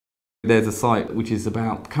 There's a site which is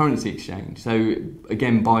about currency exchange, so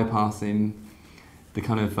again bypassing the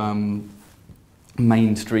kind of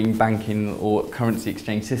mainstream banking or currency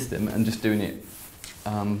exchange system and just doing it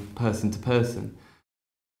person to person.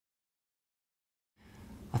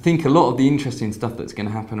 I think a lot of the interesting stuff that's going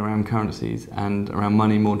to happen around currencies and around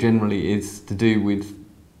money more generally is to do with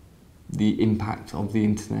the impact of the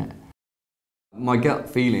internet. My gut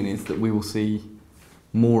feeling is that we will see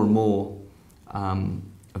more and more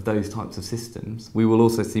of those types of systems. We will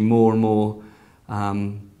also see more and more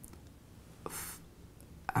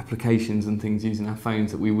applications and things using our phones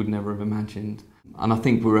that we would never have imagined. And I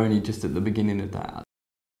think we're only just at the beginning of that.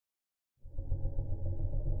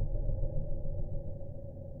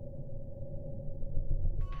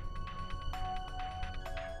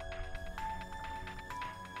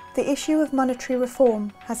 The issue of monetary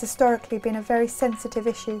reform has historically been a very sensitive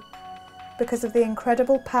issue because of the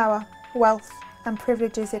incredible power, wealth and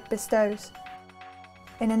privileges it bestows.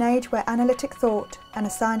 In an age where analytic thought and a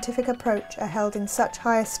scientific approach are held in such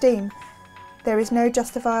high esteem, there is no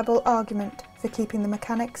justifiable argument for keeping the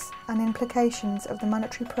mechanics and implications of the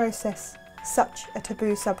monetary process such a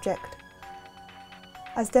taboo subject.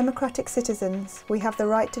 As democratic citizens, we have the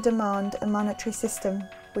right to demand a monetary system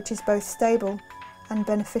which is both stable and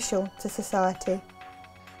beneficial to society.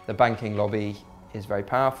 The banking lobby is very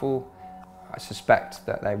powerful. I suspect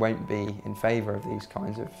that they won't be in favour of these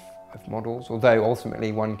kinds of models, although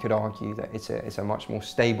ultimately one could argue that it's a much more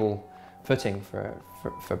stable footing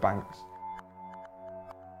for banks.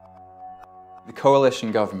 The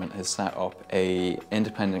coalition government has set up an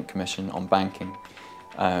independent commission on banking,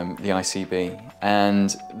 the ICB,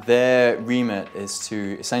 and their remit is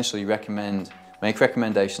to essentially make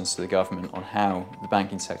recommendations to the government on how the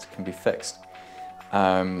banking sector can be fixed.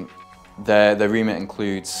 Their remit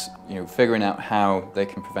includes figuring out how they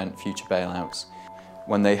can prevent future bailouts.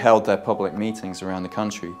 When they held their public meetings around the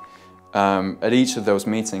country, at each of those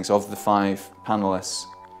meetings, of the 5 panellists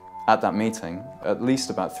at that meeting, at least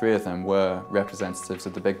about 3 of them were representatives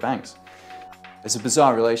of the big banks. It's a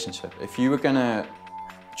bizarre relationship. If you were going to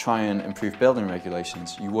try and improve building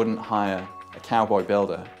regulations, you wouldn't hire a cowboy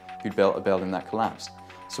builder who'd built a building that collapsed.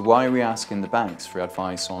 So why are we asking the banks for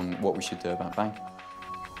advice on what we should do about banking?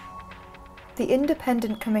 The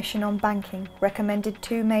Independent Commission on Banking recommended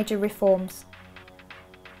 2 major reforms.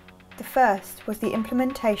 The first was the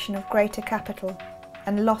implementation of greater capital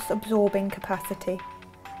and loss-absorbing capacity.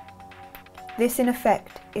 This in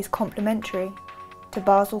effect is complementary to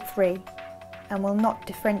Basel III and will not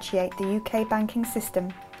differentiate the UK banking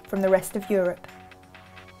system from the rest of Europe.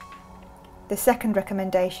 The second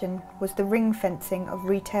recommendation was the ring-fencing of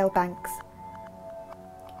retail banks.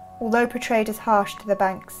 Although portrayed as harsh to the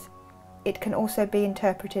banks, it can also be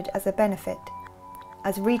interpreted as a benefit,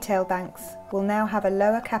 as retail banks will now have a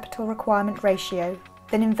lower capital requirement ratio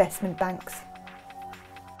than investment banks.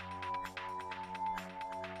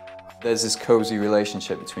 There's this cosy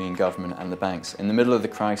relationship between government and the banks. In the middle of the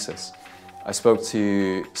crisis, I spoke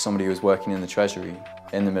to somebody who was working in the Treasury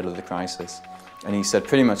in the middle of the crisis, and he said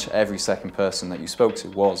pretty much every second person that you spoke to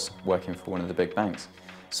was working for one of the big banks.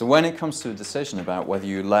 So when it comes to a decision about whether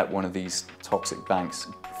you let one of these toxic banks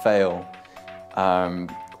fail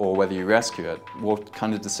or whether you rescue it, what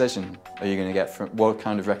kind of decision are you going to get from, what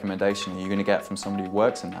kind of recommendation are you going to get from somebody who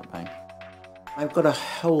works in that bank? I've got a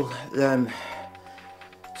whole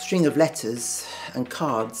string of letters and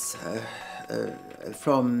cards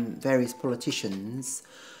from various politicians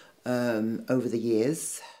over the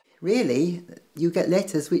years. Really, you get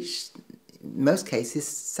letters which, in most cases,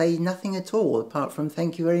 say nothing at all apart from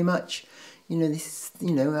 "thank you very much." You know, this.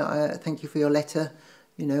 You know, thank you for your letter.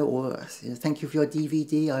 You know, or thank you for your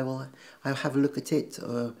DVD. I'll have a look at it.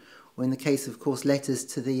 Or in the case, of course, letters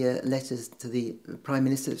to the Prime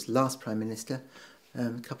Minister. It was the last Prime Minister.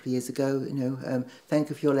 A couple of years ago, you know, thank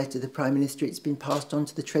you for your letter to the Prime Minister. It's been passed on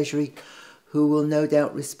to the Treasury, who will no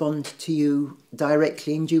doubt respond to you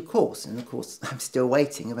directly in due course. And of course, I'm still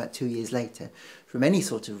waiting about 2 years later from any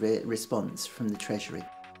sort of response from the Treasury.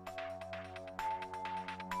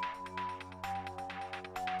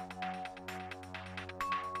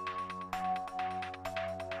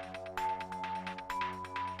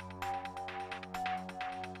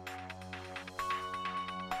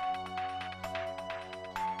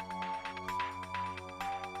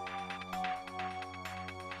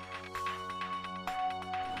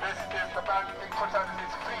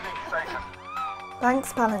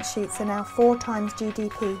 Banks' balance sheets are now 4 times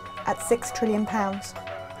GDP at £6 trillion.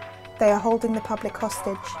 They are holding the public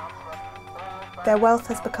hostage. Their wealth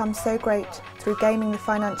has become so great through gaming the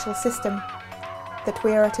financial system that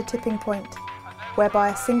we are at a tipping point whereby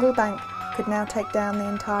a single bank could now take down the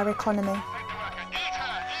entire economy.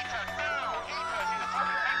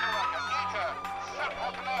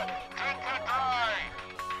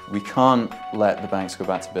 We can't let the banks go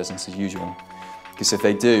back to business as usual, because if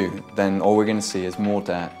they do, then all we're going to see is more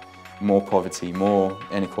debt, more poverty, more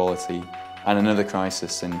inequality, and another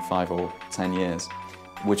crisis in 5 or 10 years,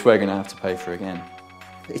 which we're going to have to pay for again.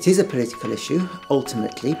 It is a political issue,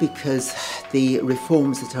 ultimately, because the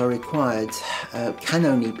reforms that are required can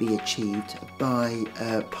only be achieved by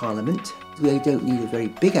Parliament. We don't need a very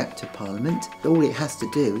big act of Parliament. All it has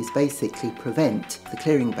to do is basically prevent the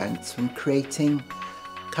clearing banks from creating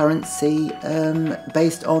currency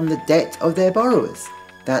based on the debt of their borrowers.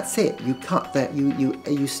 That's it. You cut that.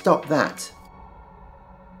 You stop that.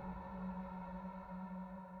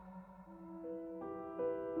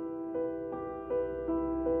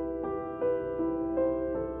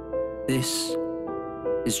 This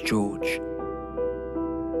is George.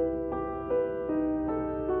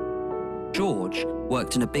 George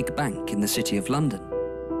worked in a big bank in the City of London.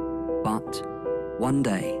 But one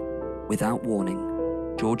day, without warning,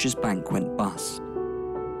 George's bank went bust.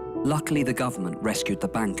 Luckily, the government rescued the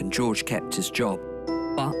bank and George kept his job.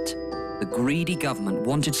 But the greedy government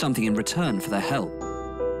wanted something in return for their help.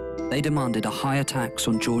 They demanded a higher tax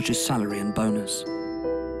on George's salary and bonus.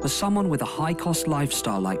 For someone with a high-cost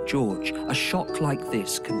lifestyle like George, a shock like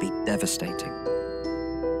this can be devastating.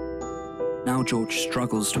 Now George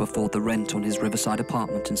struggles to afford the rent on his riverside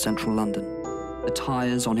apartment in central London. The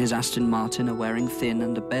tyres on his Aston Martin are wearing thin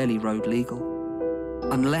and are barely road legal.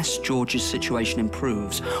 Unless George's situation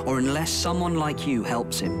improves, or unless someone like you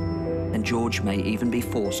helps him, then George may even be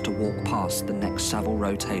forced to walk past the next Savile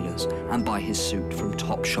Row tailors and buy his suit from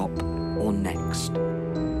Topshop or Next.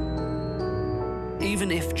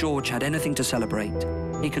 Even if George had anything to celebrate,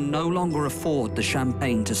 he can no longer afford the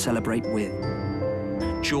champagne to celebrate with.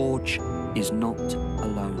 George is not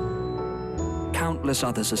alone. Countless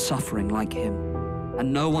others are suffering like him,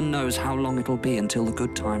 and no one knows how long it'll be until the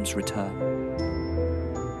good times return.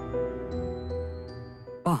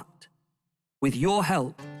 But with your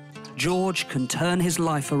help, George can turn his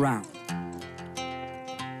life around.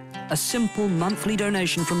 A simple monthly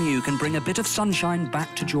donation from you can bring a bit of sunshine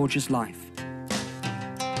back to George's life.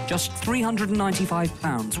 Just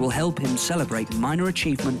 £395 will help him celebrate minor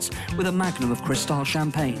achievements with a magnum of Cristal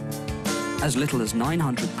champagne. As little as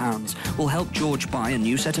 £900 will help George buy a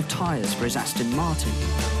new set of tyres for his Aston Martin.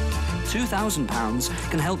 £2,000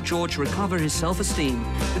 can help George recover his self-esteem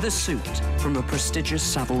with a suit from a prestigious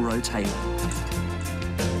Savile Row tailor.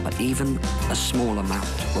 But even a small amount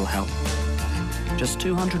will help. Just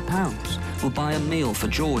 £200 will buy a meal for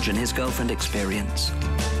George and his girlfriend Experience.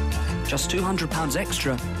 Just £200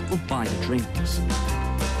 extra will buy the drinks.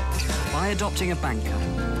 By adopting a banker,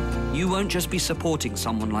 you won't just be supporting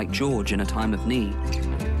someone like George in a time of need.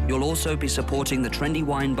 You'll also be supporting the trendy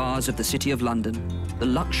wine bars of the City of London the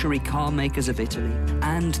luxury car makers of Italy,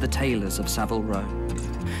 and the tailors of Savile Row.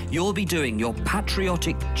 You'll be doing your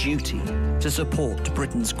patriotic duty to support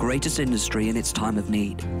Britain's greatest industry in its time of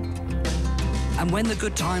need. And when the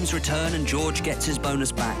good times return and George gets his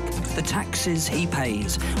bonus back, the taxes he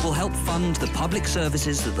pays will help fund the public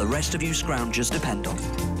services that the rest of you scroungers depend on.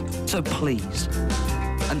 So please,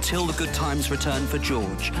 until the good times return for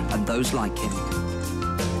George and those like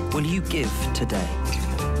him, will you give today?